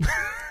to.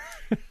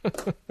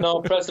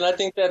 No, Preston, I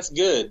think that's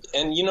good.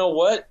 And you know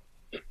what?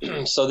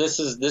 So this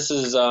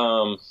is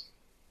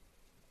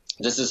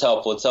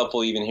helpful. It's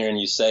helpful even hearing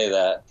you say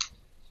that,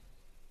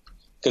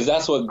 because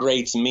that's what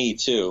grates me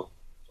too.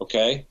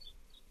 Okay.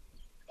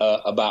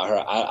 About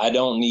her. I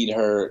don't need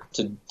her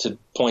to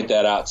point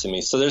that out to me.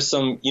 So there's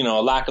some,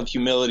 a lack of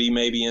humility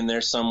maybe in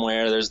there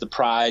somewhere. There's the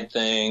pride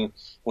thing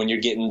when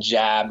you're getting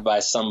jabbed by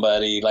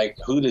somebody. Like,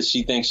 who does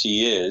she think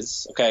she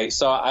is? Okay,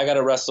 so I got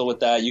to wrestle with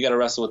that. You got to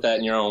wrestle with that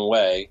in your own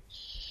way.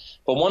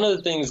 But one of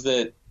the things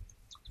that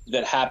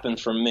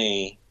happened for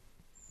me,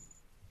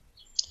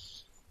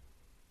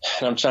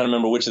 and I'm trying to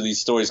remember which of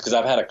these stories, because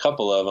I've had a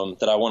couple of them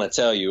that I want to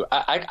tell you.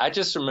 I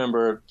just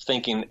remember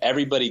thinking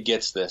everybody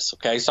gets this,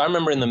 okay? So I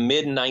remember in the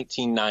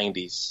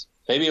mid-1990s,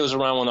 maybe it was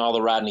around when all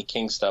the Rodney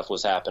King stuff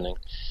was happening,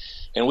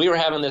 and we were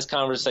having this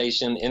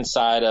conversation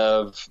inside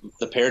of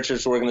the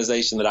parachurch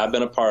organization that I've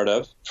been a part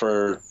of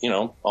for,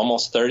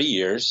 almost 30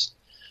 years.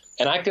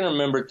 And I can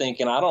remember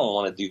thinking, I don't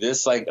want to do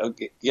this. Like,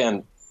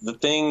 again, the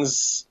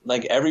things,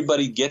 like,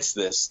 everybody gets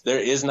this.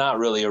 There is not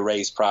really a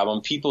race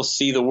problem. People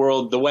see the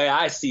world the way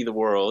I see the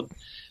world,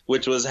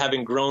 which was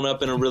having grown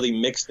up in a really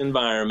mixed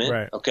environment.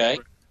 Right. Okay.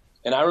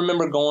 And I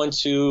remember going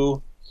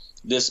to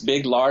this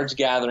big, large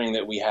gathering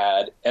that we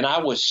had, and I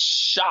was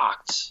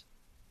shocked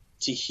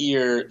to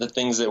hear the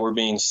things that were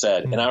being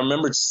said. And I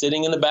remember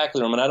sitting in the back of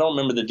the room, and I don't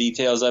remember the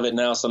details of it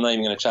now, so I'm not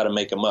even going to try to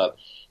make them up.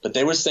 But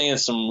they were saying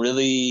some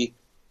really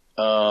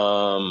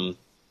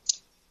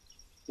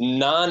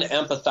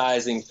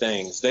non-empathizing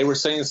things. They were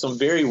saying some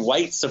very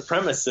white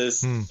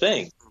supremacist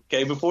things,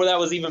 okay, before that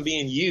was even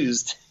being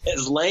used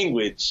as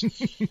language.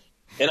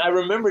 And I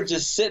remember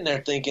just sitting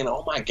there thinking,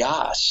 oh my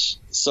gosh.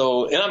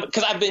 So,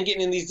 because I've been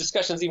getting in these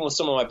discussions even with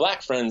some of my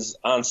black friends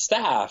on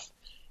staff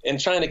and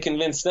trying to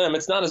convince them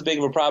it's not as big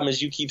of a problem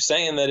as you keep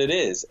saying that it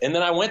is. And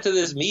then I went to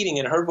this meeting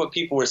and heard what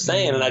people were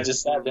saying, and I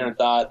just sat there and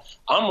thought,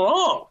 I'm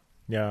wrong.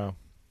 Yeah.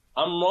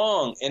 I'm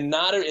wrong. And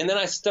then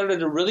I started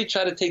to really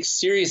try to take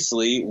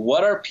seriously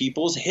what are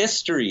people's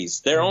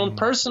histories, their own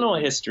personal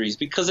histories,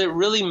 because it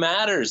really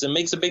matters and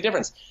makes a big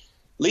difference.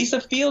 Lisa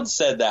Fields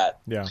said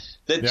that. Yeah.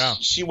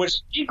 She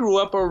grew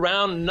up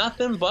around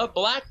nothing but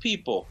black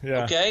people.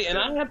 Yeah. Okay. And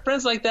I had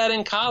friends like that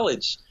in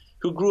college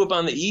who grew up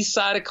on the east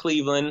side of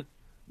Cleveland.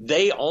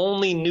 They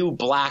only knew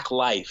black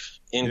life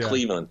in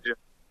Cleveland. Yeah.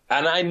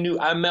 And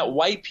I met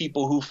white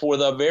people who, for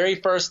the very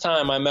first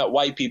time, I met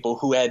white people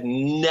who had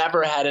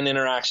never had an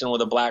interaction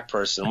with a black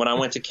person when I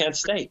went to Kent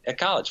State at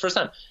college, first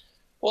time.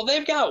 Well,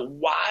 they've got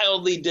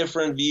wildly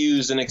different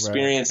views and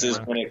experiences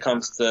when it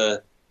comes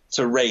to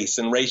race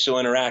and racial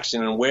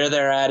interaction and where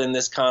they're at in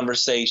this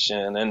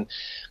conversation. And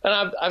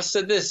I've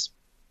said this.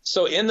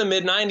 So in the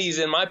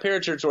mid-90s, in my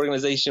parachurch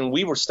organization,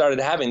 we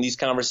started having these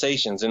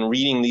conversations and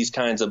reading these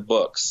kinds of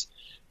books.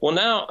 Well,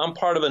 now I'm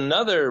part of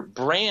another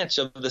branch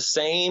of the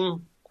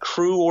same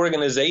crew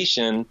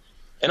organization,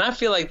 and I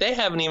feel like they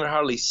haven't even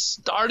hardly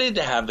started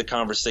to have the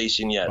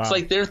conversation yet. Wow. It's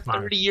like they're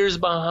 30 years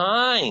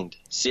behind.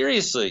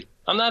 Seriously,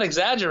 I'm not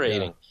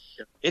exaggerating.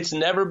 Yeah. It's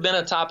never been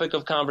a topic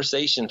of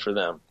conversation for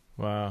them.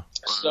 Wow.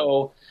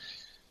 So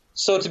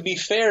to be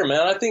fair,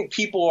 man, I think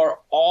people are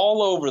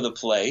all over the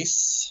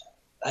place.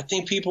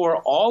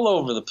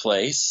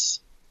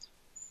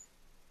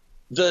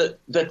 The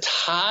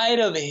tide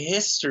of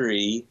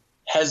history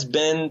has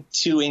been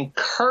to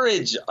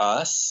encourage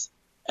us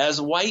as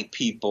white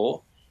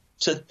people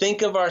to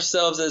think of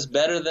ourselves as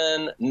better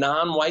than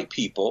non-white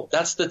people.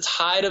 That's the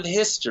tide of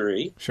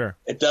history. Sure.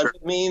 It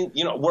doesn't mean,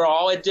 we're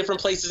all at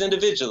different places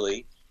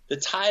individually. The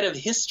tide of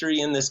history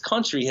in this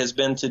country has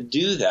been to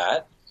do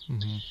that.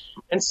 Mm-hmm.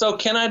 And so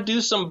can I do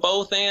some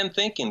both and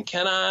thinking?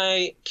 Can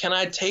I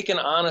take an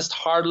honest,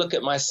 hard look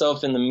at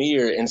myself in the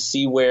mirror and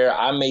see where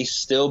I may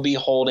still be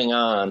holding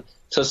on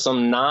to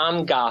some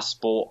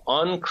non-gospel,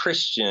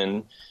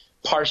 unchristian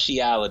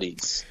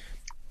partialities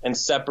and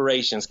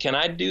separations? Can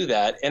I do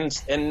that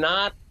and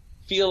not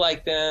feel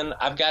like then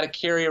I've got to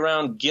carry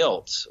around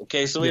guilt.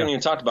 Okay, so we haven't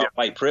even talked about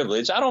white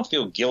privilege. I don't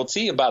feel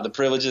guilty about the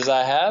privileges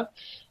I have.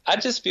 I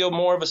just feel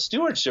more of a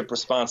stewardship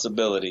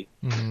responsibility.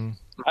 Mm-hmm.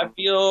 I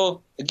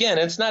feel, again,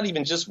 it's not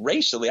even just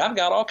racially. I've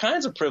got all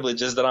kinds of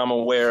privileges that I'm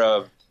aware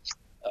of,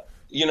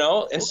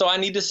 and so I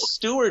need to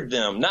steward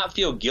them, not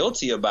feel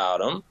guilty about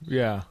them.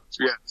 Yeah.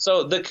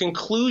 So the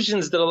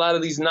conclusions that a lot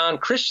of these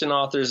non-Christian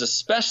authors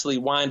especially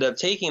wind up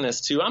taking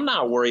us to, I'm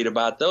not worried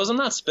about those. I'm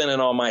not spending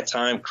all my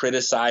time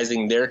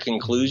criticizing their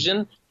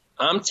conclusion.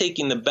 I'm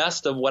taking the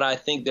best of what I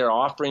think they're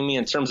offering me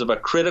in terms of a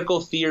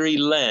critical theory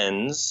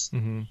lens,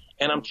 and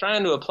I'm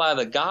trying to apply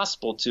the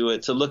gospel to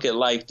it to look at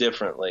life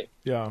differently.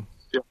 Yeah.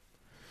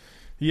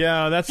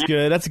 Yeah, that's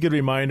good. That's a good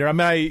reminder. I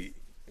mean,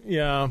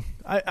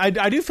 I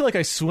do feel like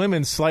I swim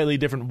in slightly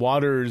different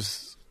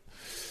waters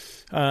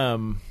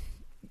than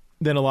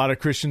a lot of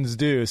Christians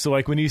do. So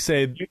like when you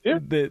say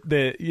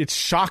that it's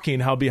shocking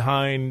how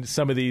behind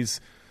some of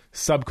these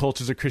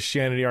subcultures of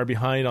Christianity are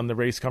behind on the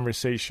race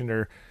conversation,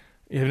 or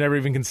have never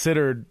even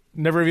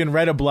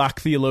read a black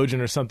theologian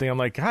or something. I'm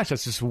like, gosh,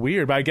 that's just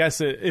weird. But I guess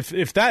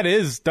if that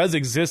does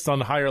exist on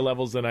higher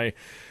levels than I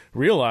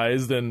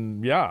realize,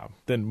 then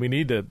we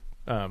need to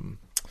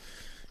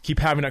keep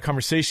having that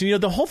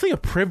conversation. The whole thing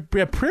of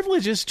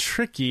privilege is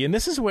tricky, and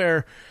this is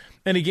where,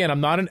 and again,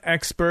 I'm not an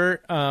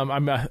expert.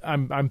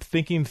 I'm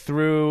thinking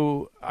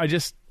through. I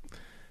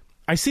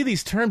see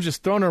these terms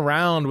just thrown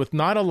around with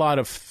not a lot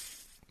of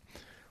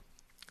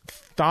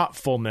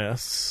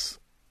thoughtfulness.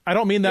 I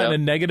don't mean that in a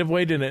negative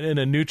way, in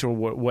a neutral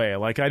way.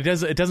 Like it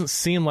doesn't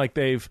seem like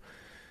they've.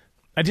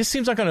 It just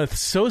seems like on a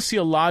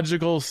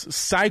sociological,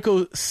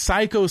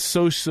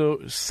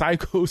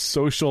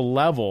 psychosocial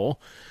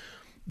level,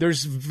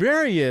 there's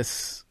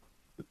various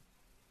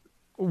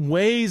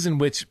ways in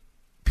which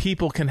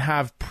people can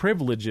have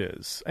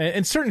privileges,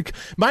 and certain.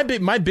 My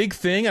big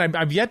thing, and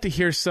I've yet to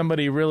hear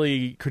somebody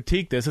really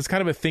critique this. It's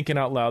kind of a thinking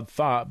out loud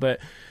thought, but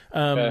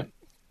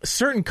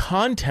certain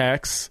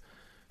contexts,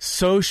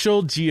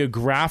 social,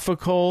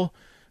 geographical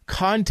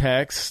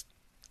contexts,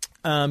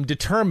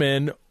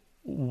 determine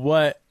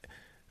what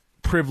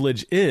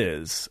privilege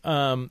is.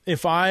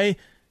 If I,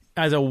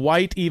 as a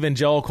white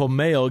evangelical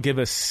male, give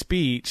a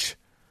speech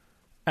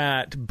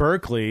at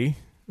Berkeley,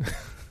 is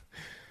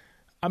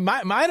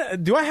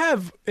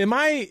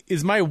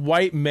my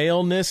white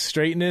maleness,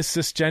 straightness,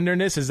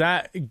 cisgenderness,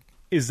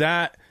 is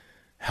that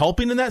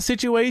helping in that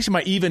situation,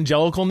 my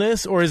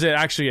evangelicalness, or is it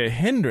actually a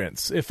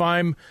hindrance? If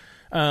I'm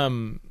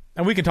and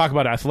we can talk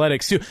about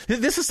athletics too.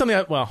 This is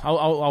something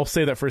I'll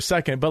say that for a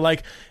second, but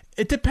like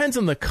it depends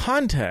on the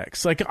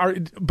context. Like,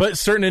 but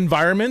certain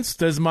environments,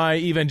 does my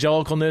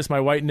evangelicalness, my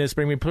whiteness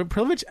bring me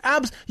privilege?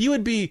 You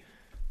would be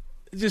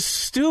just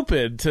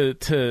stupid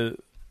to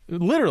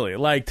literally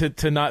like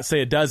to not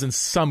say it does in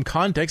some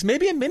context,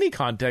 maybe in many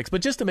contexts,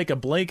 but just to make a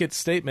blanket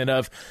statement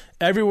of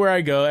everywhere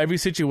I go, every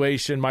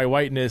situation, my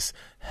whiteness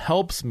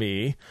helps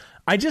me.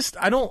 I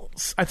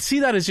see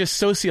that as just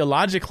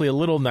sociologically a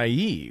little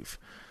naive.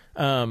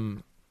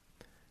 In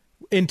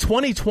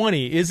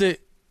 2020, is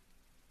it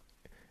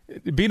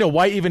being a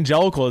white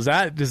evangelical?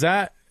 Does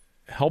that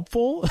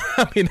helpful?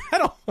 I mean, I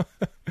don't.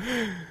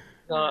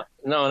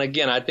 No, and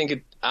again, I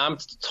think I'm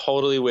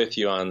totally with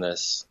you on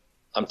this.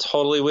 I'm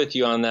totally with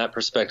you on that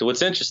perspective.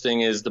 What's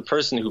interesting is the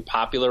person who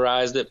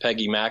popularized it,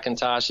 Peggy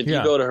McIntosh. If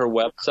you go to her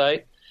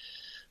website,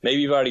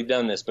 maybe you've already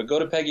done this, but go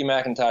to Peggy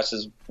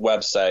McIntosh's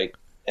website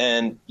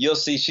and you'll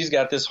see she's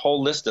got this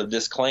whole list of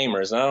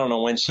disclaimers. And I don't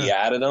know when she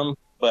added them,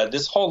 but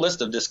this whole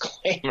list of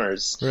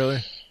disclaimers.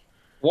 Really?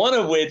 One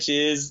of which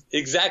is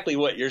exactly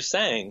what you're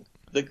saying.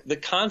 The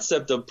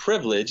concept of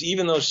privilege,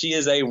 even though she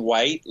is a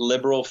white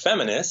liberal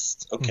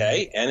feminist,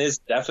 and is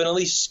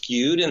definitely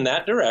skewed in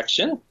that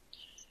direction,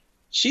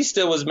 she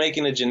still was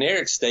making a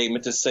generic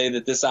statement to say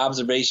that this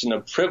observation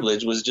of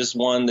privilege was just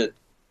one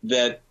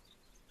that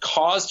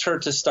caused her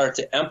to start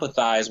to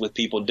empathize with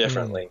people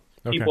differently,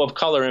 people of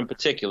color in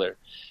particular.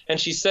 And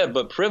she said,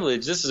 but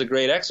privilege, this is a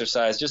great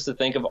exercise just to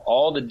think of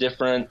all the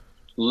different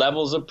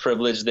levels of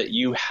privilege that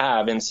you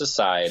have in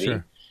society.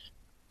 Sure.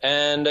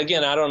 And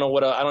again, I don't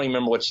even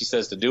remember what she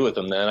says to do with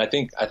them then. I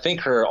think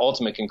her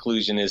ultimate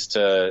conclusion is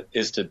to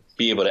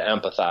be able to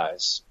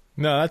empathize.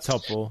 No, that's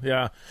helpful.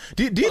 Yeah.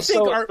 Do you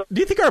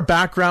think our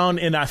background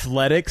in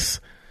athletics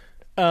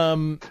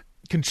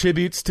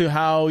contributes to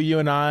how you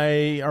and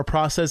I are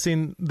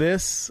processing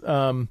this?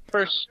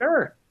 For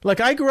sure.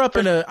 Like I grew up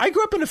in a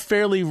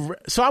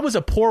so I was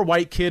a poor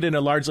white kid in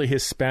a largely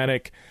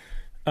Hispanic.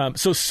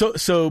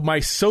 So my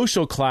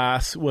social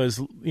class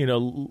was,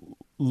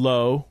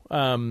 low.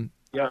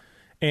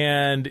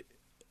 And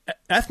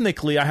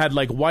ethnically I had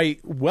like white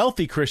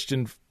wealthy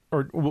Christian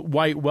or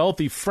white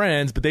wealthy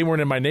friends, but they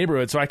weren't in my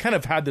neighborhood. So I kind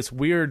of had this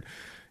weird,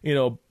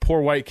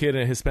 poor white kid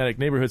in a Hispanic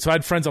neighborhood. So I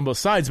had friends on both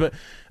sides, but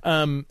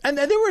and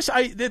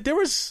there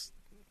was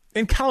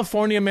in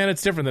California, man,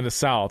 it's different than the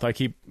South. I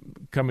keep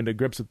coming to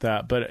grips with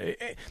that, but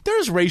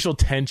there's racial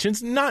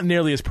tensions, not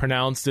nearly as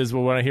pronounced as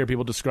when I hear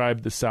people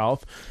describe the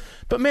South.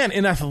 But man,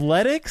 in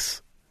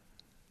athletics,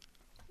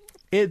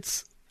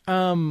 it's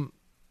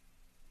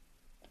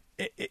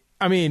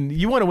I mean,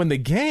 you want to win the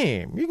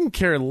game. You can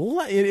care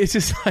it's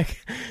just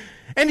like,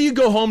 and you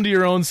go home to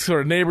your own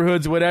sort of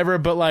neighborhoods, whatever.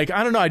 But like,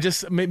 I don't know. I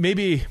just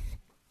maybe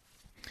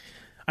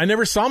I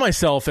never saw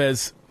myself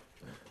as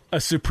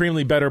a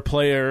supremely better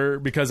player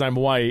because I'm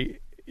white.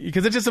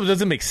 Because it just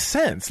doesn't make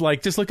sense.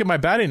 Like, just look at my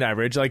batting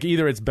average. Like,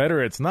 either it's better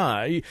or it's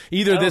not.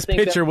 Either this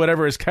pitch or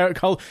whatever is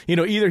called,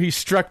 either he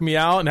struck me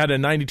out and had a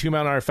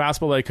 92-mile-an-hour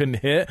fastball that I couldn't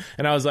hit,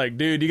 and I was like,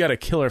 dude, you got a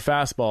killer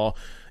fastball.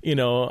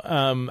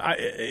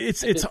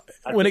 It's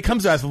when it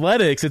comes to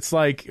athletics, it's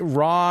like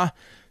raw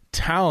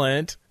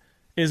talent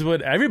is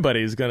what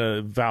everybody's going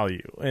to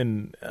value,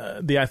 and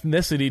the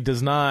ethnicity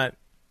does not.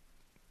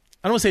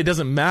 I don't want to say it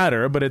doesn't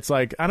matter, but it's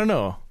like, I don't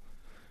know.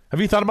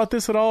 Have you thought about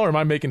this at all, or am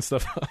I making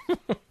stuff up?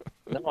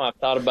 No, I've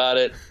thought about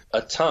it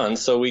a ton.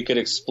 So we could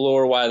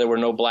explore why there were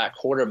no black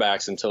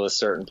quarterbacks until a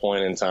certain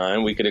point in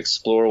time. We could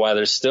explore why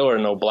there still are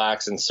no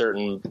blacks in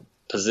certain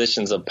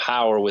positions of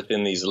power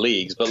within these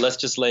leagues. But let's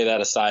just lay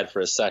that aside for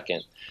a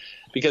second.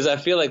 Because I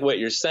feel like what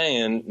you're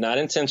saying, not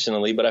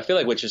intentionally, but I feel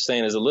like what you're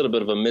saying is a little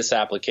bit of a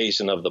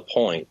misapplication of the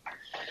point.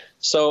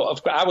 So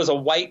I was a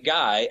white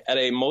guy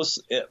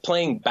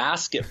playing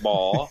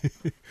basketball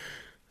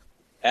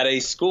at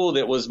a school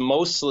that was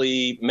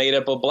mostly made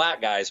up of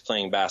black guys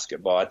playing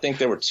basketball. I think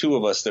there were 2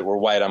 of us that were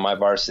white on my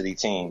varsity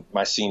team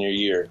my senior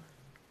year.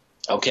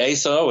 Okay,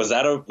 so was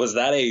that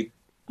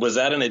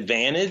an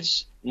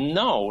advantage?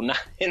 No,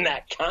 not in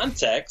that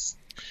context.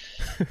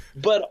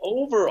 But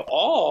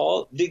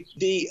overall,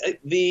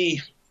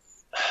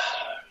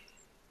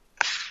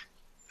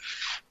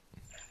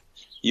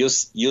 you'll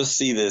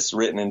see this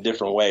written in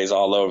different ways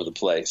all over the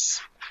place.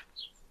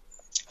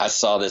 I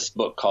saw this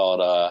book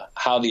called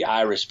How the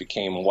Irish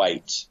Became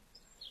White.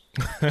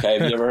 Okay,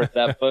 have you ever heard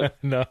that book?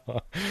 No.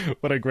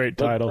 What a great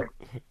title.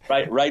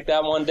 Write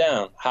that one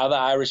down. How the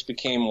Irish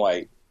Became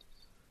White.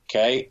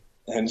 Okay?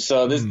 And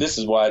so this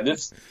is why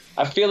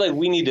I feel like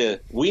we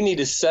need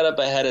to set up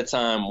ahead of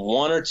time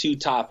 1 or 2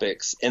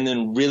 topics and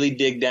then really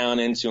dig down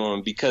into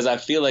them, because I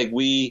feel like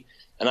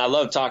and I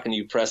love talking to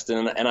you,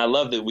 Preston, and I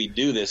love that we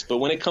do this, but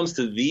when it comes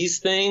to these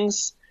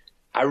things,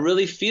 I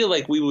really feel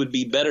like we would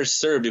be better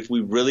served if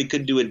we really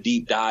could do a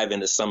deep dive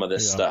into some of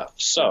this stuff.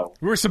 So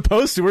we're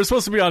supposed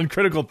to be on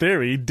Critical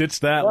Theory.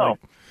 Ditch that.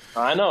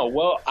 I know.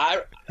 Well,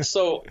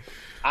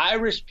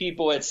 Irish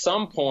people at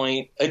some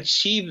point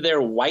achieved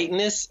their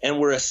whiteness and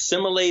were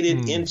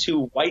assimilated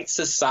into white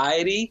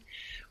society.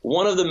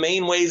 One of the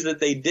main ways that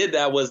they did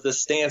that was the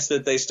stance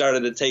that they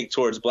started to take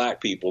towards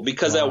black people,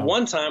 because at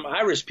one time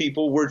Irish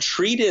people were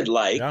treated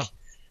like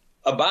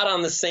about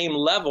on the same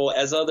level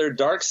as other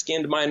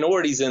dark-skinned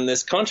minorities in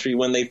this country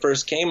when they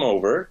first came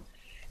over.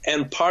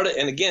 And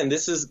again,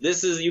 this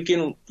is you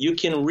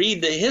can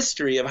read the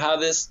history of how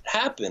this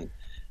happened.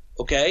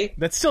 Okay?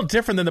 That's still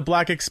different than the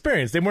black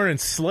experience. They weren't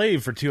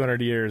enslaved for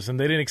 200 years and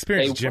they didn't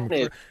experience Jim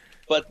Crow.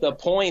 But the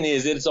point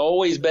is, it's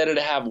always better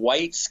to have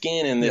white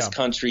skin in this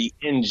country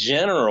in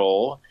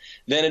general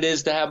than it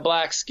is to have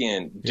black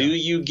skin. Do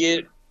you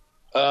get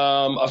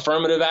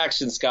affirmative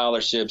action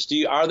scholarships?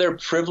 Are there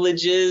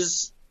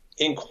privileges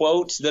in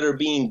quotes that are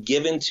being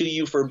given to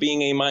you for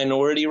being a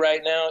minority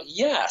right now?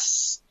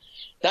 Yes.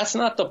 That's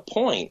not the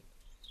point.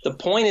 The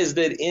point is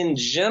that in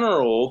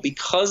general,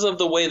 because of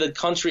the way the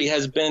country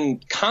has been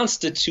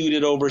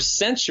constituted over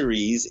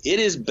centuries,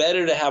 it is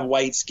better to have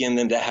white skin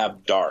than to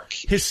have dark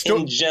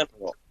in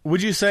general.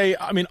 Would you say,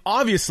 I mean,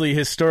 obviously,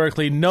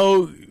 historically,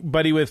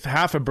 nobody with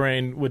half a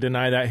brain would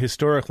deny that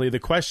historically. The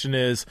question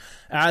is,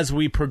 as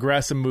we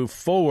progress and move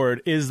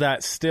forward, is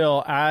that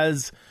still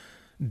as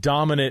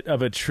dominant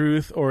of a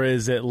truth, or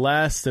is it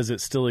less? Does it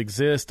still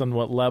exist? On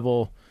what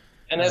level?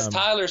 And as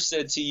Tyler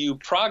said to you,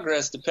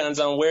 progress depends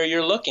on where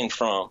you're looking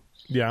from.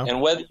 Yeah.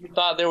 And whether you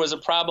thought there was a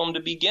problem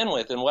to begin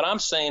with. And what I'm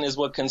saying is,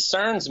 what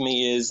concerns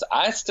me is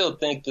I still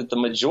think that the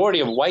majority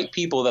of white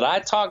people that I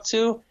talk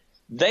to,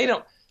 they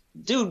don't.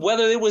 Dude,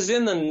 whether it was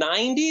in the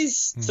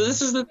 90s. So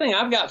this is the thing.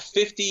 I've got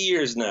 50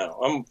 years now.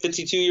 I'm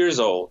 52 years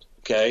old.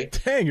 Okay.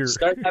 Dang,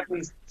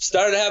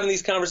 started having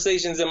these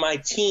conversations in my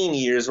teen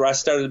years where I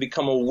started to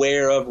become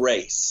aware of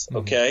race.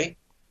 Okay.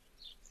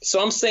 So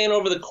I'm saying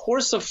over the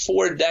course of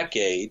 4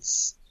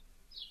 decades,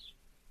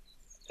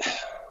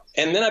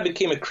 and then I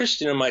became a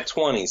Christian in my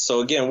 20s.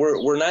 So again,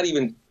 we're not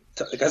even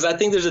because I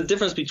think there's a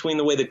difference between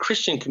the way the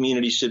Christian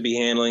community should be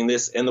handling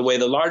this and the way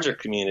the larger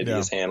community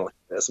is handling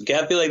this. Okay,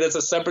 I feel like that's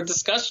a separate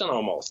discussion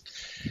almost.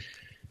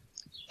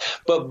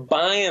 But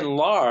by and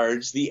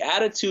large, the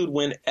attitude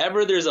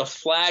whenever there's a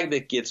flag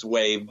that gets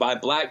waved by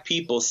black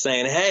people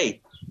saying,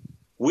 hey,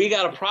 we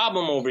got a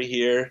problem over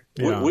here.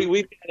 Yeah.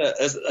 We've got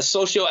a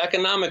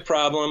socioeconomic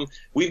problem.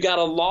 We've got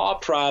a law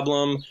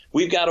problem.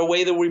 We've got a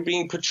way that we're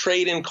being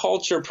portrayed in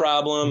culture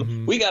problem.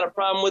 Mm-hmm. We got a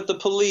problem with the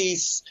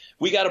police.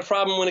 We got a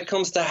problem when it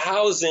comes to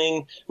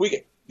housing.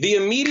 The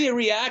immediate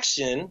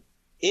reaction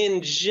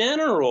in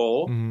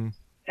general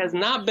has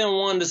not been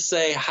one to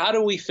say, how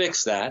do we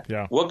fix that?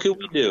 Yeah. What could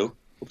we do?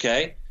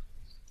 Okay.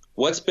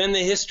 What's been the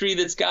history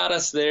that's got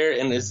us there,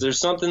 and is there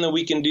something that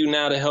we can do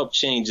now to help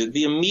change it?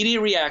 The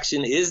immediate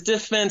reaction is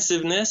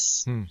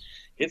defensiveness.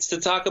 It's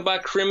to talk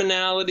about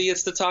criminality.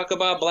 It's to talk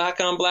about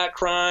black on black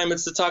crime.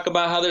 It's to talk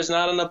about how there's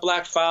not enough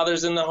black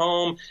fathers in the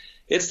home.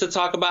 It's to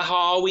talk about how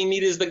all we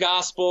need is the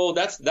gospel.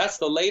 That's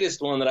the latest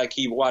one that I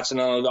keep watching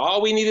on.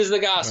 All we need is the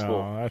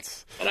gospel.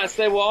 And I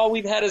say, well, all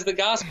we've had is the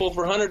gospel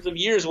for hundreds of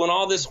years when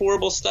all this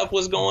horrible stuff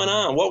was going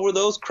on. What were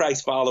those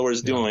Christ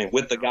followers doing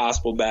with the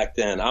gospel back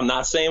then? I'm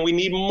not saying we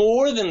need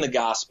more than the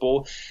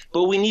gospel,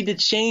 but we need to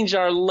change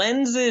our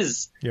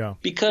lenses. Yeah.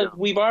 Because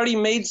we've already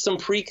made some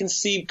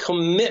preconceived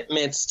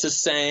commitments to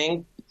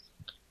saying,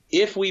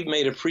 if we've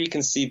made a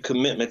preconceived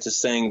commitment to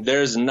saying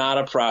there's not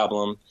a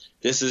problem,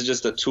 this is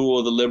just a tool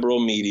of the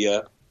liberal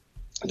media,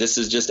 this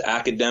is just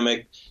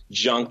academic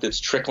junk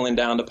that's trickling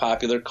down to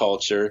popular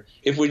culture,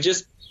 if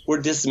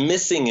we're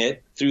dismissing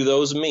it through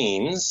those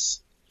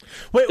means.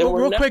 Wait,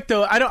 real quick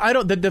though, I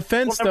don't the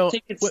defense though,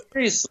 take it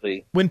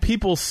seriously. When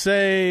people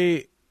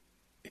say,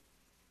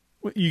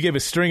 you gave a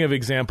string of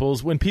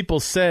examples, when people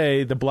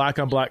say the black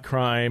on black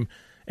crime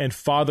and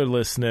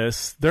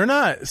fatherlessness, they're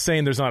not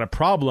saying there's not a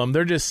problem.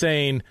 They're just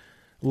saying,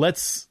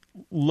 let's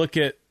look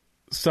at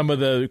some of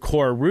the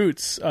core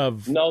roots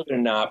of. No, they're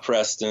not,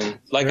 Preston.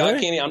 Like,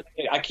 really?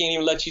 I can't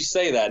even let you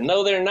say that.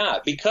 No, they're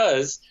not,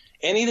 because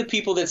any of the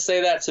people that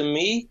say that to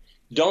me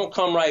don't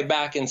come right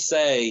back and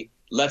say,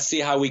 let's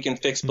see how we can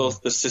fix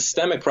both the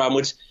systemic problem,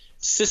 which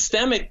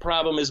systemic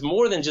problem is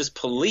more than just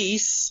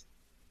police.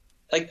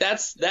 Like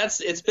that's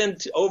it's been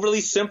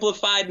overly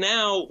simplified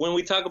now when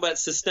we talk about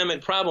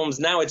systemic problems.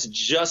 Now it's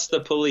just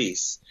the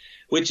police,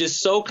 which is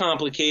so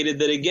complicated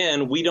that,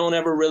 again, we don't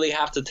ever really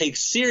have to take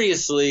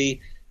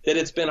seriously that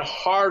it's been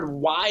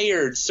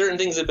hardwired. Certain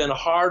things have been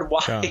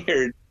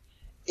hardwired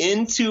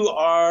into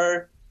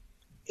our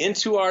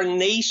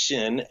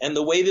nation and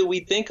the way that we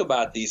think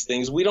about these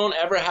things. We don't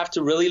ever have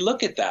to really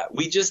look at that.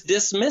 We just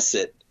dismiss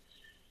it.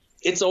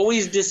 It's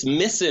always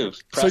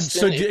dismissive,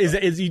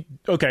 Preston.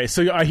 Okay,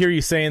 so I hear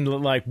you saying,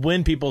 like,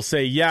 when people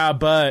say, yeah,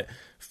 but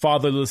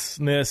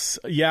fatherlessness,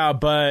 yeah,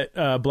 but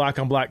black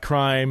on black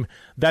crime,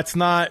 that's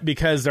not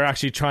because they're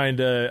actually trying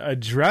to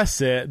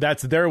address it.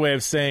 That's their way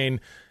of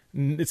saying,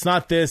 it's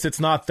not this, it's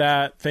not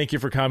that, thank you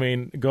for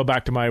coming, go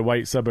back to my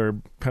white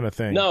suburb kind of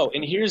thing. No,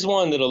 and here's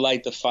one that'll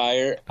light the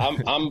fire.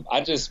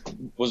 I just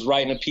was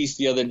writing a piece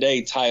the other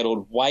day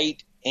titled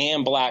White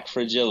and Black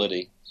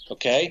Fragility,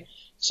 okay?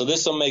 So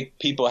this will make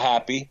people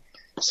happy.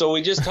 So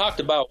we just talked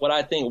about what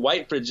I think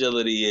white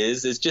fragility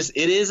is. It's just,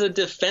 it is a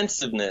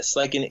defensiveness,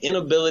 like an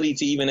inability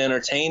to even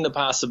entertain the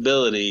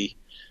possibility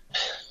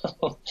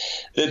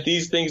that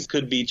these things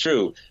could be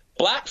true.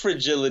 Black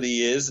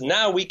fragility is,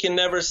 now we can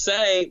never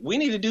say we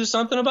need to do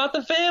something about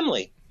the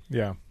family.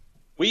 Yeah.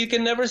 We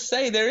can never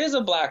say there is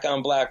a black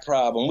on black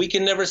problem. We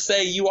can never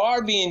say you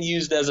are being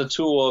used as a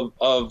tool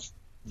of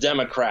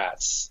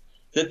Democrats,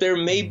 that there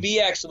may be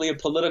actually a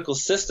political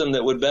system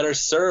that would better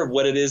serve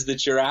what it is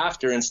that you're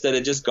after instead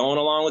of just going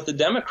along with the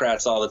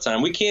Democrats all the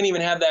time. We can't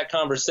even have that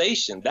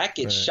conversation. That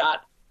gets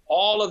shot.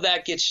 All of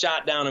that gets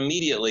shot down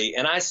immediately.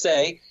 And I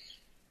say,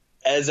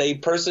 as a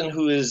person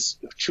who is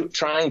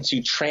trying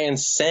to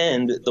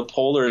transcend the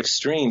polar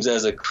extremes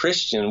as a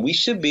Christian, we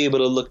should be able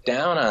to look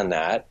down on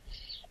that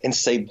and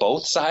say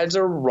both sides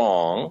are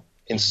wrong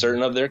in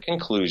certain of their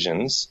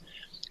conclusions,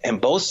 and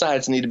both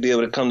sides need to be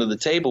able to come to the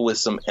table with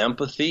some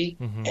empathy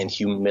and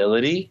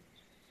humility,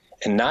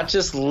 and not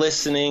just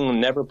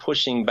listening, never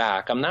pushing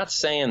back. I'm not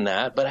saying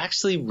that, but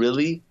actually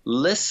really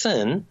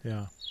listen,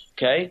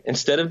 okay,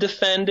 instead of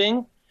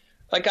defending.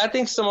 Like, I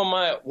think some of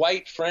my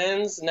white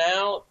friends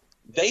now,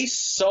 they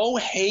so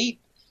hate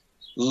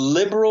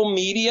liberal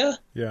media.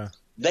 Yeah.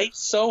 They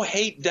so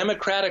hate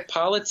democratic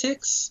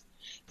politics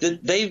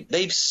that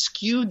they've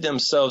skewed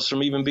themselves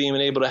from even being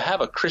able to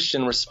have a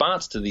Christian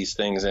response to these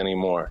things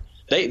anymore.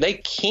 They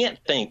can't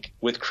think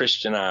with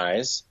Christian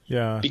eyes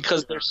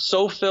because they're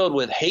so filled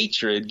with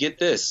hatred. Get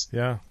this.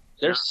 Yeah.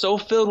 They're so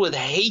filled with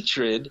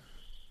hatred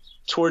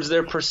towards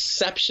their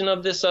perception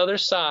of this other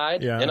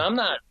side. Yeah. And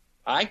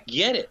I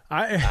get it.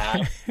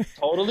 I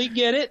totally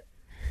get it.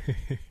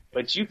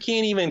 But you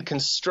can't even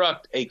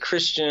construct a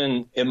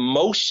Christian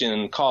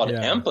emotion called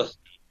empathy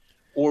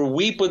or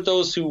weep with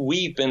those who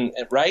weep. And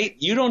right.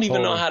 You don't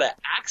even know how to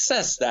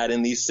access that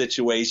in these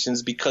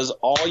situations because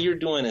all you're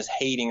doing is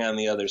hating on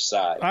the other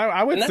side.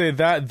 I would say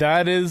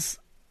that is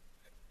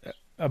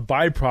a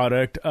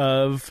byproduct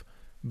of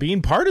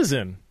being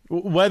partisan,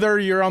 whether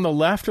you're on the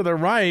left or the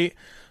right.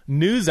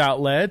 News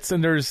outlets,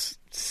 and there's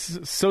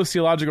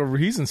sociological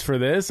reasons for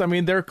this. I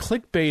mean, they're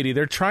clickbaity.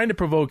 They're trying to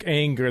provoke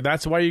anger.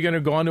 That's why you're going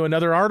to go on to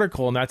another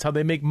article, and that's how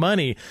they make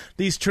money.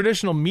 These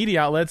traditional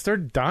media outlets, they're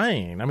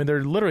dying. I mean,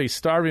 they're literally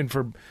starving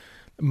for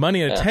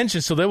money and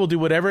attention, so they will do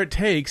whatever it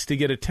takes to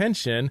get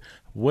attention.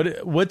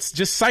 What's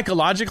just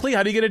psychologically,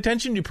 how do you get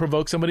attention? You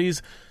provoke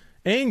somebody's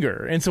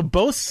anger. And so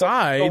both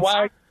sides... So why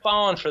are you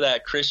falling for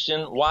that,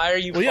 Christian? Why are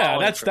you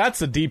falling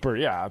that's a deeper...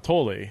 Yeah,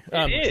 totally.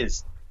 It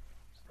is.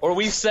 Or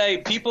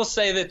people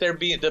say that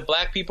that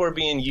black people are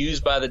being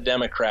used by the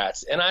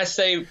Democrats. And I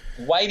say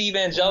white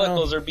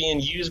evangelicals are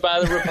being used by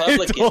the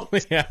Republicans.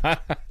 Totally, yeah.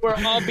 We're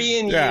all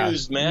being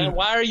used, man.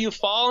 Why are you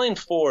falling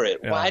for it?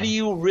 Yeah. Why do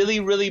you really,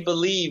 really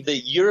believe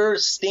that you're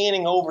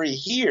standing over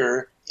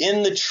here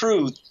in the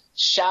truth,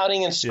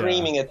 shouting and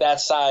screaming at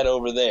that side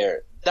over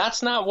there?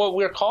 That's not what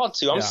we're called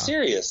to. I'm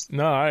serious.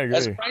 No, I agree.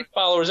 As Christ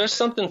followers, there's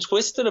something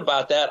twisted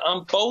about that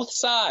on both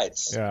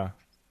sides. Yeah.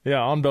 Yeah,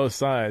 on both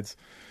sides.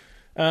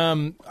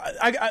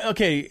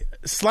 Okay,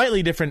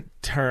 slightly different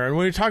turn.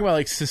 When you're talking about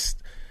this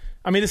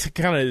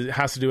kind of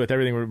has to do with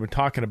everything we're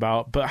talking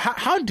about. But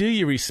how do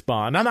you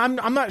respond?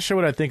 I'm not sure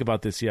what I think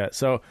about this yet.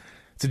 So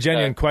it's a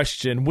genuine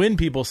question. When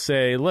people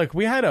say, "Look,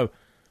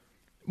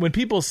 when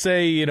people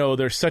say,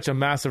 there's such a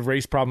massive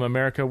race problem in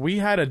America, we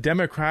had a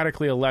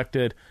democratically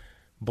elected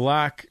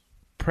black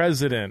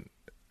president.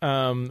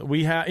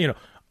 We had,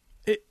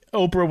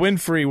 Oprah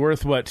Winfrey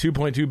worth what,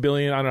 2.2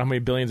 billion? I don't know how many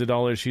billions of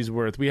dollars she's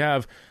worth. We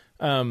have."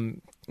 Colin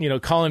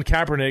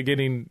Kaepernick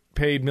getting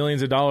paid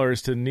millions of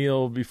dollars to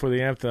kneel before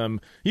the anthem.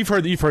 You've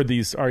heard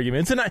these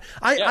arguments, and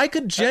I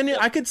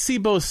could see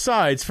both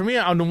sides. For me,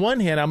 on the one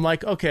hand, I'm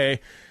like,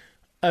 okay,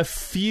 a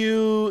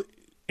few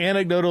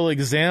anecdotal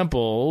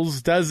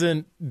examples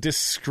doesn't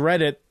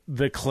discredit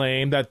the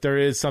claim that there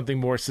is something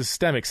more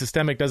systemic.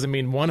 Systemic doesn't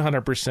mean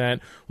 100%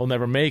 will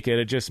never make it.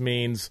 It just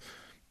means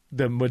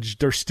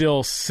there's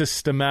still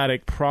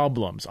systematic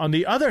problems. On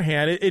the other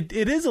hand, it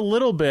is a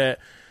little bit.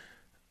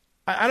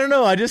 I don't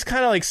know. I just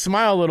kind of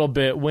smile a little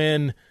bit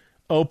when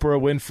Oprah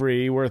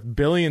Winfrey, worth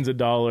billions of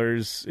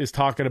dollars, is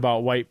talking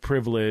about white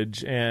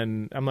privilege,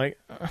 and I'm like,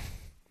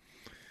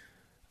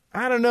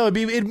 I don't know.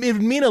 It'd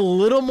mean a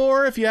little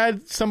more if you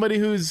had somebody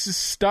who's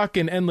stuck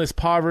in endless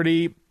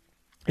poverty,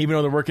 even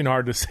though they're working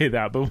hard to say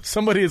that. But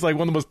somebody is one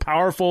of the most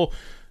powerful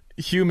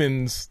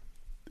humans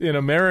in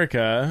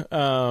America,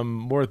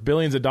 worth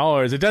billions of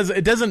dollars. It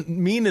doesn't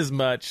mean as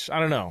much. I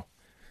don't know.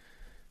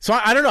 So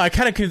I don't know. I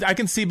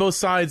can see both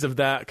sides of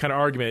that kind of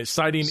argument,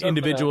 citing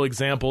individual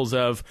examples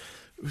of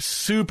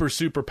super,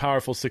 super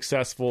powerful,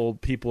 successful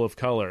people of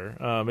color.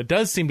 It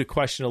does seem to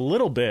question a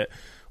little bit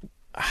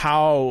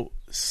how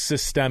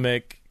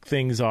systemic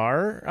things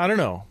are. I don't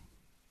know.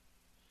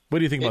 What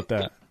do you think about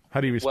that?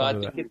 How do you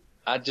respond to that?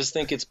 I just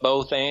think it's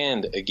both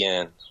and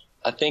again.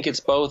 I think it's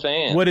both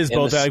and. What is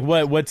both?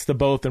 What's the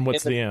both and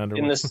what's the and?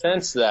 In the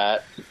sense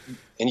that,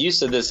 and you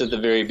said this at the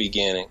very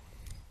beginning,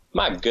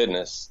 my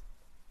goodness.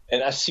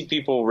 And I see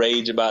people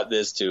rage about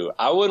this too.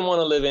 I wouldn't want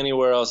to live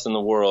anywhere else in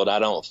the world, I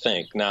don't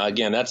think. Now,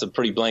 again, that's a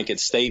pretty blanket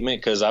statement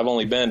because I've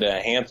only been to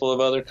a handful of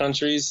other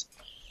countries.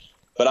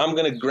 But I'm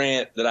going to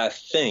grant that I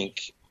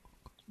think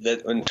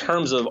that in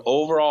terms of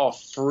overall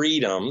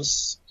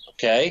freedoms,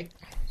 okay,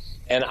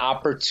 and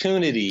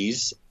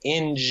opportunities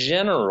in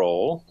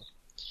general,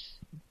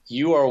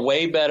 you are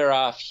way better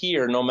off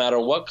here no matter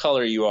what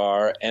color you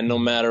are and no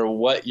matter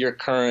what your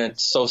current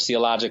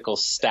sociological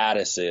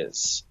status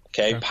is.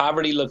 Okay,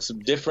 poverty looks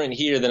different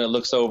here than it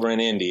looks over in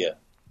India.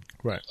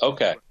 Right.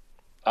 Okay.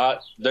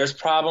 There's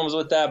problems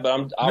with that,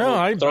 but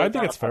I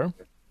think it's fair.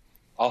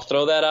 I'll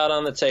throw that out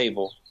on the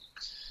table.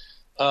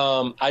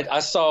 I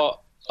saw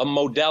a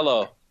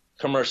Modelo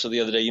commercial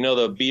the other day. You know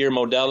the beer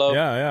Modelo?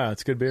 Yeah,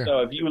 it's good beer.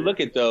 So if you look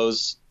at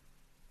those,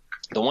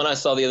 the one I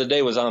saw the other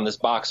day was on this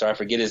boxer. I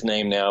forget his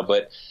name now,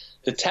 but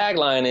the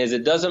tagline is,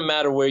 it doesn't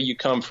matter where you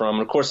come from.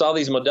 And of course, all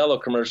these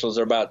Modelo commercials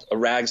are about a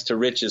rags to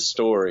riches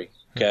story,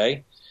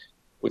 okay?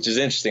 Which is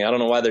interesting. I don't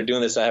know why they're doing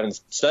this. I haven't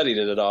studied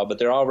it at all, but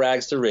they're all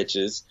rags to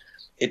riches.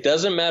 It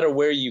doesn't matter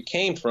where you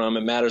came from.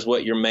 It matters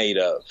what you're made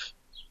of.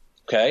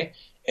 Okay.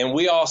 And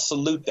we all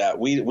salute that.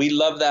 We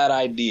love that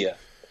idea.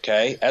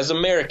 Okay. As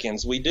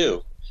Americans, we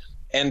do.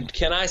 And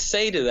can I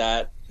say to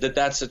that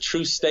that's a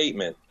true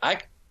statement?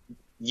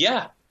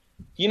 Yeah.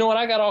 You know what?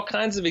 I got all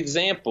kinds of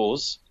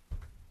examples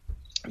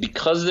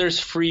because there's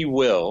free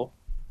will.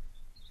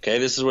 Okay,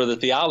 this is where the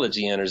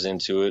theology enters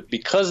into it.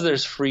 Because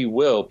there's free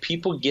will,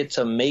 people get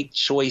to make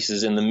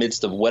choices in the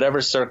midst of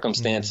whatever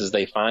circumstances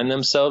they find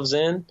themselves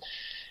in.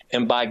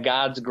 And by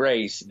God's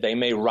grace, they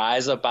may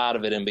rise up out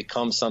of it and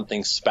become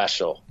something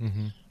special.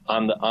 Mm-hmm.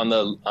 On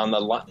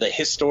the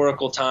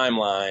historical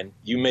timeline,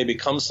 you may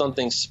become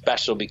something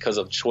special because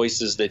of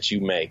choices that you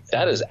make.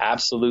 That is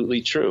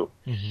absolutely true.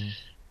 Mm-hmm.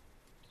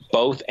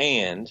 Both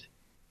and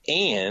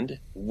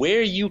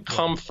where you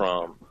come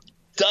from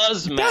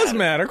does matter. It does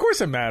matter. Of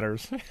course it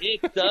matters.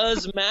 It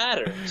does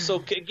matter. So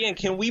again,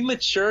 can we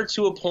mature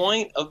to a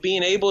point of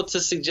being able to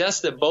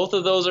suggest that both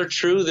of those are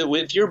true? That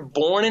if you're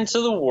born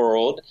into the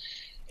world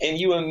and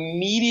you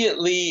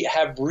immediately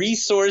have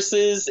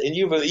resources and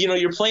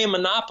you're playing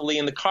Monopoly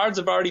and the cards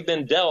have already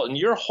been dealt and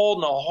you're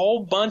holding a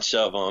whole bunch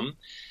of them,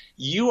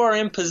 you are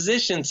in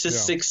position to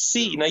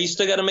succeed. Now you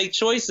still got to make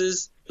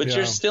choices, but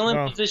you're still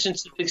in position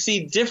to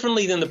succeed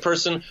differently than the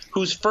person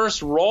whose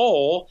first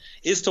role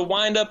is to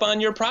wind up on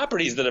your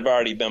properties that have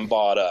already been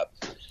bought up.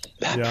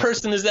 That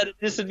person is at a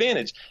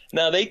disadvantage.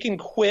 Now they can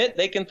quit,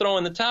 they can throw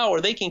in the towel,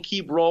 or they can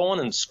keep rolling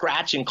and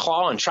scratch and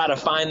claw and try to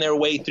find their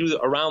way through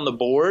around the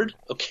board.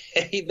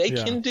 Okay, they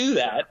can do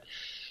that.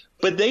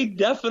 but they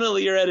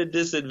definitely are at a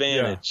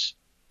disadvantage.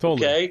 Yeah,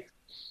 totally. Okay.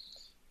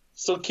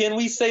 So can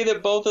we say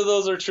that both of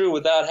those are true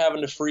without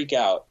having to freak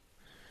out?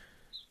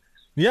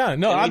 Yeah,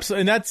 no,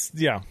 absolutely. And that's,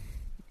 yeah.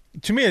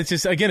 To me, it's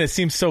just, again, it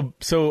seems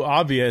so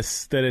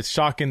obvious that it's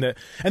shocking that,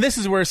 and this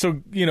is where,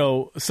 so, you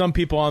know, some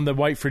people on the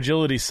white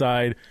fragility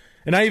side,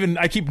 and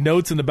I keep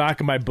notes in the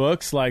back of my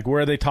books, like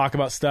where they talk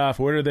about stuff,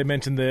 where do they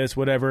mention this,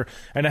 whatever.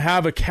 And I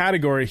have a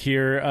category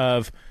here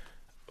of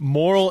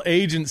moral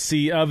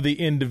agency of the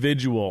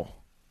individual.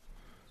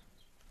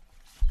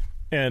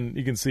 And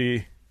you can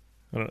see,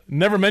 I don't know,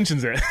 never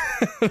mentions it.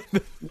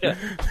 Yeah.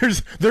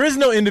 There is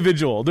no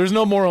individual. There's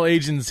no moral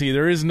agency.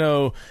 There is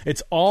no,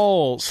 it's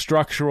all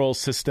structural,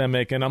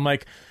 systemic. And I'm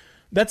like,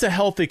 that's a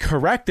healthy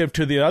corrective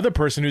to the other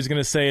person who's going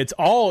to say it's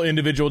all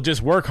individual,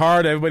 just work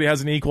hard, everybody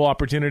has an equal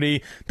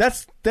opportunity.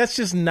 That's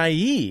just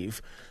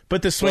naive.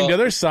 But to swing the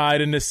other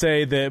side and to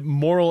say that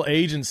moral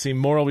agency,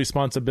 moral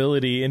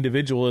responsibility,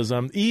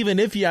 individualism, even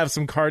if you have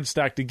some cards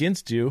stacked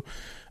against you,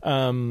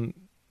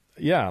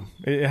 yeah,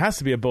 it has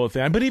to be a both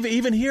end. But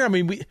even here, I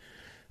mean,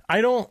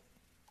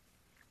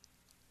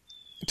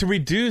 to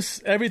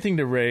reduce everything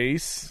to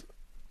race,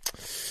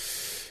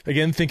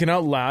 again, thinking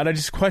out loud, I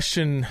just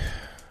question,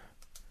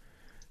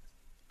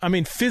 I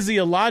mean,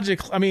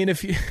 physiological, I mean,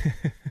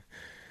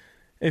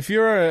 if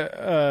you're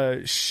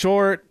a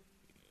short,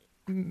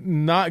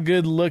 not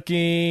good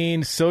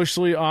looking,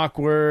 socially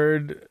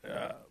awkward,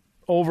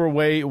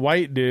 overweight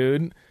white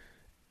dude,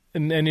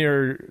 and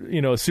you're,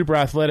 you know, a super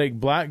athletic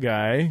black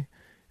guy,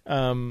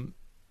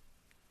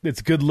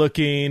 that's good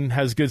looking,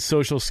 has good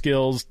social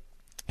skills,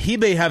 he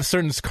may have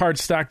certain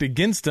cards stacked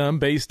against him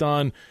based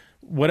on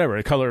whatever,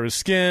 the color of his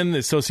skin,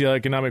 his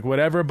socioeconomic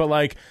whatever, but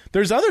like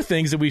there's other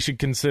things that we should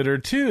consider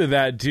too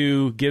that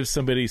do give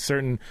somebody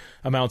certain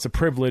amounts of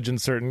privilege in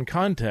certain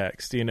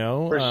context, you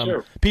know.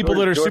 Sure. People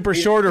that are super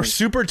short or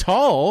super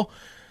tall,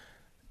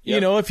 you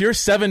know, if you're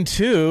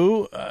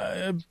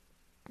 7'2",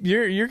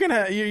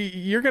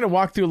 you're gonna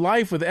walk through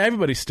life with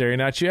everybody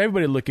staring at you,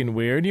 everybody looking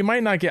weird. You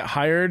might not get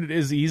hired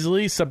as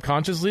easily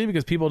subconsciously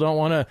because people don't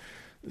want a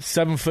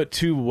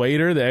 7'2"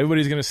 waiter that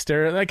everybody's gonna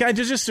stare at. Like,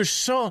 there's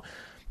so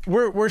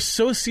we're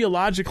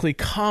sociologically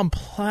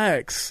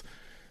complex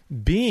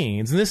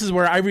beings, and this is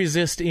where I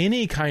resist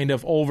any kind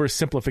of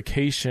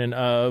oversimplification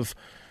of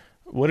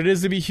what it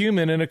is to be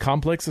human in a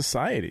complex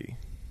society.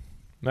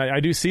 I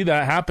do see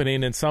that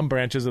happening in some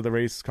branches of the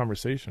race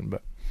conversation,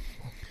 but.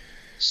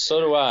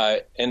 So do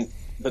I,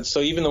 but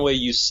so even the way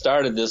you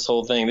started this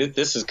whole thing,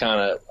 this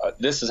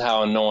is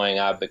how annoying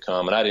I've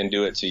become, and I didn't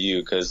do it to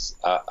you because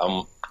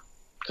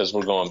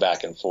we're going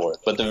back and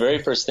forth. But the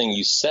very first thing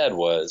you said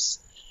was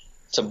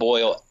to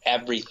boil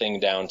everything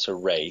down to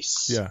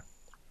race. Yeah.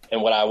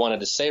 And what I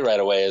wanted to say right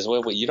away is,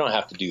 well, you don't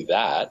have to do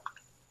that.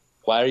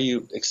 Why are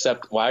you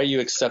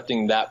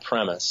accepting that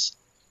premise?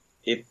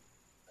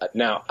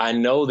 Now I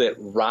know that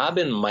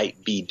Robin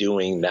might be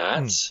doing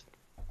that.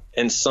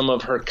 And some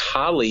of her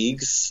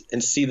colleagues,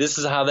 and see, this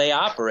is how they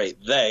operate.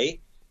 They,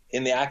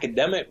 in the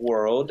academic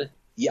world,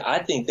 yeah, I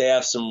think they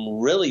have some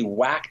really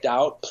whacked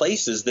out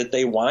places that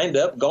they wind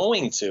up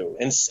going to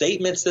and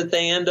statements that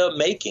they end up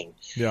making.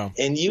 Yeah.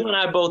 And you and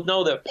I both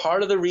know that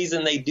part of the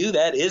reason they do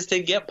that is to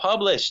get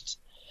published,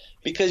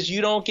 because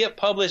you don't get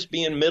published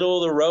being middle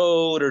of the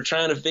road or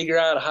trying to figure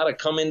out how to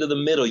come into the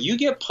middle. You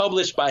get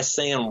published by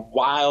saying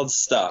wild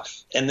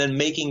stuff and then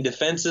making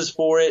defenses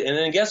for it. And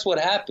then guess what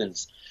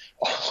happens?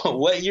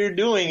 What you're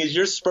doing is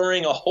you're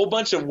spurring a whole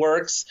bunch of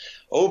works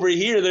over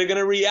here that are going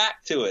to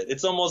react to it.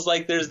 It's almost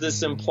like there's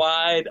this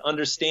implied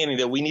understanding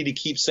that we need to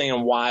keep saying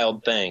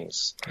wild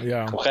things.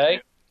 Yeah.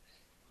 Okay?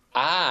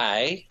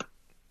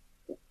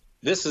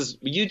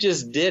 You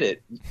just did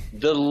it.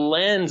 The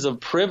lens of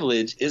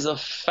privilege is a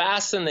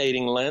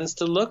fascinating lens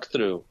to look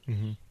through.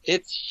 Mm-hmm.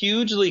 It's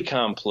hugely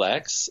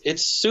complex.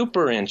 It's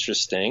super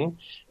interesting.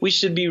 We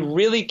should be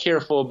really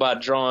careful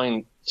about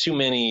drawing too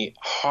many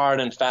hard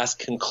and fast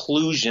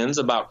conclusions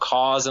about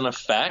cause and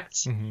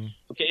effect. Mm-hmm.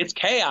 Okay, it's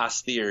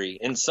chaos theory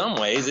in some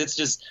ways. It's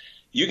just,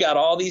 you got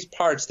all these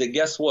parts that,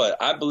 guess what?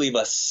 I believe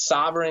a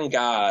sovereign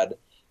God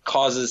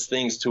causes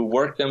things to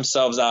work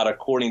themselves out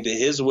according to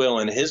his will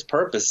and his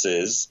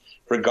purposes,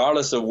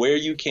 regardless of where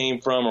you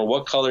came from or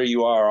what color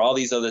you are, or all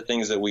these other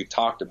things that we've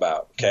talked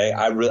about. Okay,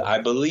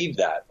 I believe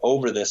that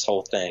over this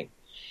whole thing.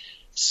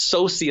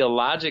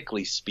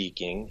 Sociologically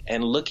speaking,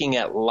 and looking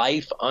at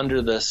life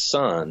under the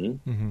sun,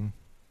 mm-hmm.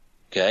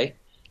 Okay,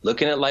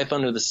 looking at life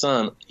under the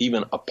sun,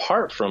 even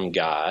apart from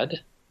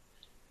God,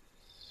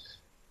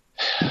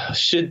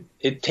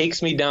 it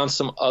takes me down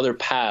some other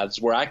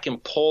paths where I can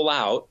pull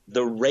out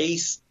the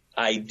race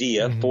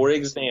idea, mm-hmm. for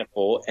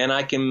example, and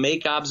I can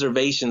make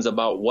observations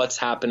about what's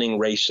happening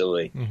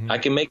racially. Mm-hmm. I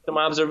can make some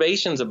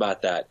observations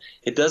about that.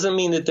 It doesn't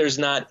mean that there's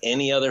not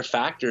any other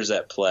factors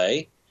at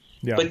play.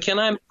 Yeah. But can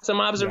I make some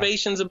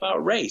observations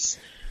about race?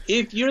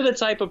 If you're the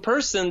type of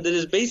person that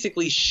is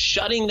basically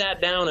shutting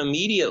that down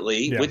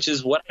immediately, which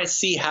is what I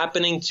see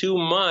happening too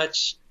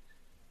much,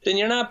 then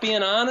you're not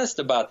being honest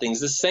about things.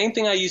 The same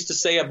thing I used to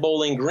say at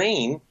Bowling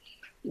Green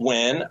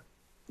when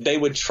they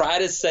would try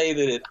to say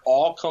that it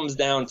all comes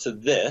down to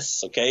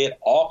this, okay? It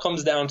all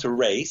comes down to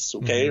race,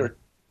 okay,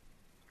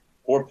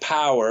 or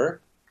power.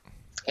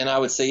 And I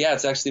would say, yeah,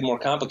 it's actually more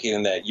complicated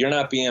than that. You're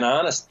not being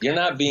honest. You're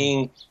not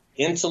being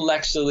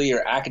intellectually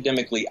or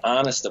academically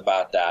honest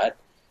about that.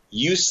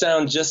 You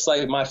sound just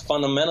like my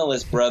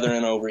fundamentalist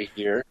brethren over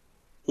here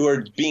who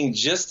are being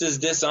just as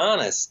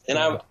dishonest. And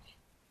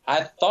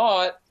I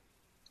thought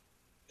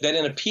that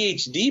in a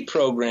PhD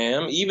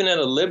program, even at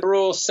a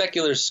liberal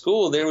secular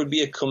school, there would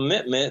be a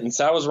commitment, and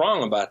so I was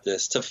wrong about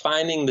this, to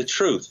finding the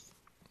truth.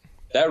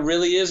 That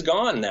really is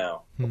gone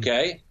now,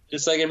 okay?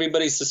 Just like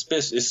everybody's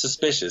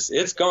suspicious.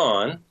 It's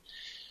gone.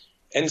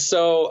 And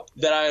so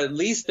that I at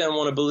least then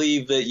want to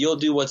believe that you'll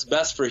do what's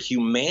best for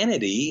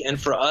humanity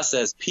and for us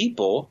as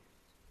people,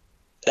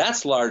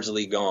 that's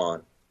largely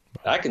gone.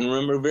 I can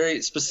remember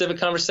very specific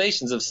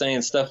conversations of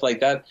saying stuff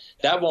like that.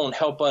 That won't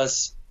help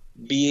us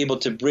be able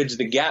to bridge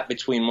the gap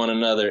between one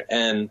another.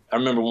 And I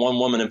remember one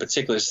woman in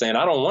particular saying,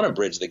 I don't want to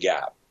bridge the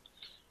gap.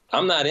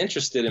 I'm not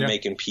interested in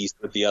making peace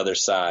with the other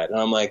side. And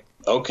I'm like,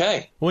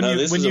 okay. When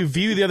you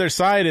view the other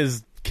side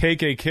as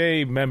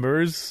KKK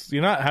members,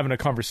 you're not having a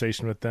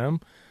conversation with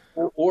them.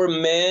 Or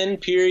men,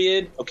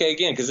 period. Okay,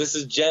 again, because this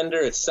is gender,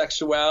 it's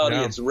sexuality,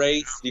 it's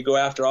race. You go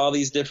after all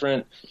these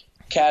different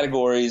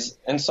categories.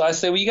 And so I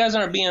say, well, you guys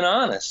aren't being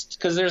honest,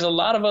 because there's a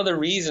lot of other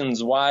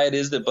reasons why it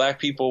is that black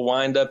people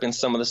wind up in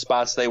some of the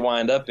spots they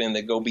wind up in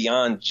that go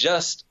beyond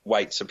just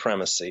white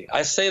supremacy.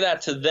 I say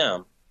that to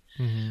them.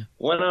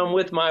 When I'm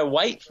with my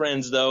white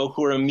friends, though,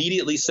 who are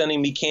immediately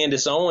sending me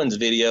Candace Owens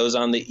videos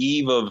on the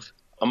eve of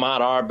Ahmaud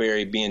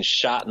Arbery being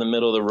shot in the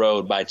middle of the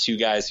road by two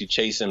guys who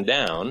chase him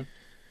down,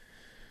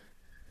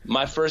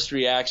 my first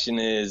reaction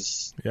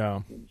is,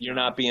 you're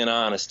not being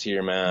honest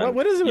here, man.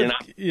 What is it?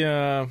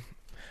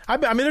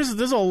 I mean,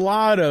 there's a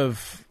lot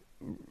of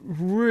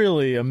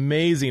really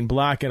amazing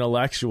black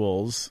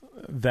intellectuals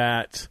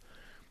that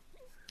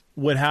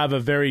would have a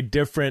very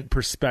different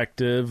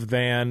perspective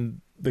than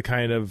the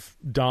kind of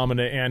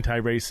dominant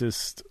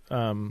anti-racist,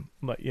 I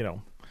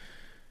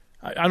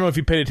don't know if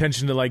you paid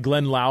attention to like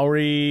Glenn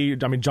Lowry,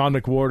 I mean, John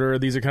McWhorter.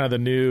 These are kind of the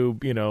new,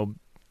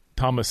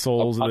 Thomas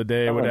Sowell of the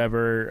day or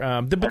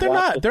whatever. But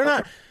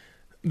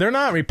they're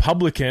not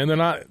Republican. They're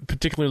not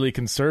particularly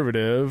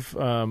conservative.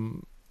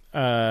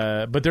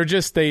 But they're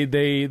just, they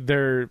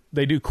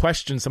do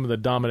question some of the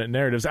dominant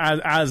narratives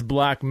as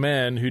black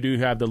men who do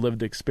have the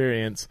lived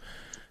experience.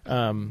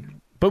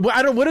 But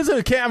what is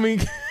it? I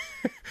mean,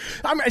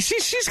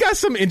 she's got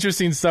some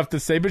interesting stuff to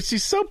say, but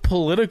she's so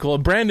political.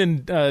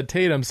 Brandon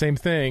Tatum, same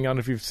thing. I don't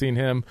know if you've seen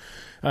him.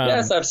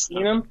 Yes, I've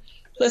seen him.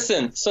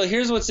 Listen, so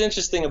here's what's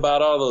interesting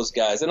about all those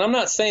guys, and I'm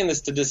not saying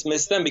this to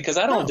dismiss them because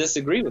I don't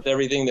disagree with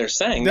everything they're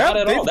saying. Not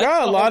at all. They've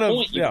got a lot of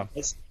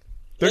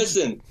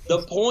Listen,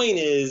 the point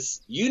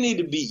is you need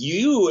to be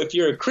if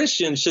you're a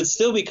Christian, should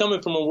still be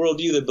coming from a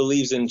worldview that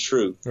believes in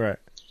truth. Right.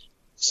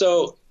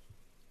 So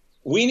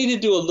we need to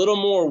do a little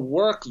more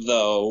work,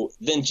 though,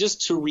 than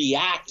just to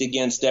react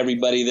against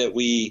everybody that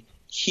we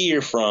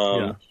hear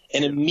from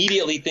and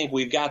immediately think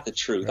we've got the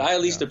truth. I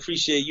at least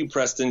appreciate you,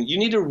 Preston. You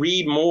need to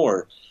read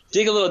more,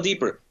 dig a little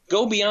deeper,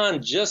 go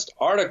beyond just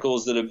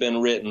articles that have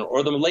been written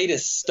or the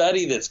latest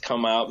study that's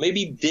come out.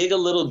 Maybe dig a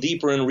little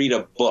deeper and read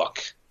a book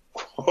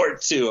or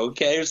two,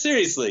 okay?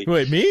 Seriously.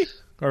 Wait, me?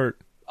 Or...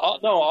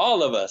 No,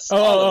 all of us. I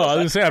was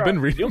going to say, I've been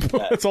reading.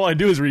 That's all I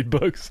do is read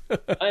books.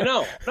 I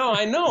know. No,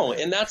 I know.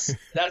 And that's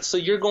so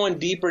you're going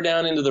deeper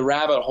down into the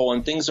rabbit hole,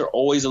 and things are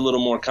always a little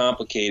more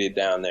complicated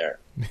down there.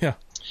 Yeah.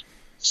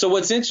 So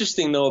what's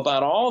interesting, though,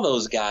 about all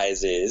those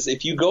guys is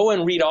if you go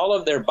and read all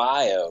of their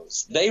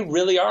bios, they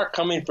really are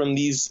coming from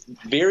these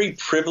very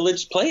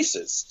privileged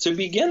places to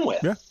begin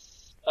with. Yeah.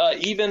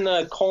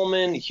 Even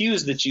Coleman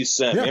Hughes that you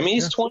sent me. I mean,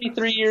 he's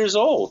 23 years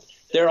old.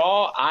 They're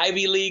all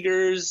Ivy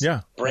Leaguers.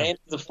 Yeah.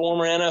 Brandon's a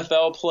former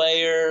NFL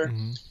player.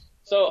 Mm-hmm.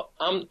 So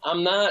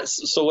I'm not.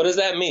 So what does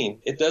that mean?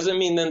 It doesn't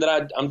mean then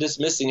that I'm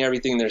dismissing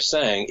everything they're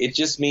saying. It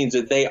just means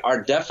that they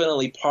are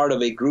definitely part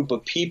of a group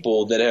of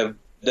people that have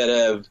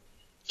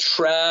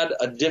tread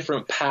a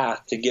different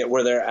path to get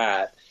where they're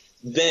at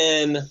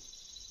than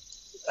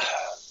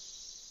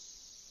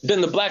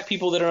the black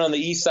people that are on the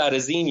east side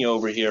of Xenia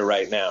over here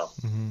right now.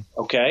 Mm-hmm.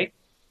 Okay.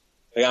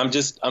 I'm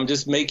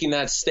just making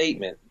that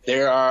statement.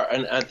 There are,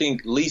 and I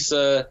think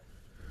Lisa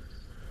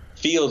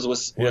Fields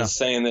was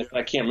saying that.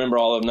 I can't remember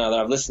all of them now that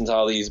I've listened to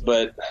all these,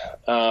 but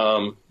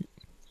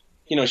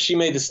she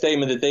made the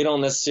statement that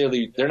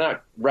they're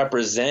not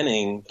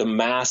representing the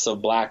mass of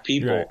black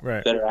people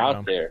that are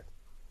out there.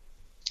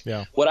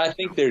 Yeah. What I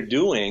think they're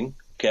doing,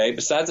 okay,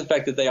 besides the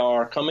fact that they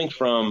are coming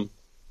from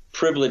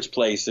privileged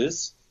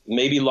places,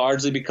 maybe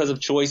largely because of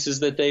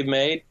choices that they've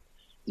made,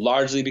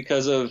 largely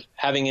because of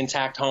having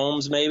intact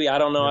homes, maybe. I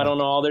don't know. I don't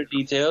know all their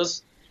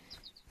details.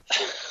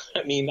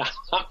 I mean,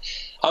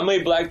 how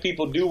many black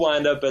people do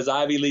wind up as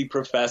Ivy League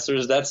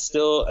professors? That's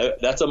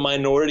a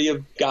minority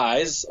of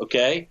guys,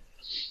 okay?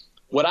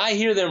 What I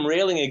hear them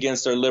railing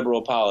against are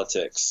liberal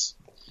politics,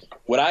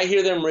 What I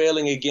hear them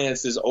railing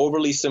against is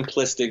overly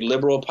simplistic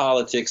liberal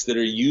politics that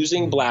are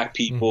using black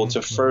people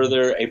to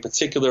further a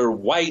particular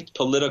white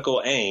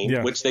political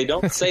aim, which they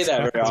don't say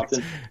that very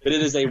often, but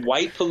it is a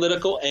white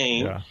political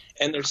aim,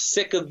 and they're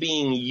sick of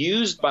being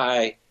used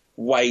by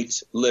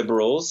white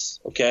liberals,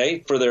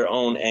 okay, for their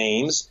own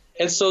aims.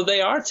 And so they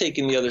are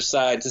taking the other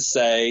side to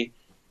say,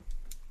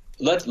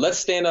 let's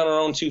stand on our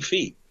own 2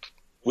 feet.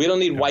 We don't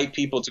need white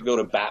people to go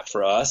to bat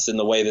for us in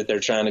the way that they're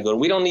trying to go.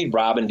 We don't need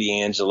Robin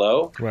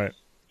DiAngelo. Right.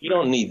 You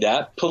don't need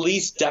that.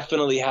 Police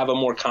definitely have a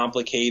more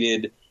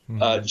complicated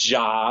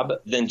job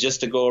than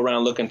just to go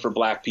around looking for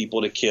black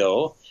people to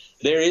kill.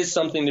 There is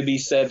something to be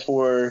said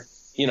for,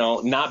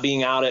 not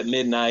being out at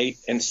midnight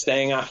and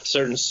staying off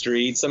certain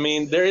streets. I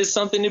mean, there is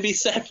something to be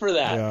said for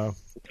that. Yeah.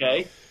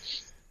 Okay.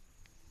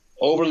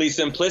 Overly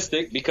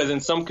simplistic, because in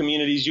some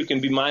communities you can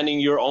be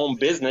minding your own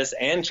business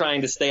and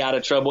trying to stay out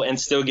of trouble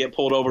and still get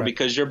pulled over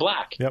because you're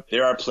black. Yep.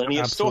 There are plenty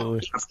of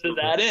stories to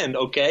that end.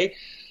 Okay.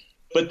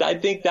 But I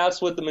think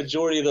that's what the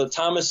majority of the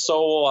Thomas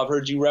Sowell, I've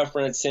heard you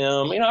reference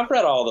him. I've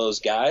read all those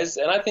guys,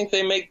 and I think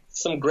they make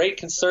some great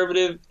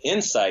conservative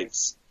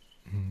insights.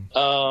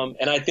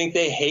 And I think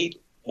they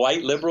hate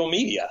white liberal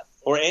media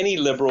or any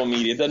liberal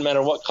media. It doesn't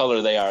matter what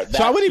color they are.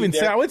 So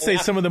I would say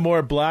some of the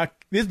more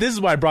black. This is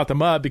why I brought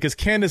them up, because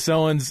Candace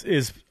Owens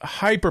is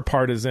hyper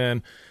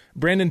partisan.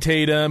 Brandon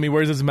Tatum, he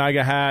wears his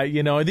MAGA hat.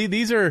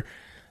 These are,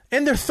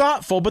 and they're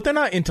thoughtful, but they're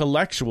not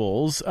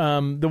intellectuals.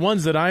 The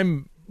ones that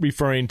I'm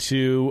referring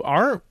to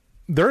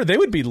they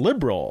would be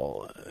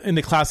liberal in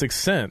the classic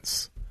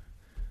sense,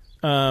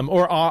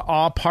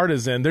 or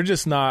partisan. They're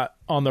just not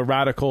on the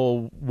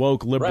radical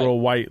woke liberal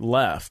white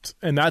left,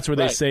 and that's where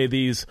they say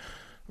these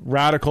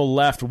radical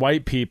left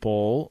white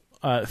people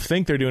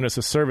think they're doing us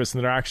a service,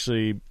 and they're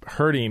actually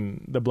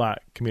hurting the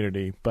black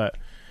community. But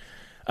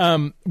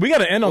we got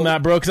to end on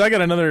that, bro, because I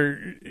got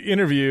another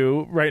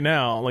interview right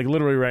now, like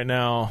literally right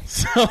now.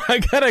 So I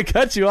got to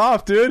cut you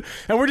off, dude.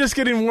 And we're just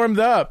getting warmed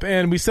up.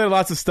 And we said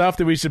lots of stuff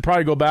that we should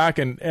probably go back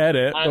and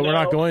edit, but we're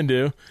not going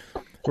to.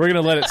 We're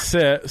going to let it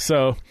sit.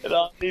 So it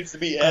all needs to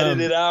be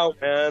edited out,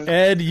 man.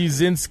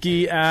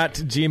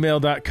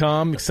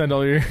 eduzinski@gmail.com. Send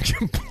all your...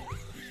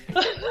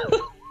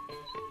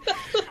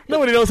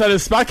 Nobody knows how to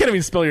spell. I can't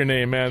even spell your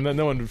name, man.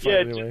 No one would find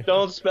it anyway. Just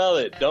don't spell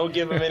it. Don't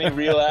give them any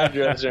real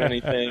address or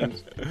anything.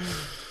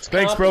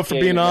 Thanks, bro, for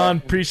being on.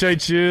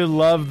 Appreciate you.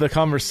 Love the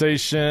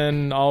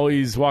conversation.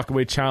 Always walk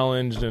away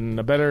challenged and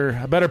a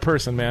better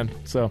person, man.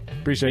 So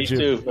appreciate you.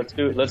 Me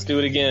too. Let's do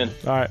it again.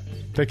 All right.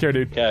 Take care,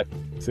 dude. Okay.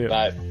 See you.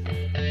 Bye.